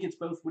 I think it's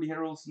both Woody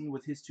Harrelson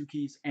with his 2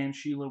 keys and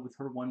Sheila with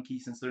her 1 key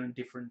since they're in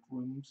different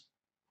rooms.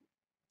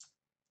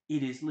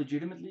 It is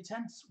legitimately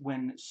tense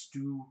when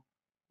Stu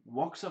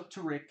walks up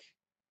to Rick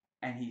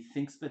and he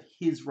thinks that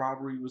his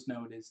robbery was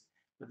noticed,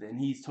 but then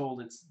he's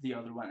told it's the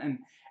other one,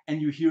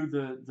 and you hear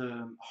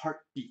the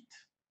heartbeat.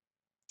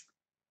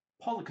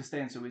 Paula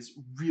Costanzo is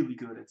really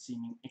good at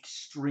seeming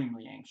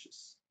extremely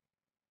anxious.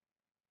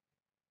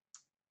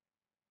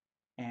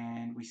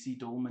 And we see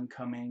Dolman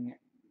coming,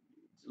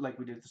 like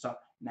we did at the start,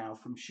 now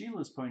from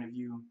Sheila's point of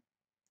view.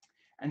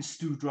 And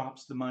Stu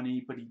drops the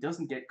money, but he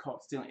doesn't get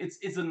caught stealing.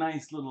 It's a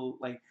nice little,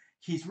 like,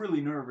 he's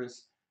really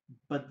nervous,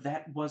 but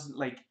that wasn't,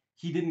 like,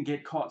 he didn't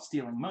get caught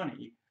stealing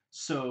money.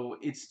 So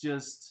it's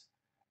just,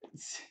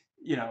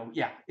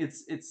 yeah,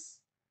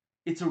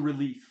 it's a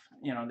relief.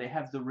 They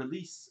have the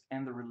release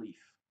and the relief.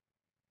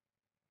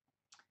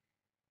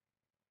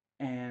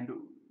 And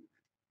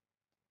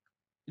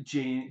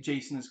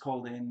Jason is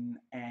called in,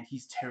 and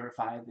he's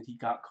terrified that he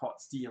got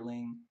caught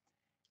stealing.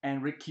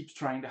 And Rick keeps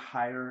trying to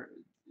hire,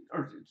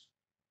 or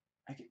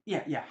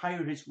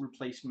hire his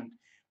replacement,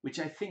 which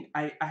I think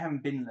I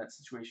haven't been in that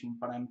situation,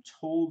 but I'm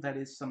told that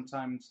is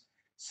sometimes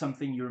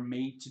something you're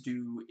made to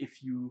do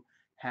if you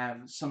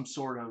have some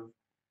sort of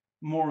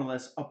more or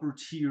less upper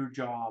tier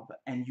job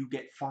and you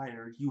get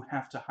fired, you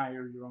have to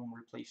hire your own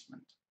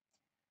replacement.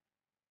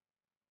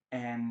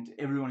 And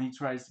everyone he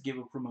tries to give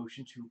a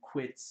promotion to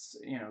quits,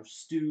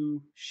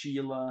 Stu,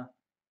 Sheila,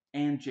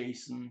 and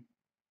Jason.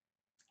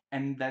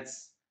 And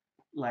that's,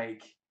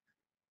 like,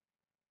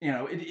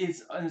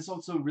 it's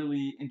also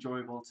really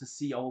enjoyable to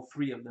see all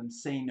 3 of them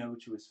say no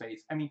to his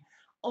face. I mean,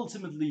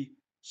 ultimately,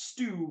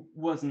 Stu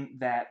wasn't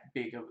that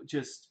big of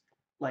just,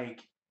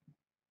 like,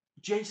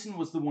 Jason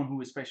was the one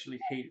who especially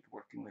hated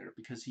working there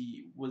because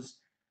he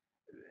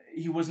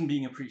wasn't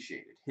being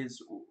appreciated.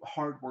 His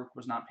hard work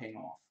was not paying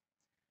off.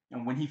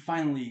 And when he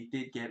finally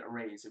did get a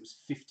raise, it was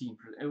 15%.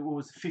 It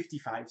was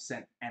 55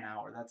 cents an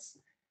hour. That's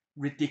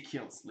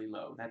ridiculously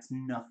low. That's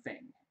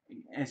nothing,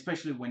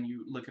 especially when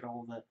you look at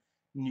all the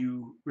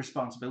new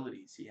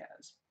responsibilities he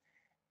has.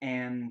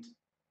 And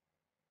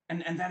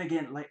that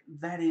again, like,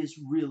 that is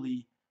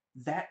really,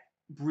 that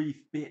brief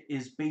bit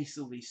is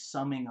basically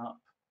summing up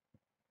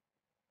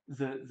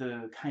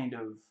the kind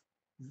of,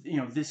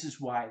 this is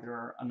why there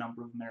are a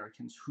number of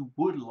Americans who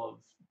would love,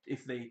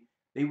 if they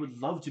would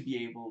love to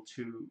be able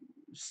to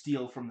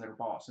steal from their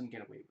boss and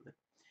get away with it.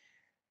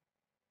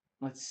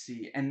 Let's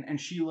see.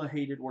 And Sheila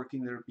hated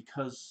working there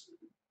because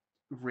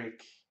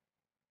Rick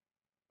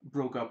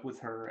broke up with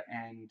her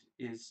and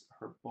is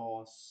her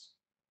boss,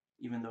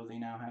 even though they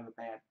now have a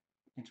bad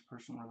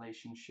interpersonal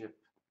relationship.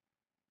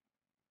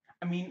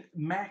 I mean,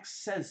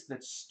 Max says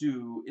that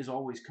Stu is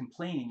always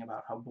complaining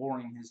about how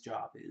boring his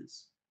job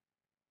is.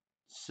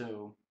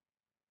 So,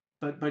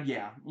 but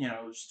yeah,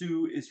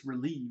 Stu is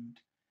relieved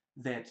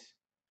that,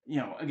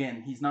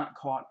 again, he's not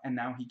caught and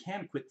now he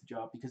can quit the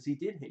job because he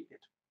did hate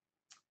it.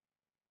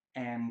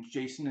 And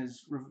Jason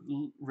is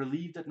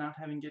relieved at not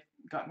having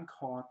gotten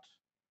caught,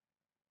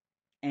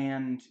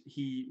 and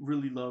he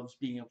really loves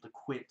being able to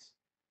quit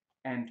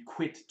and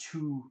quit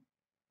to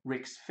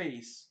Rick's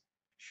face.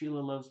 Sheila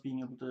loves being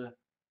able to,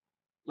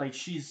 like,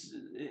 she's,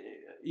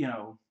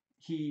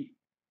 he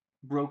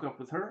broke up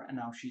with her and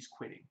now she's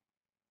quitting.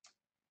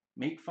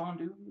 Make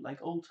fondue like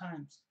old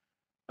times.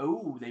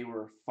 Oh, they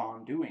were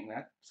fonduing.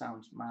 That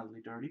sounds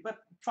mildly dirty, but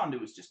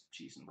fondue is just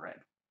cheese and bread.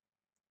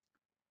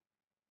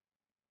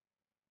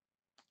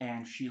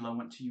 And Sheila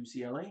went to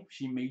UCLA.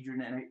 She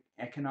majored in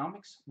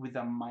economics with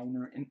a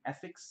minor in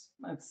ethics.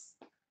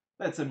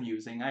 That's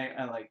amusing.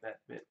 I like that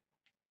bit.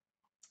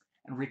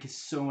 And Rick is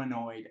so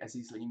annoyed as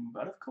he's leaving,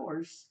 but of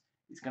course,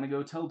 he's gonna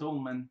go tell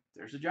Dolman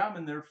there's a job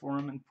in there for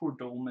him, and poor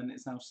Dolman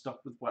is now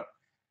stuck with what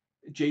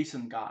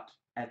Jason got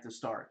at the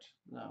start.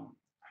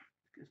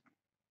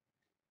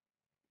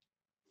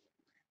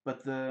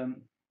 But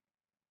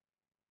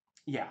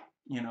yeah,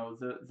 You know,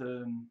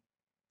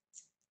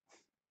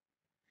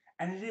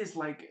 and it is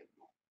like,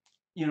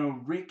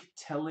 Rick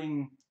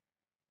telling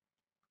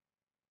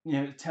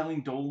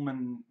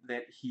Dolman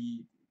that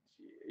you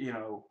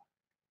know,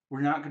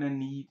 we're not gonna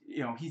need,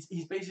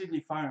 he's basically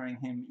firing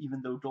him,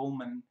 even though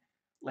Dolman,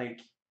 like,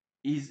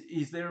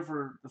 he's there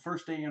for the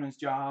first day on his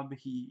job.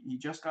 He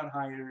just got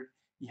hired.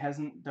 He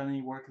hasn't done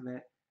any work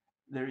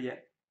there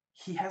yet.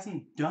 He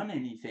hasn't done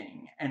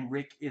anything, and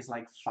Rick is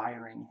like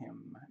firing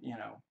him.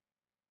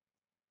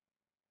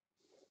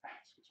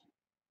 Excuse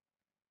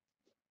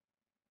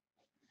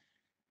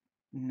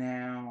me.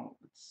 Now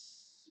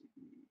let's see.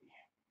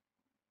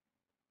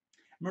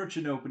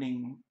 Merchant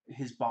opening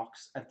his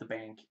box at the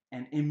bank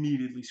and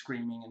immediately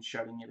screaming and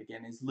shutting it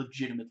again is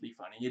legitimately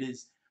funny. It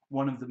is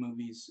one of the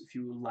movie's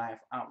few laugh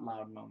out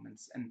loud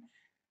moments,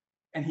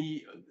 and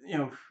he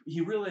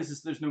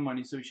realizes there's no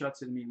money, so he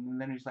shuts it immediately, and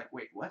then he's like,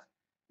 wait, what?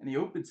 And he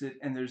opens it,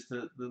 and there's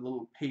the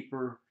little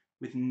paper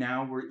with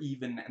 "now we're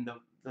even" and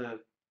the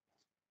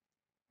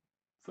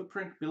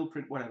footprint, bill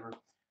print, whatever.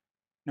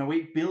 No,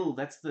 wait, bill.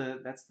 That's the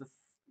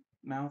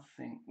mouth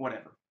thing.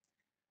 Whatever.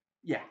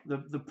 Yeah,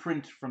 the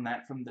print from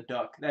the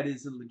duck, that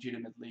is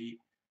legitimately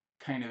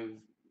kind of,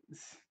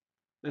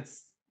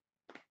 that's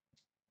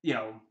you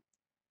know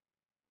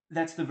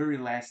that's the very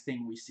last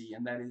thing we see,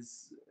 and that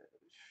is,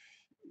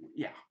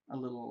 yeah, a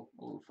little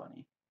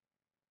funny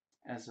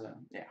as a,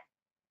 yeah.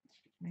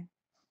 Excuse me.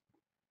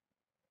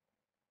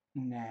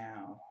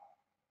 Now,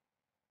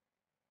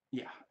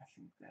 yeah, I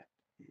think that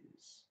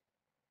is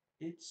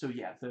it. So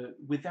yeah, the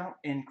without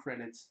end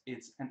credits,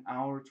 it's an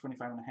hour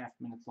 25 and a half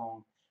minutes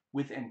long.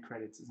 With end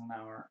credits, it's an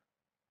hour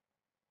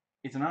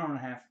and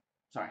a half.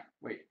 Sorry,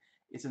 wait.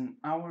 It's an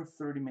hour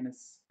 30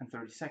 minutes and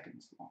 30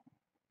 seconds long.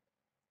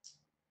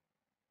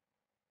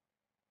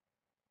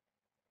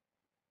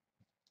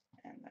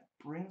 And that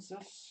brings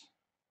us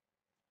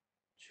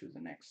to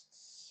the next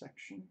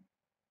section.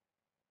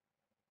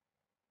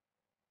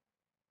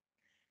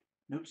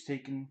 Notes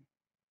taken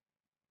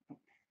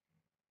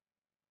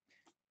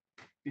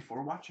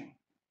before watching.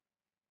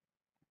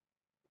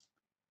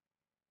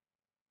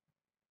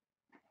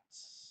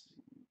 Let's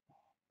see.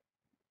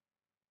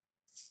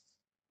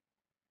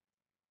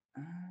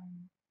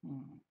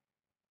 Hmm.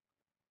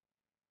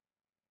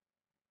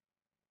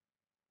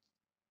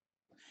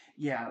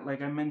 Yeah,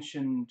 like I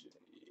mentioned,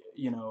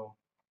 you know,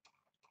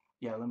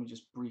 yeah, let me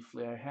just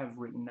briefly, I have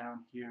written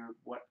down here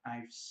what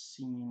I've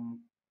seen.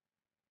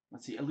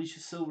 Let's see, Alicia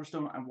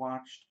Silverstone, I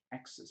watched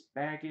Excess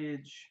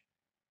Baggage.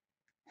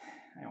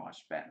 I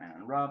watched Batman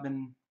and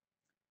Robin.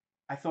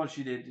 I thought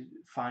she did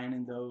fine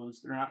in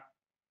those. They're not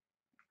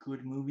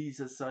good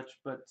movies as such,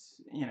 but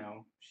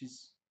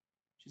she's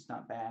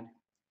not bad.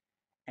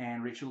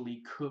 And Rachel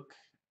Lee Cook,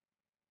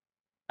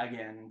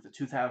 again, the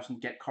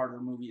 2000 Get Carter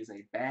movie is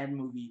a bad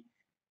movie.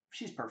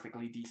 She's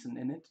perfectly decent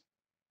in it.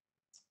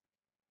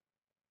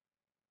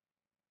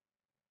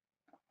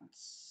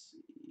 Let's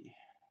see.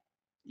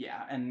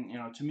 Yeah, and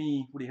to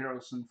me, Woody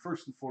Harrelson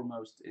first and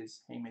foremost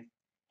is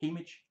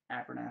Hamish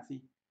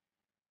Abernathy,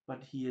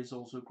 but he is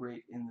also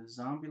great in the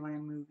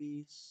Zombieland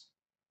movies,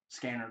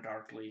 Scanner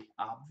Darkly,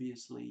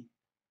 obviously,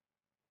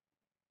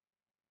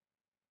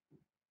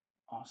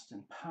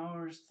 Austin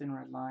Powers, Thin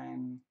Red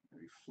Line,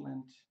 Larry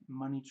Flint,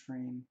 Money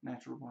Train,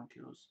 Natural Born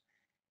Killers,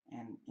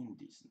 and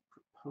Indecent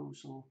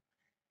Proposal.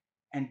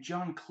 And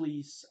John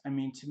Cleese, I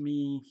mean, to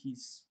me,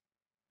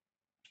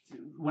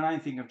 when I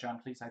think of John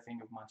Cleese, I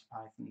think of Monty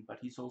Python, but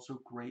he's also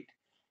great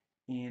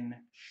in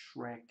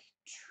Shrek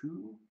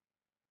 2.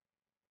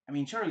 I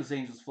mean, Charlie's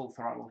Angels Full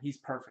Throttle, he's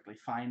perfectly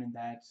fine in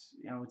that.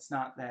 It's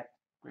not that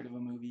great of a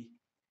movie.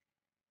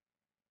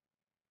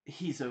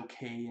 He's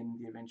okay in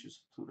The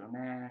Adventures of Pluto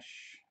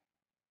Nash.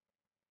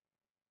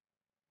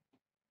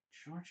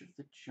 George of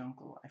the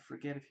Jungle, I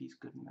forget if he's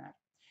good in that.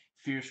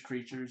 Fierce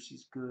Creatures,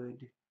 he's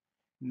good.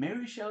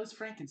 Mary Shelley's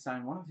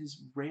Frankenstein, one of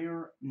his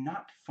rare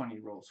not funny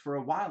roles. For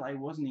a while, I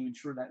wasn't even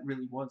sure that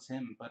really was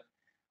him, but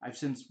I've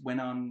since I went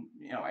on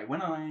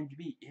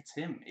IMDb. It's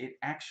him. It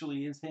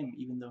actually is him,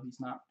 even though he's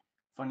not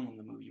funny in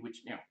the movie,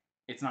 which,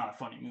 it's not a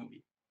funny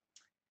movie.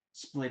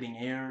 Splitting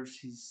Heirs,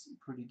 he's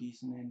pretty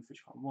decent in.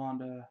 Fish Called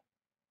Wanda.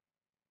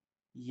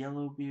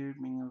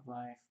 Yellowbeard, Meaning of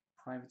Life.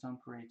 Privates on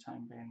Parade,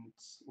 Time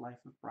Bandits,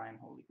 Life of Brian,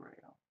 Holy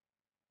Grail.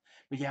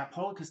 But yeah,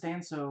 Paul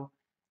Costanzo,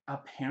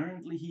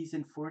 apparently he's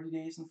in 40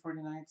 Days and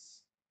 40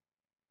 Nights.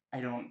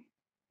 I don't.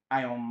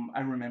 I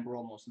remember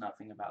almost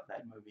nothing about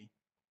that movie.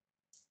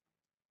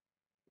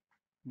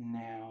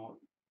 Now,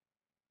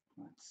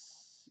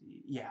 let's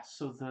see. Yeah,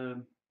 so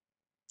the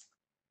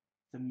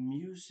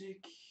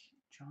music,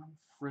 John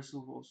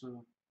Frizzle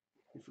also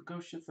did for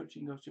Ghost Ship,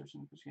 13 Ghost Ships,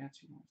 and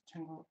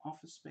Tangle,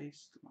 Office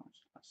Space, The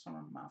Last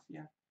Summer,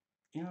 Mafia,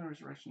 Alien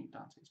Resurrection,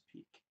 Dante's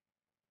Peak.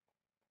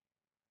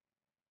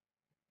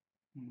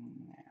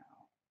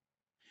 Now,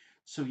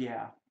 so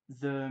yeah,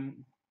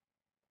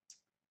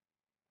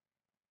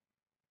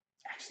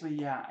 actually,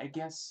 yeah, I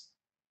guess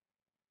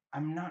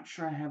I'm not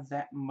sure I have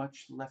that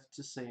much left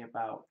to say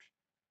about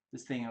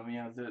this thing of,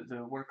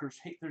 the workers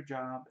hate their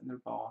job and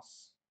their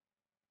boss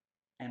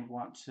and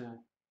want to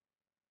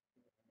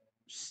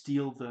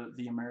steal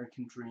the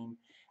American dream.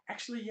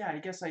 Actually, yeah, I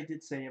guess I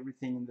did say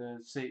everything in the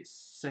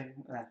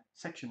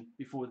section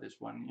before this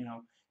one.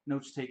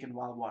 Notes taken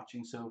while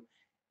watching. So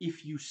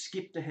if you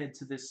skipped ahead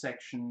to this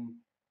section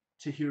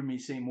to hear me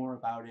say more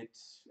about it,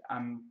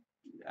 I'm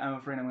I'm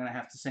afraid I'm gonna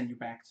have to send you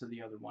back to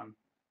the other one.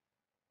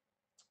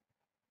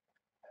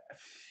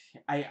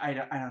 I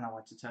don't know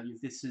what to tell you.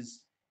 This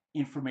is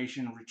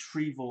information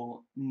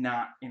retrieval,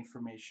 not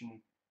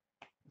information.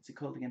 What's it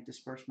called again?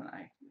 Disbursement.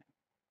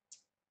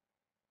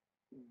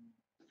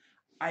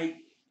 I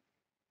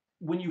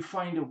when you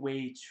find a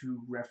way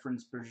to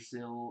reference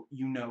Brazil,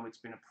 you know it's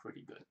been a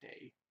pretty good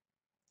day.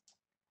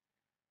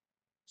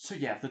 So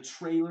yeah, the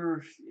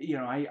trailer,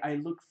 I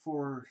look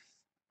for,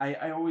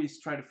 I always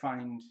try to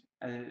find,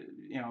 a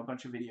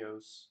bunch of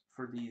videos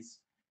for these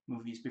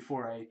movies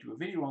before I do a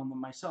video on them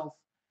myself.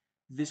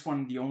 This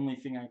one, the only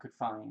thing I could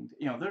find,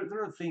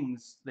 there are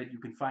things that you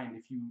can find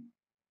if you,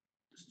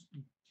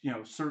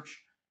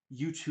 search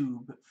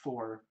YouTube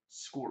for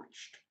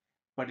Scorched,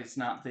 but it's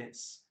not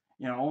this.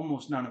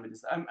 Almost none of it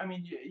is. I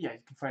mean, yeah, you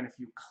can find a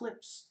few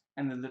clips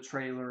and then the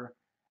trailer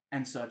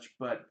and such,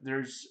 but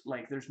there's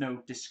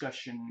no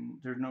discussion,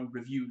 there's no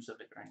reviews of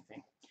it or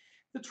anything.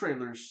 The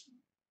trailer's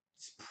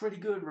it's pretty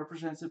good,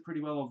 represents it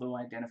pretty well, although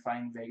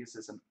identifying Vegas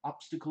as an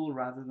obstacle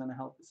rather than a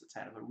help is a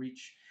tad of a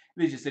reach.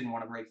 They just didn't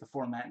want to break the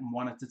format and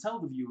wanted to tell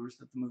the viewers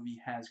that the movie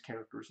has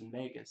characters in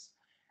Vegas.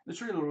 The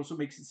trailer also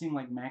makes it seem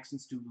like Max and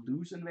Stu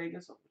lose in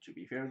Vegas, which, to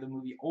be fair, the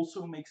movie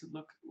also makes it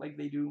look like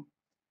they do.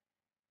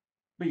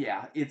 But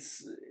yeah,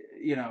 it's,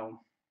 you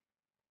know,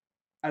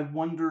 I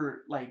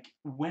wonder, like,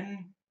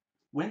 when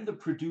the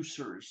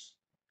producers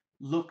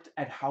looked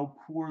at how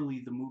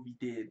poorly the movie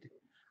did,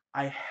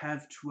 I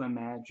have to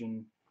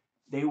imagine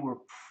they were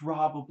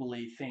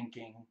probably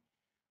thinking,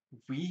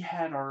 we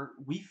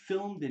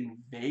filmed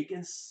in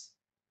Vegas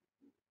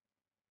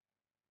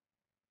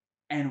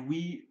and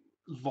we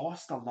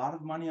lost a lot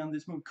of money on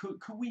this movie.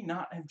 Could we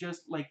not have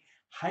just, like,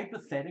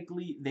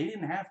 hypothetically, they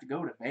didn't have to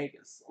go to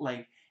Vegas.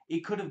 Like,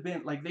 it could have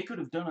been like they could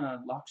have done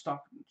a lock,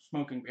 stock,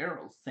 smoking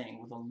barrels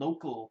thing with a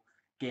local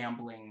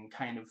gambling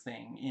kind of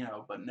thing,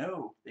 but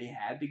no, they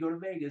had to go to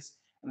Vegas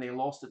and they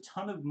lost a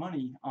ton of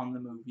money on the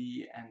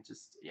movie and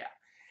just, yeah.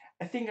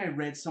 I think I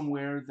read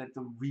somewhere that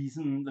the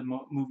reason the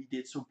movie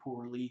did so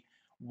poorly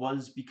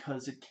was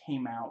because it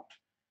came out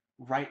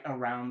right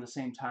around the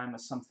same time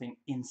as something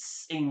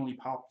insanely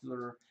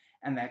popular,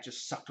 and that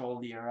just sucked all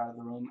the air out of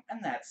the room,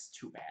 and that's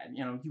too bad.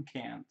 You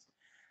can't.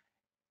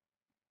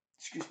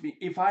 Excuse me.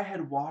 If I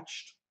had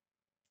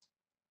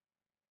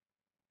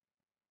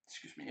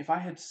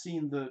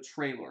seen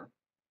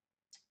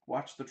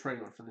watched the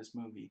trailer for this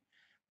movie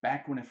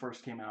back when it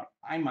first came out,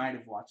 I might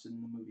have watched it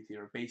in the movie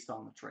theater based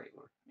on the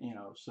trailer.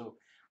 So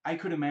I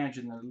could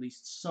imagine that at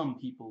least some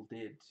people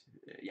did.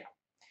 Yeah.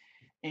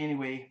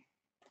 Anyway,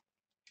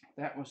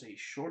 that was a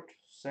short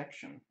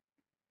section.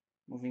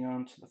 Moving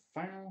on to the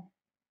final.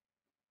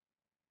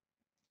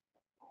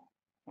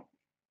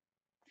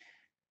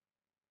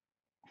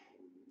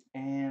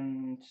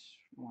 And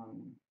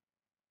one.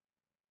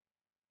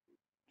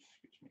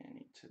 Excuse me, I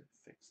need to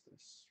fix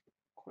this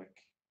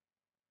quick.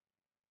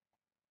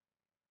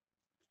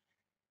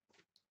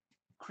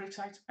 Critic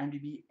sites,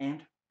 IMDb,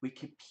 and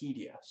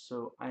Wikipedia.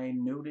 So I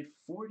noted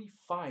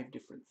 45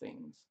 different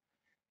things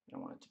that I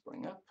wanted to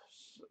bring up.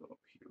 So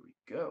here we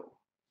go.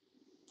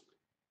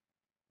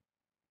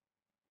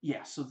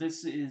 Yeah, so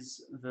this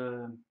is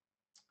the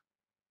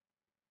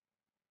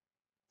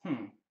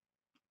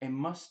it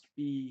must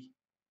be,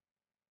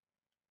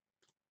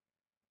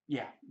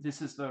 yeah,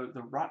 this is the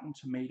Rotten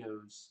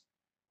Tomatoes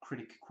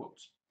critic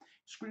quotes.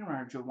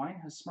 Screenwriter Joe Wine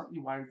has smartly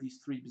wired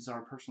these three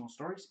bizarre personal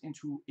stories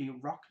into a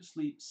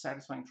raucously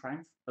satisfying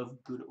triumph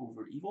of good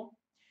over evil.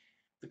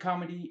 The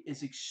comedy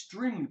is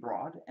extremely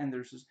broad, and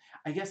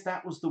I guess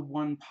that was the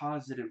one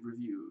positive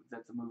review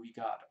that the movie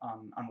got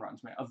on Rotten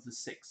Tomatoes of the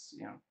six.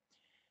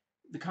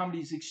 The comedy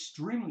is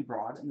extremely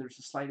broad, and there's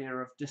a slight air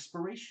of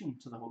desperation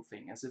to the whole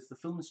thing, as if the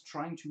film is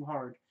trying too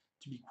hard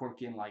to be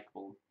quirky and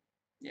likable.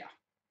 Yeah,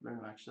 very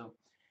much so.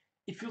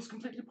 It feels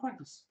completely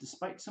pointless,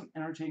 despite some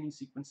entertaining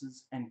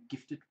sequences and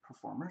gifted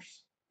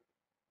performers.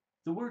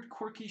 The word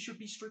quirky should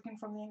be stricken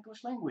from the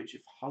English language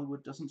if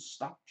Hollywood doesn't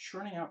stop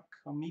churning out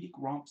comedic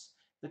romps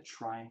that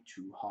try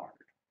too hard.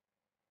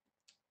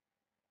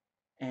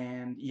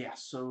 And yeah,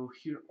 so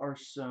here are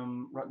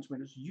some Rotten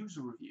Tomatoes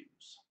user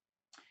reviews.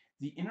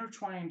 The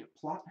intertwined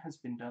plot has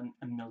been done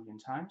a million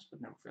times,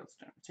 but never fails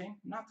to entertain.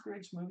 Not the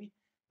greatest movie,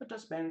 but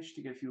does manage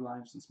to get a few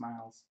laughs and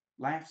smiles.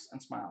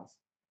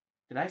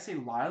 Did I say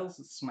liles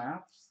and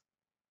smiles?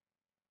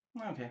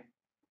 Okay,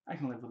 I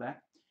can live with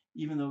that,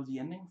 even though the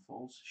ending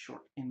falls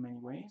short in many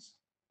ways.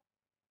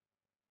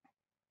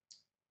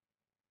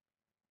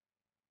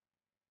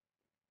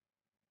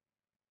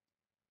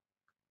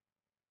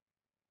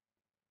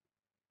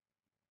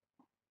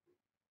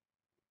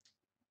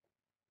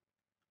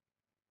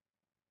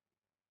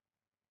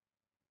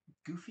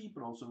 Goofy,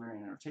 but also very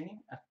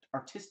entertaining.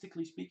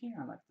 Artistically speaking,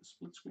 I like the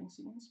split screen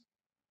scenes.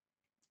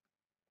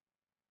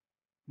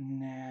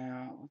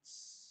 Now,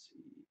 let's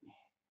see.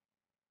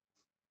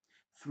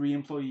 3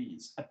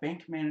 employees, a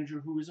bank manager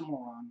who is a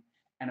moron,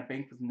 and a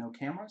bank with no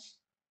cameras.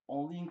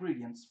 All the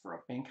ingredients for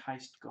a bank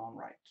heist gone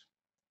right.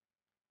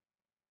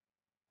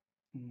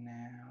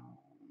 Now,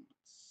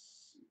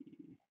 let's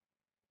see.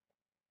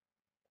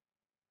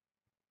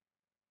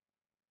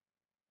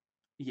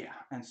 Yeah,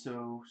 and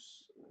so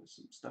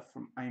some stuff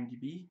from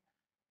IMDb.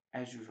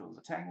 As usual,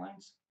 the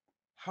taglines.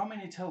 How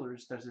many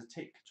tellers does it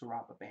take to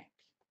rob a bank?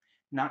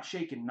 Not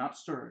shaken, not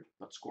stirred,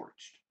 but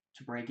scorched.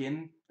 To break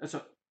in,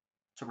 to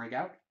break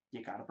out,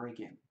 you gotta break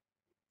in.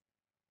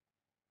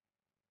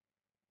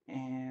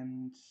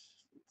 And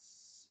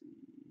let's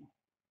see.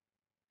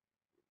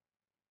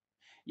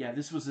 Yeah,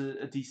 this was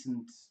a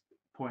decent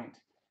point.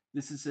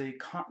 This is a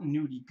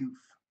continuity goof.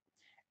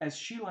 As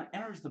Sheila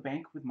enters the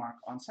bank with Mark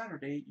on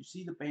Saturday, you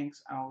see the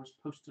bank's hours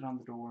posted on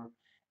the door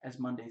as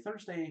Monday,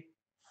 Thursday,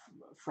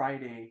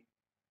 Friday,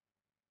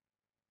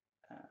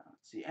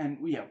 let's see, and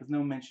yeah, with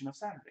no mention of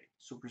Saturday.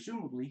 So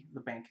presumably the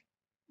bank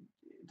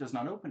does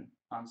not open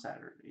on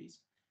Saturdays.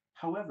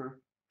 However,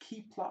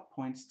 key plot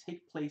points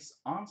take place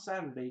on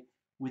Saturday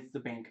with the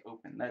bank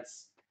open.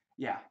 That's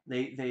yeah,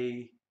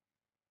 they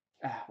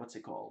what's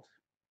it called?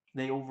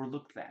 They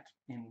overlooked that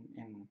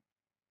in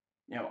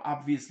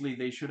obviously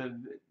they should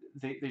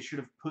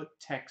have put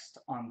text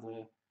on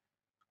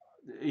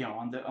the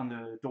on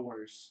the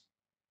doors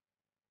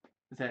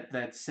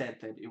that said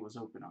that it was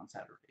open on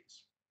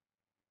Saturdays.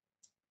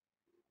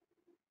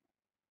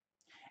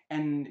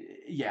 And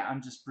yeah,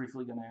 I'm just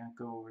briefly gonna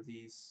go over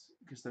these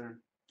because they're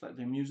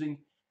slightly amusing.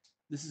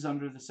 This is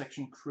under the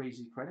section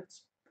Crazy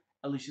Credits.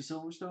 Alicia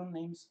Silverstone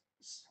names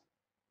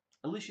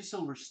Alicia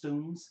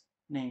Silverstone's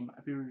name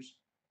appears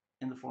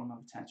in the form of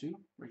a tattoo.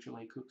 Rachel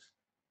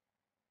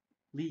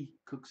Lee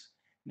Cook's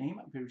name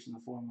appears in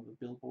the form of a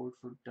billboard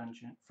for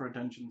a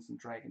Dungeons and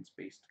Dragons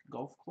based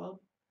golf club.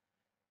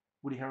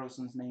 Woody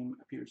Harrelson's name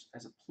appears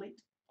as a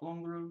plate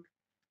along the road.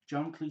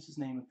 John Cleese's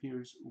name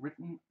appears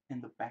written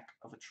in the back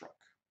of a truck.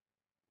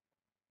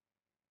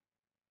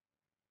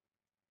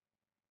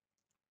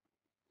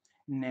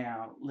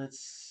 Now, let's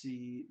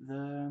see.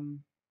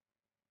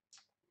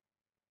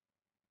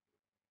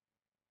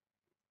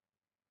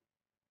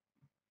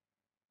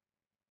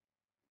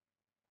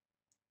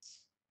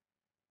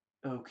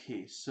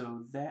 Okay,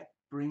 so that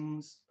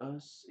brings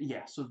us,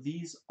 yeah, so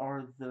this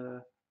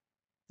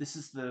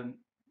is the,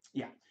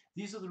 yeah,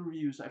 these are the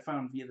reviews I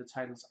found via the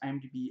titles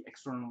IMDb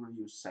External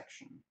Reviews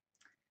section.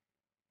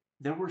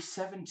 There were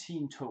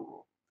 17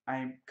 total.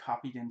 I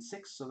copied in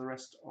 6, so the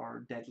rest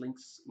are dead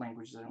links,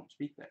 languages I don't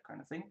speak, that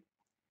kind of thing.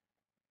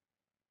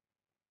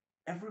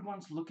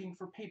 Everyone's looking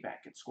for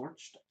payback at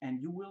Scorched, and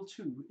you will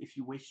too if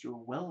you waste your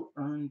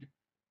well-earned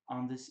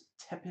on this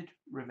tepid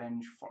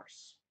revenge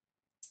farce.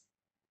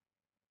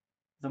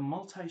 The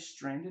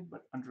multi-stranded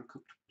but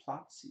undercooked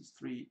plot sees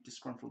 3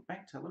 disgruntled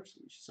bank tellers,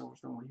 Alicia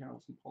Silverstone, Woody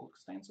Harrelson, and Paul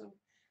Costanzo,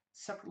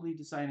 separately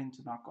deciding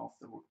to knock off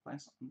their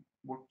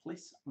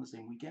workplace on the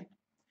same weekend.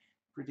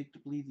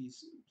 Predictably,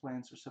 these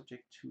plans are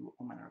subject to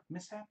all manner of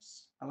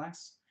mishaps.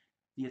 Alas,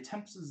 the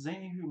attempts at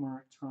zany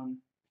humor turn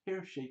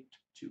pear-shaped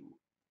too.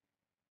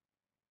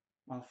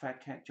 While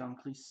Fat Cat John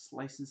Cleese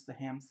slices the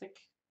ham thick.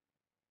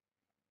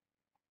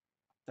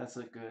 That's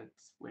a good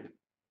way to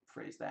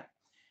phrase that.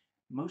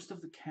 Most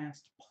of the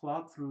cast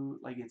plod through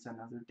like it's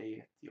another day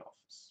at the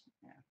office.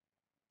 Yeah.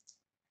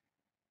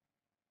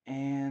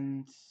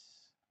 And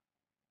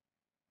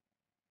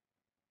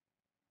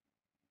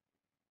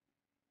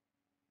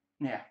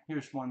yeah,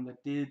 here's one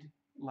that did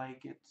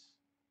like it.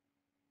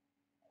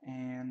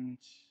 And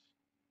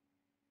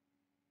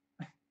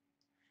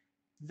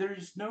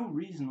there's no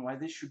reason why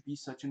this should be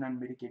such an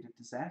unmitigated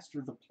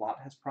disaster. The plot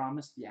has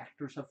promised, the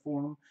actors have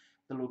formed,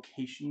 the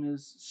location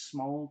is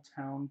small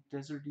town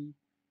deserty.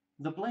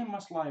 The blame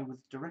must lie with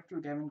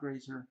director Gavin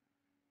Grazer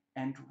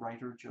and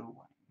writer Joe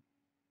Wine.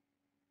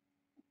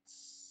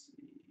 Let's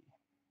see.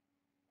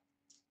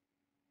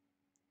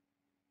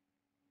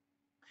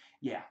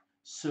 Yeah,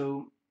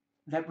 so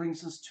that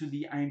brings us to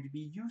the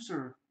IMDb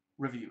user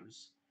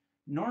reviews.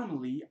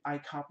 Normally, I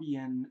copy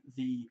in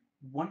the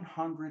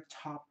 100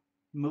 top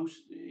most,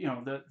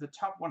 the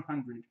top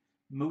 100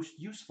 most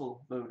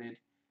useful voted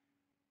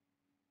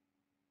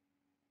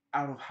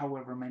out of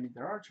however many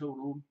there are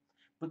total,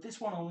 but this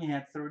one only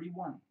had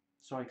 31,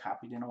 so I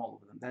copied in all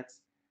of them.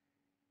 That's,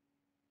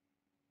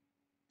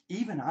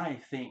 even I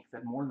think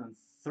that more than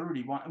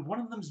 31, one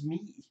of them's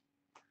me.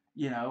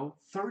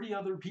 30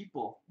 other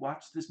people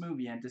watched this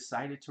movie and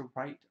decided to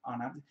write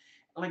on it.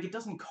 Like, it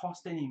doesn't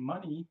cost any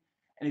money,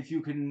 and if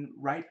you can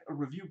write a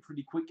review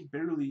pretty quick,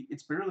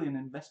 it's barely an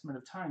investment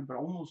of time, but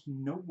almost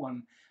no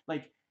one,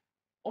 like,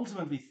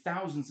 ultimately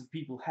thousands of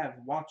people have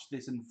watched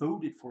this and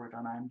voted for it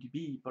on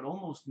IMDb, but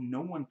almost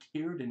no one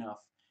cared enough,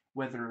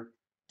 whether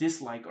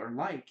dislike or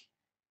like,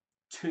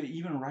 to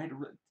even write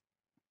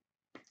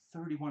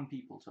 31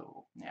 people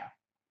total. Yeah.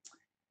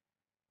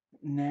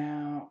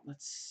 Now,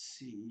 let's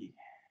see.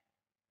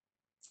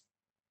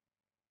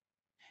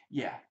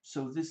 Yeah,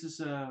 so this is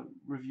a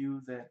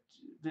review that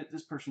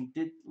this person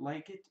did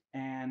like it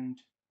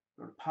and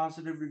wrote a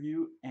positive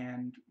review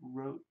and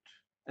wrote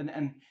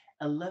And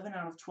 11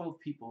 out of 12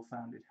 people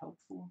found it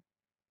helpful.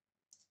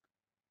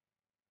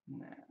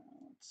 Now,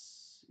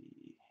 let's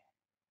see.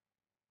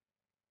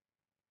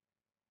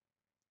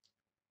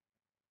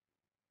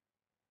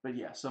 But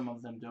yeah, some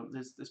of them don't.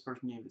 This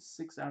person gave it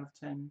 6 out of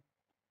 10.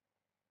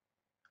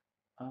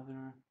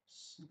 Other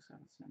 6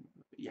 out of 10.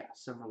 Yeah,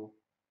 several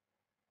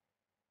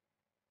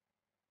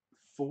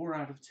 4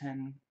 out of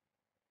 10.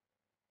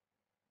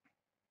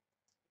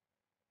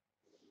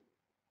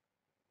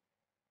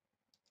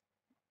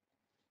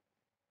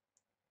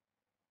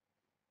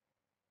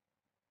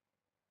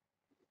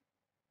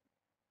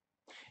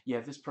 Yeah,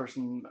 this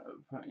person,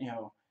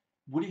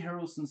 Woody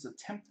Harrelson's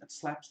attempt at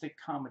slapstick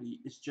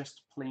comedy is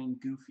just plain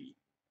goofy.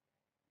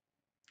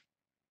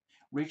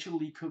 Rachel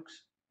Lee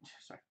Cook's,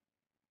 sorry,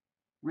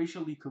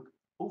 Rachel Lee Cook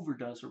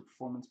overdoes her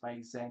performance by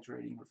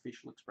exaggerating her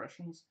facial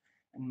expressions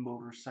and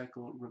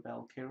motorcycle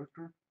rebel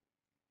character,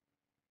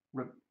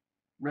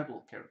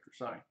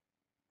 sorry.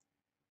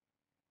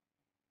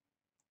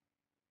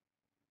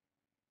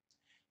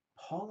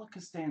 Paula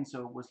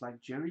Costanzo was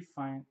like Jerry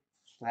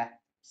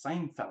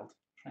Seinfeld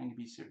trying to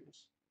be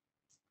serious.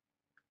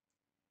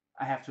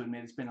 I have to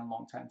admit, it's been a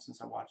long time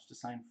since I watched a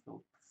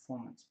Seinfeld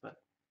performance, but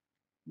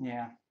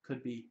yeah,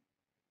 could be.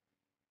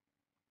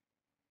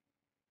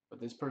 But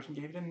this person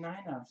gave it a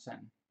 9 out of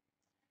 10.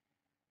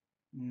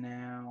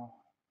 Now,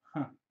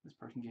 this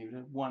person gave it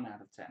a 1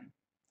 out of 10.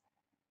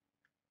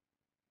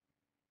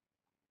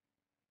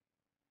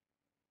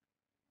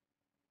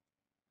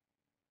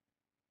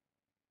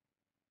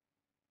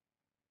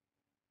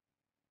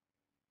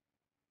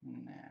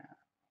 Now,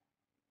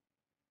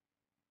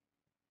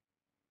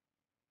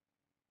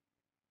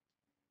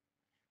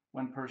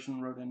 one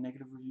person wrote a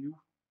negative review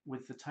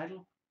with the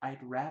title,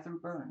 I'd Rather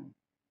Burn.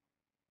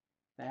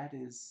 That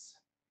is,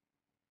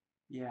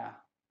 yeah,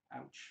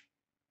 ouch.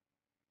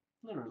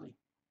 Literally.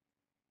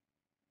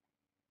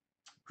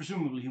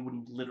 Presumably, he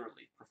wouldn't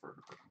literally prefer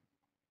to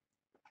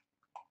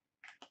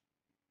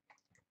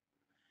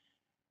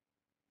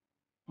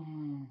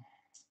burn.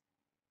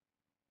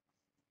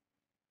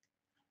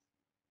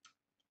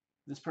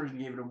 This person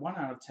gave it a 1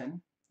 out of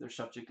 10. Their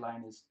subject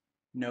line is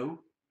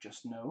no,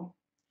 just no.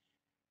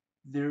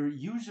 Their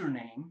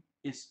username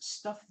is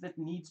stuff that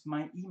needs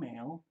my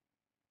email.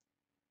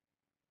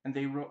 And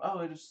they wrote, oh,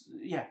 it was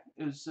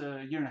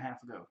a year and a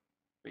half ago,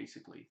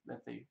 basically,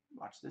 that they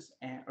watched this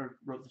or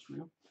wrote this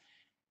review.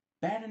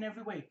 Bad in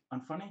every way,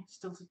 unfunny,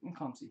 stilted, and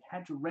clumsy.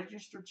 Had to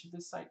register to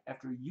this site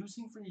after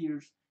using for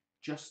years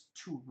just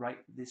to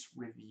write this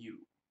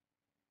review.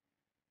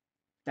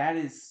 That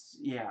is,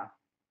 yeah.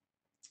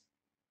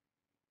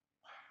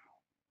 Wow.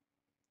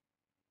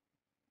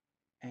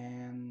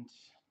 And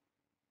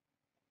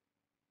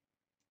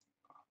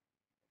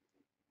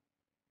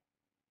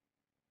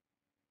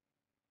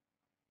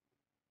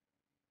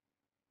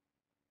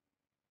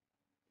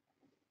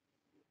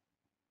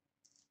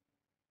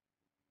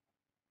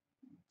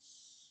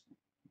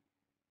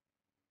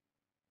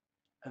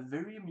a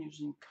very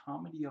amusing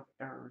comedy of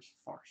errors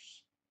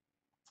farce.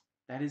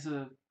 That is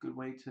a good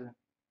way to,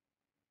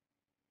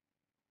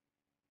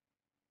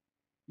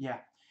 yeah.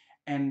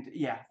 And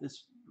yeah,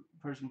 this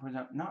person points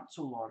out, not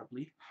so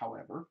laudably,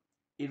 however,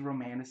 it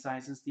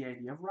romanticizes the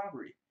idea of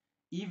robbery,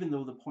 even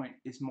though the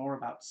point is more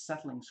about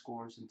settling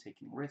scores and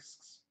taking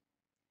risks.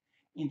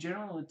 In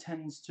general, it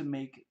tends to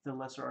make the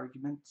lesser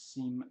argument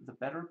seem the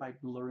better by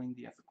blurring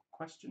the ethical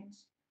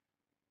questions.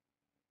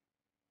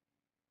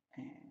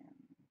 And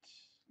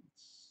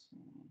let's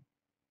see.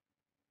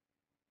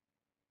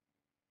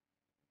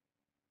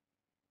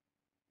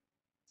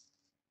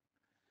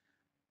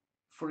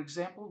 For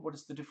example, what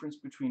is the difference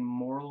between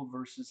moral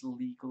versus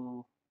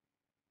legal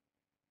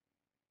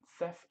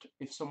theft?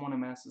 If someone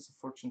amasses a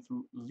fortune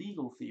through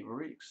legal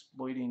thievery,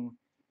 exploiting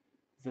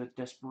the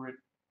desperate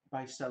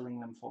by selling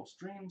them false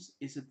dreams,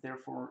 is it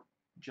therefore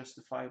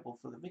justifiable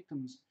for the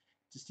victims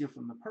to steal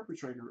from the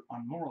perpetrator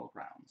on moral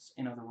grounds?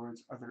 In other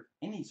words, are there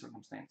any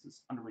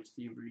circumstances under which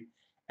thievery,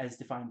 as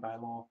defined by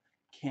law,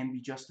 can be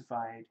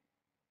justified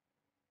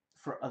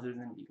for other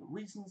than legal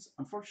reasons?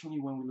 Unfortunately,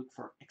 when we look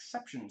for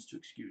exceptions to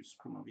excuse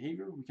criminal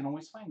behavior, we can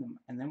always find them,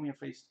 and then we are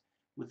faced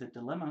with the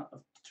dilemma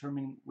of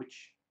determining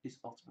which is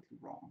ultimately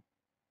wrong.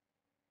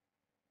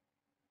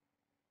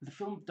 The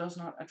film does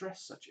not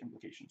address such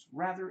implications.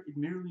 Rather, it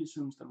merely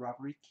assumes that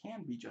robbery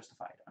can be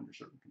justified under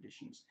certain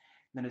conditions,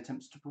 then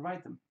attempts to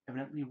provide them.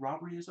 Evidently,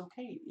 robbery is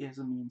okay as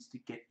a means to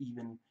get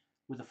even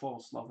with a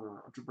false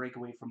lover or to break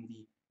away from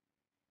the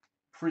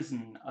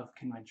prison of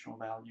conventional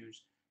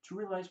values, to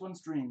realize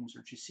one's dreams,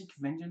 or to seek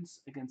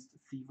vengeance against the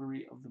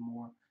thievery of the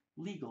more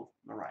legal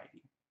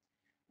variety.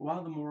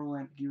 While the moral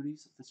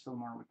ambiguities of this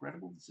film are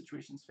regrettable, the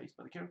situations faced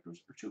by the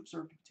characters are too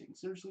absurd to be taken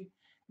seriously,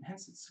 and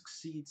hence it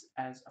succeeds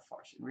as a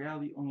farce. In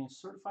reality, only a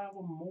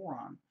certifiable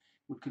moron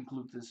would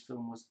conclude this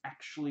film was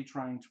actually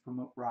trying to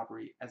promote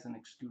robbery as an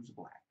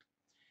excusable act.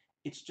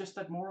 It's just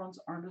that morons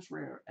aren't as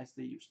rare as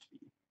they used to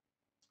be.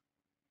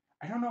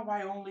 I don't know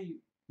why only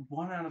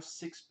 1 out of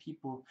 6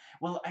 people,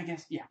 well, I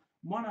guess, yeah,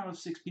 1 out of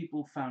 6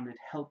 people found it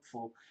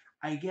helpful.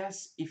 I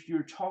guess if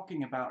you're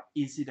talking about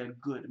is it a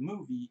good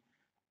movie,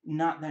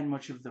 not that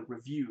much of the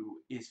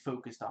review is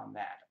focused on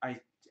that.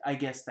 I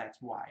guess that's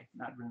why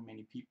not very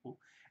many people,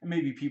 and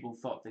maybe people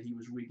thought that he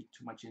was reading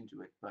too much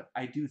into it, but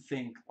I do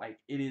think like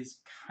it is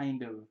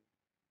kind of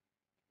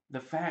the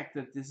fact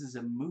that this is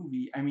a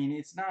movie. I mean,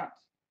 it's not.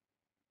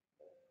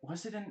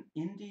 Was it an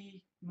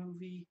indie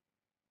movie?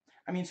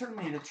 I mean,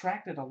 certainly it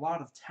attracted a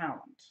lot of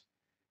talent.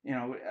 You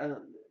know,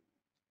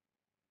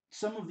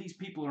 some of these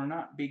people are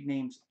not big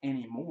names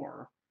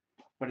anymore,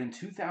 but in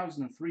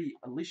 2003,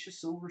 Alicia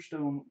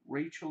Silverstone,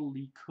 Rachel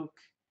Lee Cook,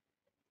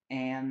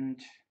 and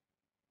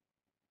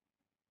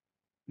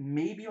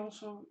maybe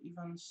also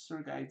Ivan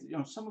Sergei,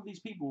 some of these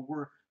people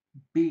were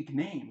big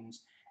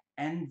names,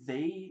 and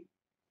they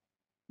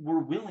were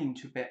willing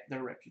to bet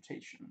their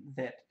reputation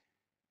that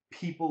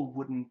people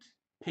wouldn't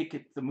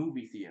picket the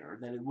movie theater,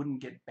 that it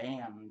wouldn't get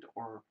banned,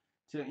 or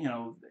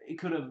it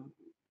could have.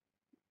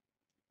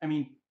 I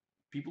mean,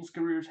 people's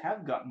careers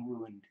have gotten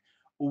ruined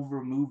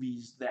over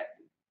movies that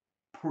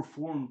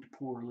performed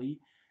poorly,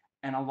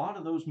 and a lot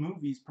of those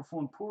movies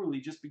performed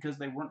poorly just because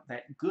they weren't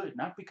that good,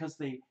 not because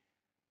they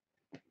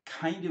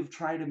kind of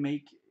try to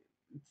make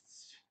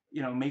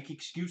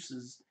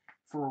excuses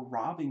for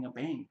robbing a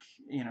bank.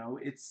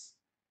 It's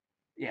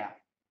yeah.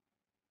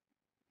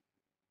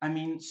 I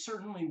mean,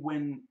 certainly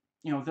when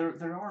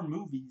there are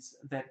movies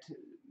that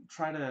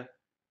try to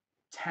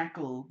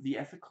tackle the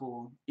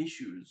ethical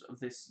issues of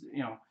this,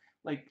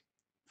 like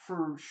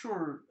for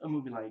sure a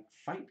movie like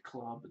Fight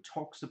Club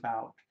talks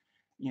about,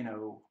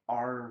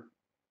 our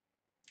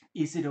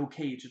is it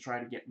okay to try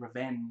to get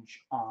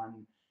revenge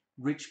on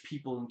rich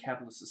people in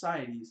capitalist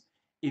societies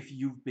if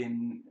you've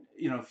been,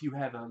 if you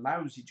have a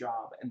lousy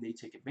job and they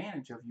take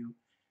advantage of you?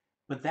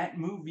 But that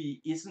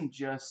movie isn't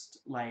just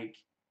like,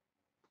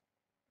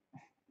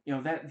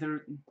 that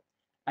there,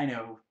 I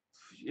know,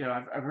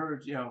 I've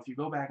heard, if you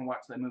go back and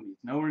watch that movie,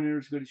 it's nowhere near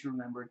as good as you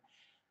remembered.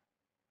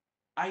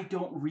 I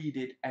don't read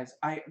it as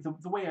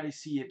the way I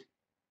see it,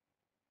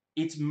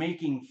 it's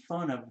making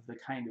fun of the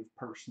kind of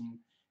person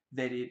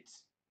that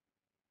it's,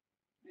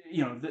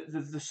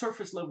 the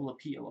surface level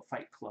appeal of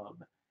Fight Club,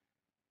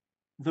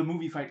 the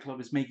movie Fight Club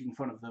is making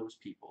fun of those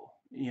people.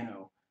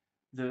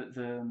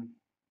 The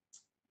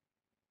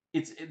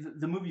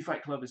the movie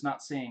Fight Club is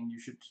not saying you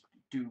should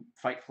do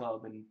Fight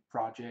Club and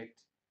Project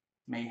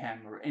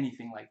Mayhem or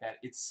anything like that.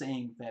 It's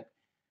saying that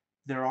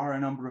there are a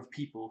number of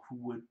people who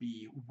would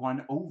be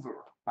won over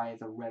by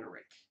the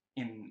rhetoric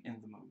in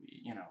the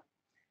movie.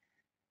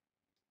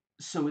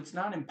 So it's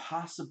not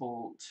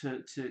impossible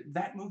to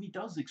that movie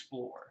does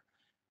explore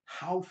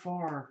how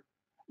far,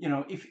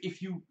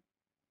 if you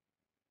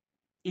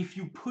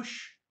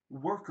push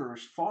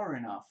workers far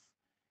enough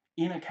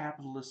in a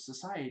capitalist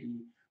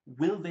society,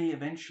 will they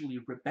eventually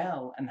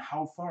rebel, and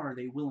how far are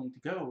they willing to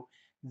go?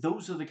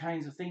 Those are the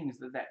kinds of things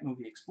that that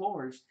movie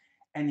explores.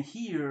 And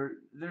here,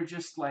 they're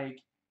just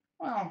like,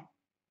 well,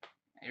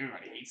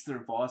 everybody hates their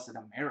boss in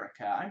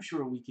America. I'm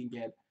sure we can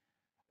get,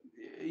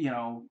 you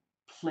know,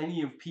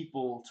 plenty of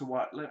people to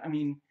watch. I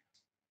mean,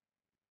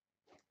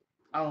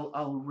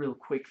 I'll real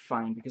quick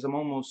find, because I'm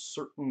almost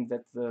certain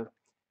that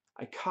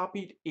I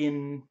copied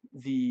in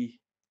the,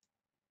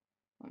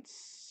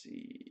 let's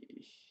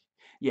see.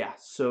 Yeah,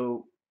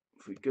 so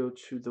if we go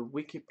to the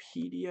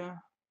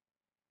Wikipedia,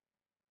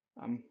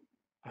 I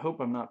hope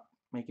I'm not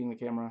making the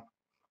camera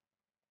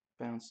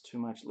bounce too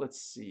much.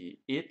 Let's see.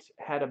 It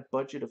had a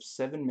budget of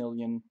 7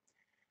 million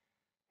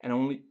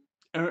and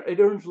it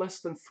earned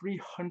less than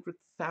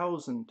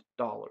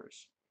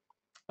 $300,000.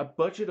 A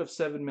budget of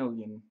 7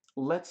 million.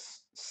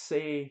 Let's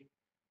say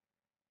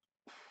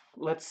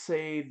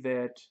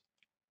that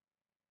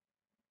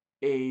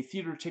a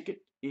theater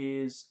ticket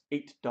is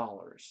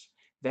 $8.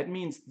 That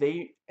means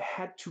they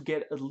had to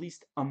get at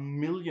least 1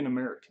 million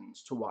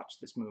Americans to watch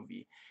this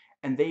movie.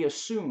 And they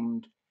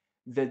assumed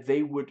that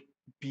they would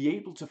be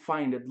able to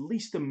find at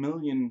least 1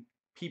 million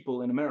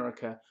people in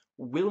America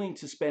willing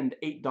to spend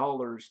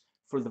 $8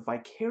 for the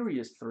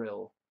vicarious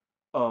thrill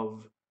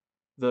of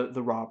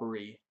the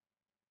robbery.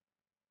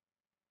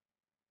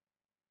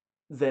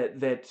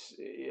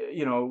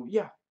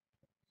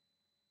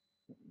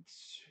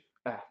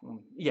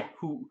 Yeah,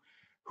 who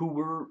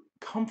were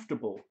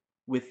comfortable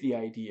with the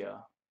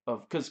idea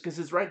of, because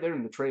it's right there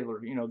in the trailer.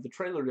 The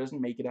trailer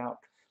doesn't make it out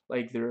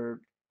like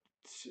they're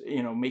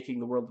making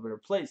the world a better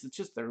place. It's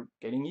just they're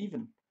getting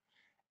even.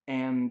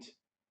 And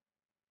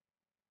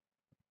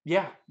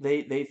yeah,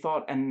 they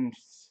thought, and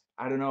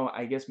I don't know,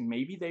 I guess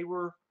maybe they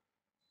were,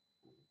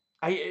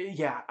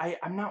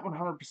 I'm not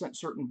 100%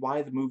 certain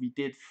why the movie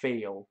did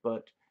fail,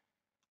 but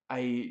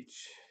I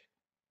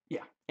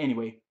yeah,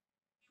 anyway,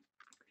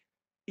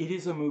 it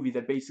is a movie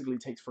that basically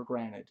takes for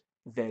granted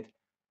that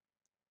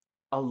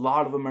a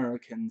lot of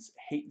Americans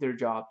hate their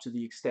job to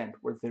the extent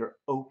where they're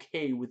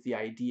okay with the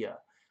idea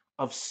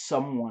of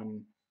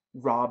someone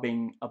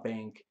robbing a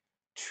bank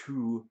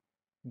to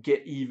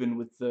get even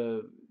with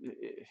the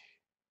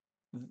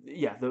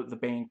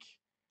bank.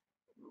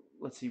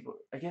 Let's see,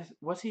 I guess,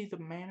 was he the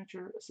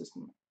manager,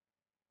 assistant?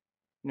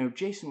 No,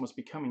 Jason was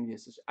becoming the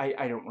assistant.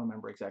 I don't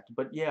remember exactly,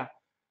 but yeah,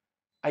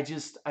 I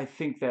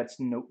think that's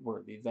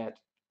noteworthy that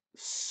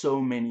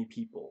so many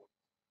people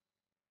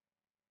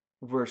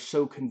were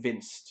so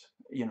convinced,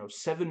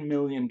 $7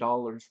 million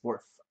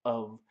worth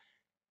of,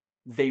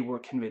 they were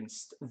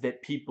convinced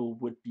that people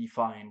would be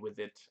fine with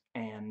it.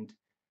 And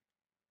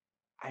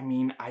I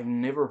mean, I've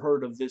never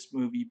heard of this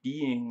movie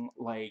being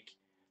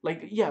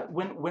yeah,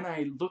 when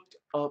I looked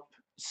up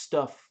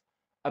stuff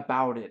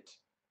about it,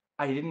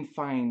 I didn't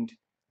find,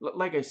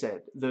 like I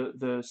said,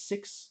 the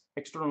 6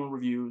 external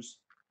reviews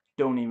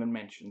don't even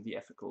mention the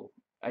ethical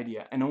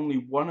idea, and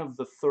only one of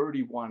the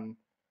 31,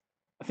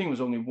 I think it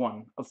was only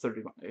one of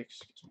 31,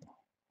 excuse me.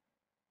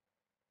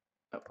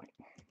 Oh wait,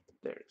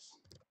 there it is.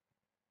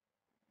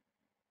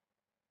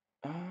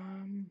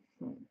 Hmm.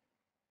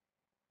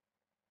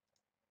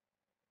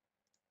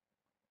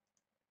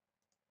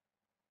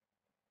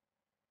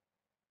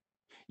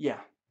 Yeah,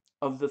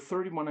 of the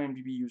 31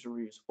 IMDb user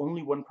reviews,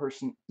 only one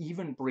person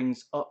even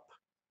brings up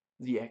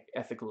the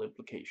ethical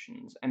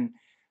implications. And,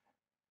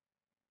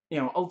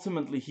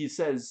 ultimately he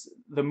says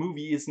the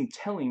movie isn't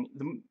telling,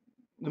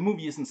 the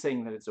movie isn't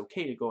saying that it's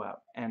okay to go out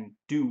and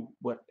do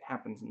what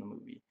happens in the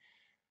movie.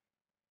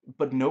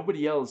 But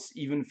nobody else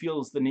even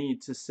feels the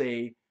need to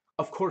say,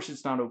 of course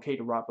it's not okay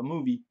to rob a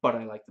movie, but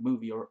I like the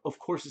movie, or of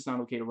course it's not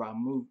okay to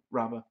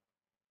rob a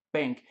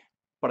bank,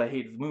 but I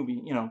hated the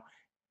movie.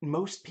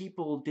 Most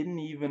people didn't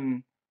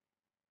even.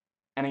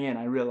 And again,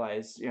 I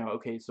realize,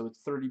 okay, so it's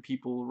 30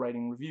 people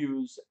writing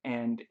reviews,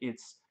 and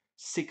it's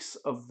 6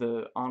 of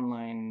the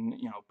online,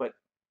 but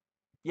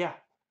yeah,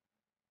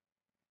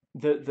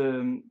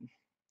 the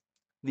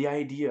the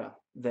idea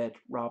that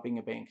robbing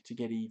a bank to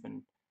get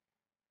even,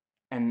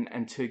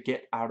 and to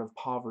get out of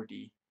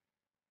poverty,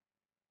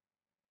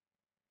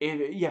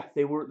 yeah,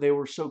 they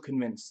were so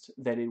convinced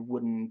that it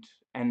wouldn't.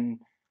 And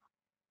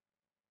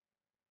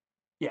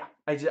yeah,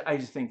 I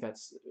just think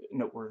that's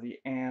noteworthy.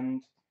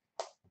 And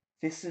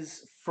this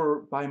is,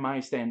 for by my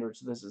standards,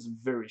 this is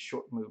a very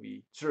short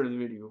movie, sort of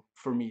video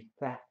for me.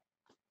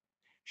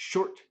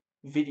 Short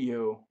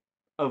video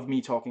of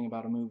me talking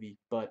about a movie,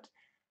 but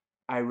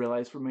I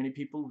realize for many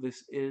people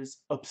this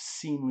is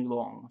obscenely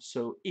long.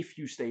 So if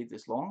you stayed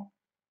this long,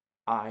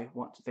 I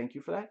want to thank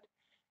you for that,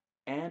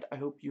 and I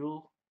hope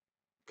you'll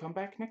come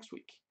back next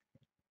week.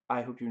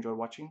 I hope you enjoyed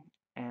watching,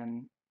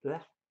 and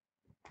bleh.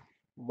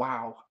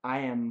 Wow, I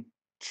am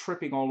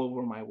tripping all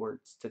over my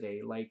words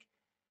today.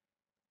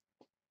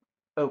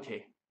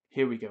 Okay,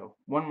 here we go.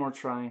 One more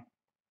try.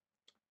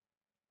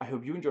 I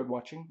hope you enjoyed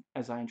watching,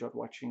 as I enjoyed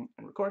watching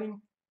and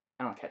recording,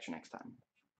 and I'll catch you next time.